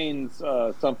explains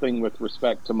something with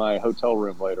respect to my hotel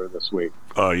room later this week.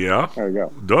 Yeah. There you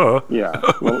go. Duh. Yeah,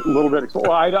 a little bit.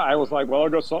 Well, I was like, well, I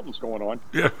guess something's going on.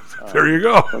 Yeah, there you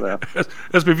go.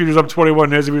 SP Futures up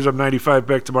 21. SP Futures up 95.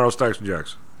 Back tomorrow. Stocks and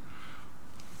Jacks.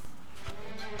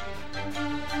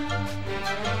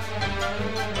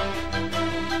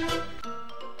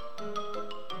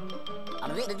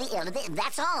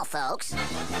 That's all, folks.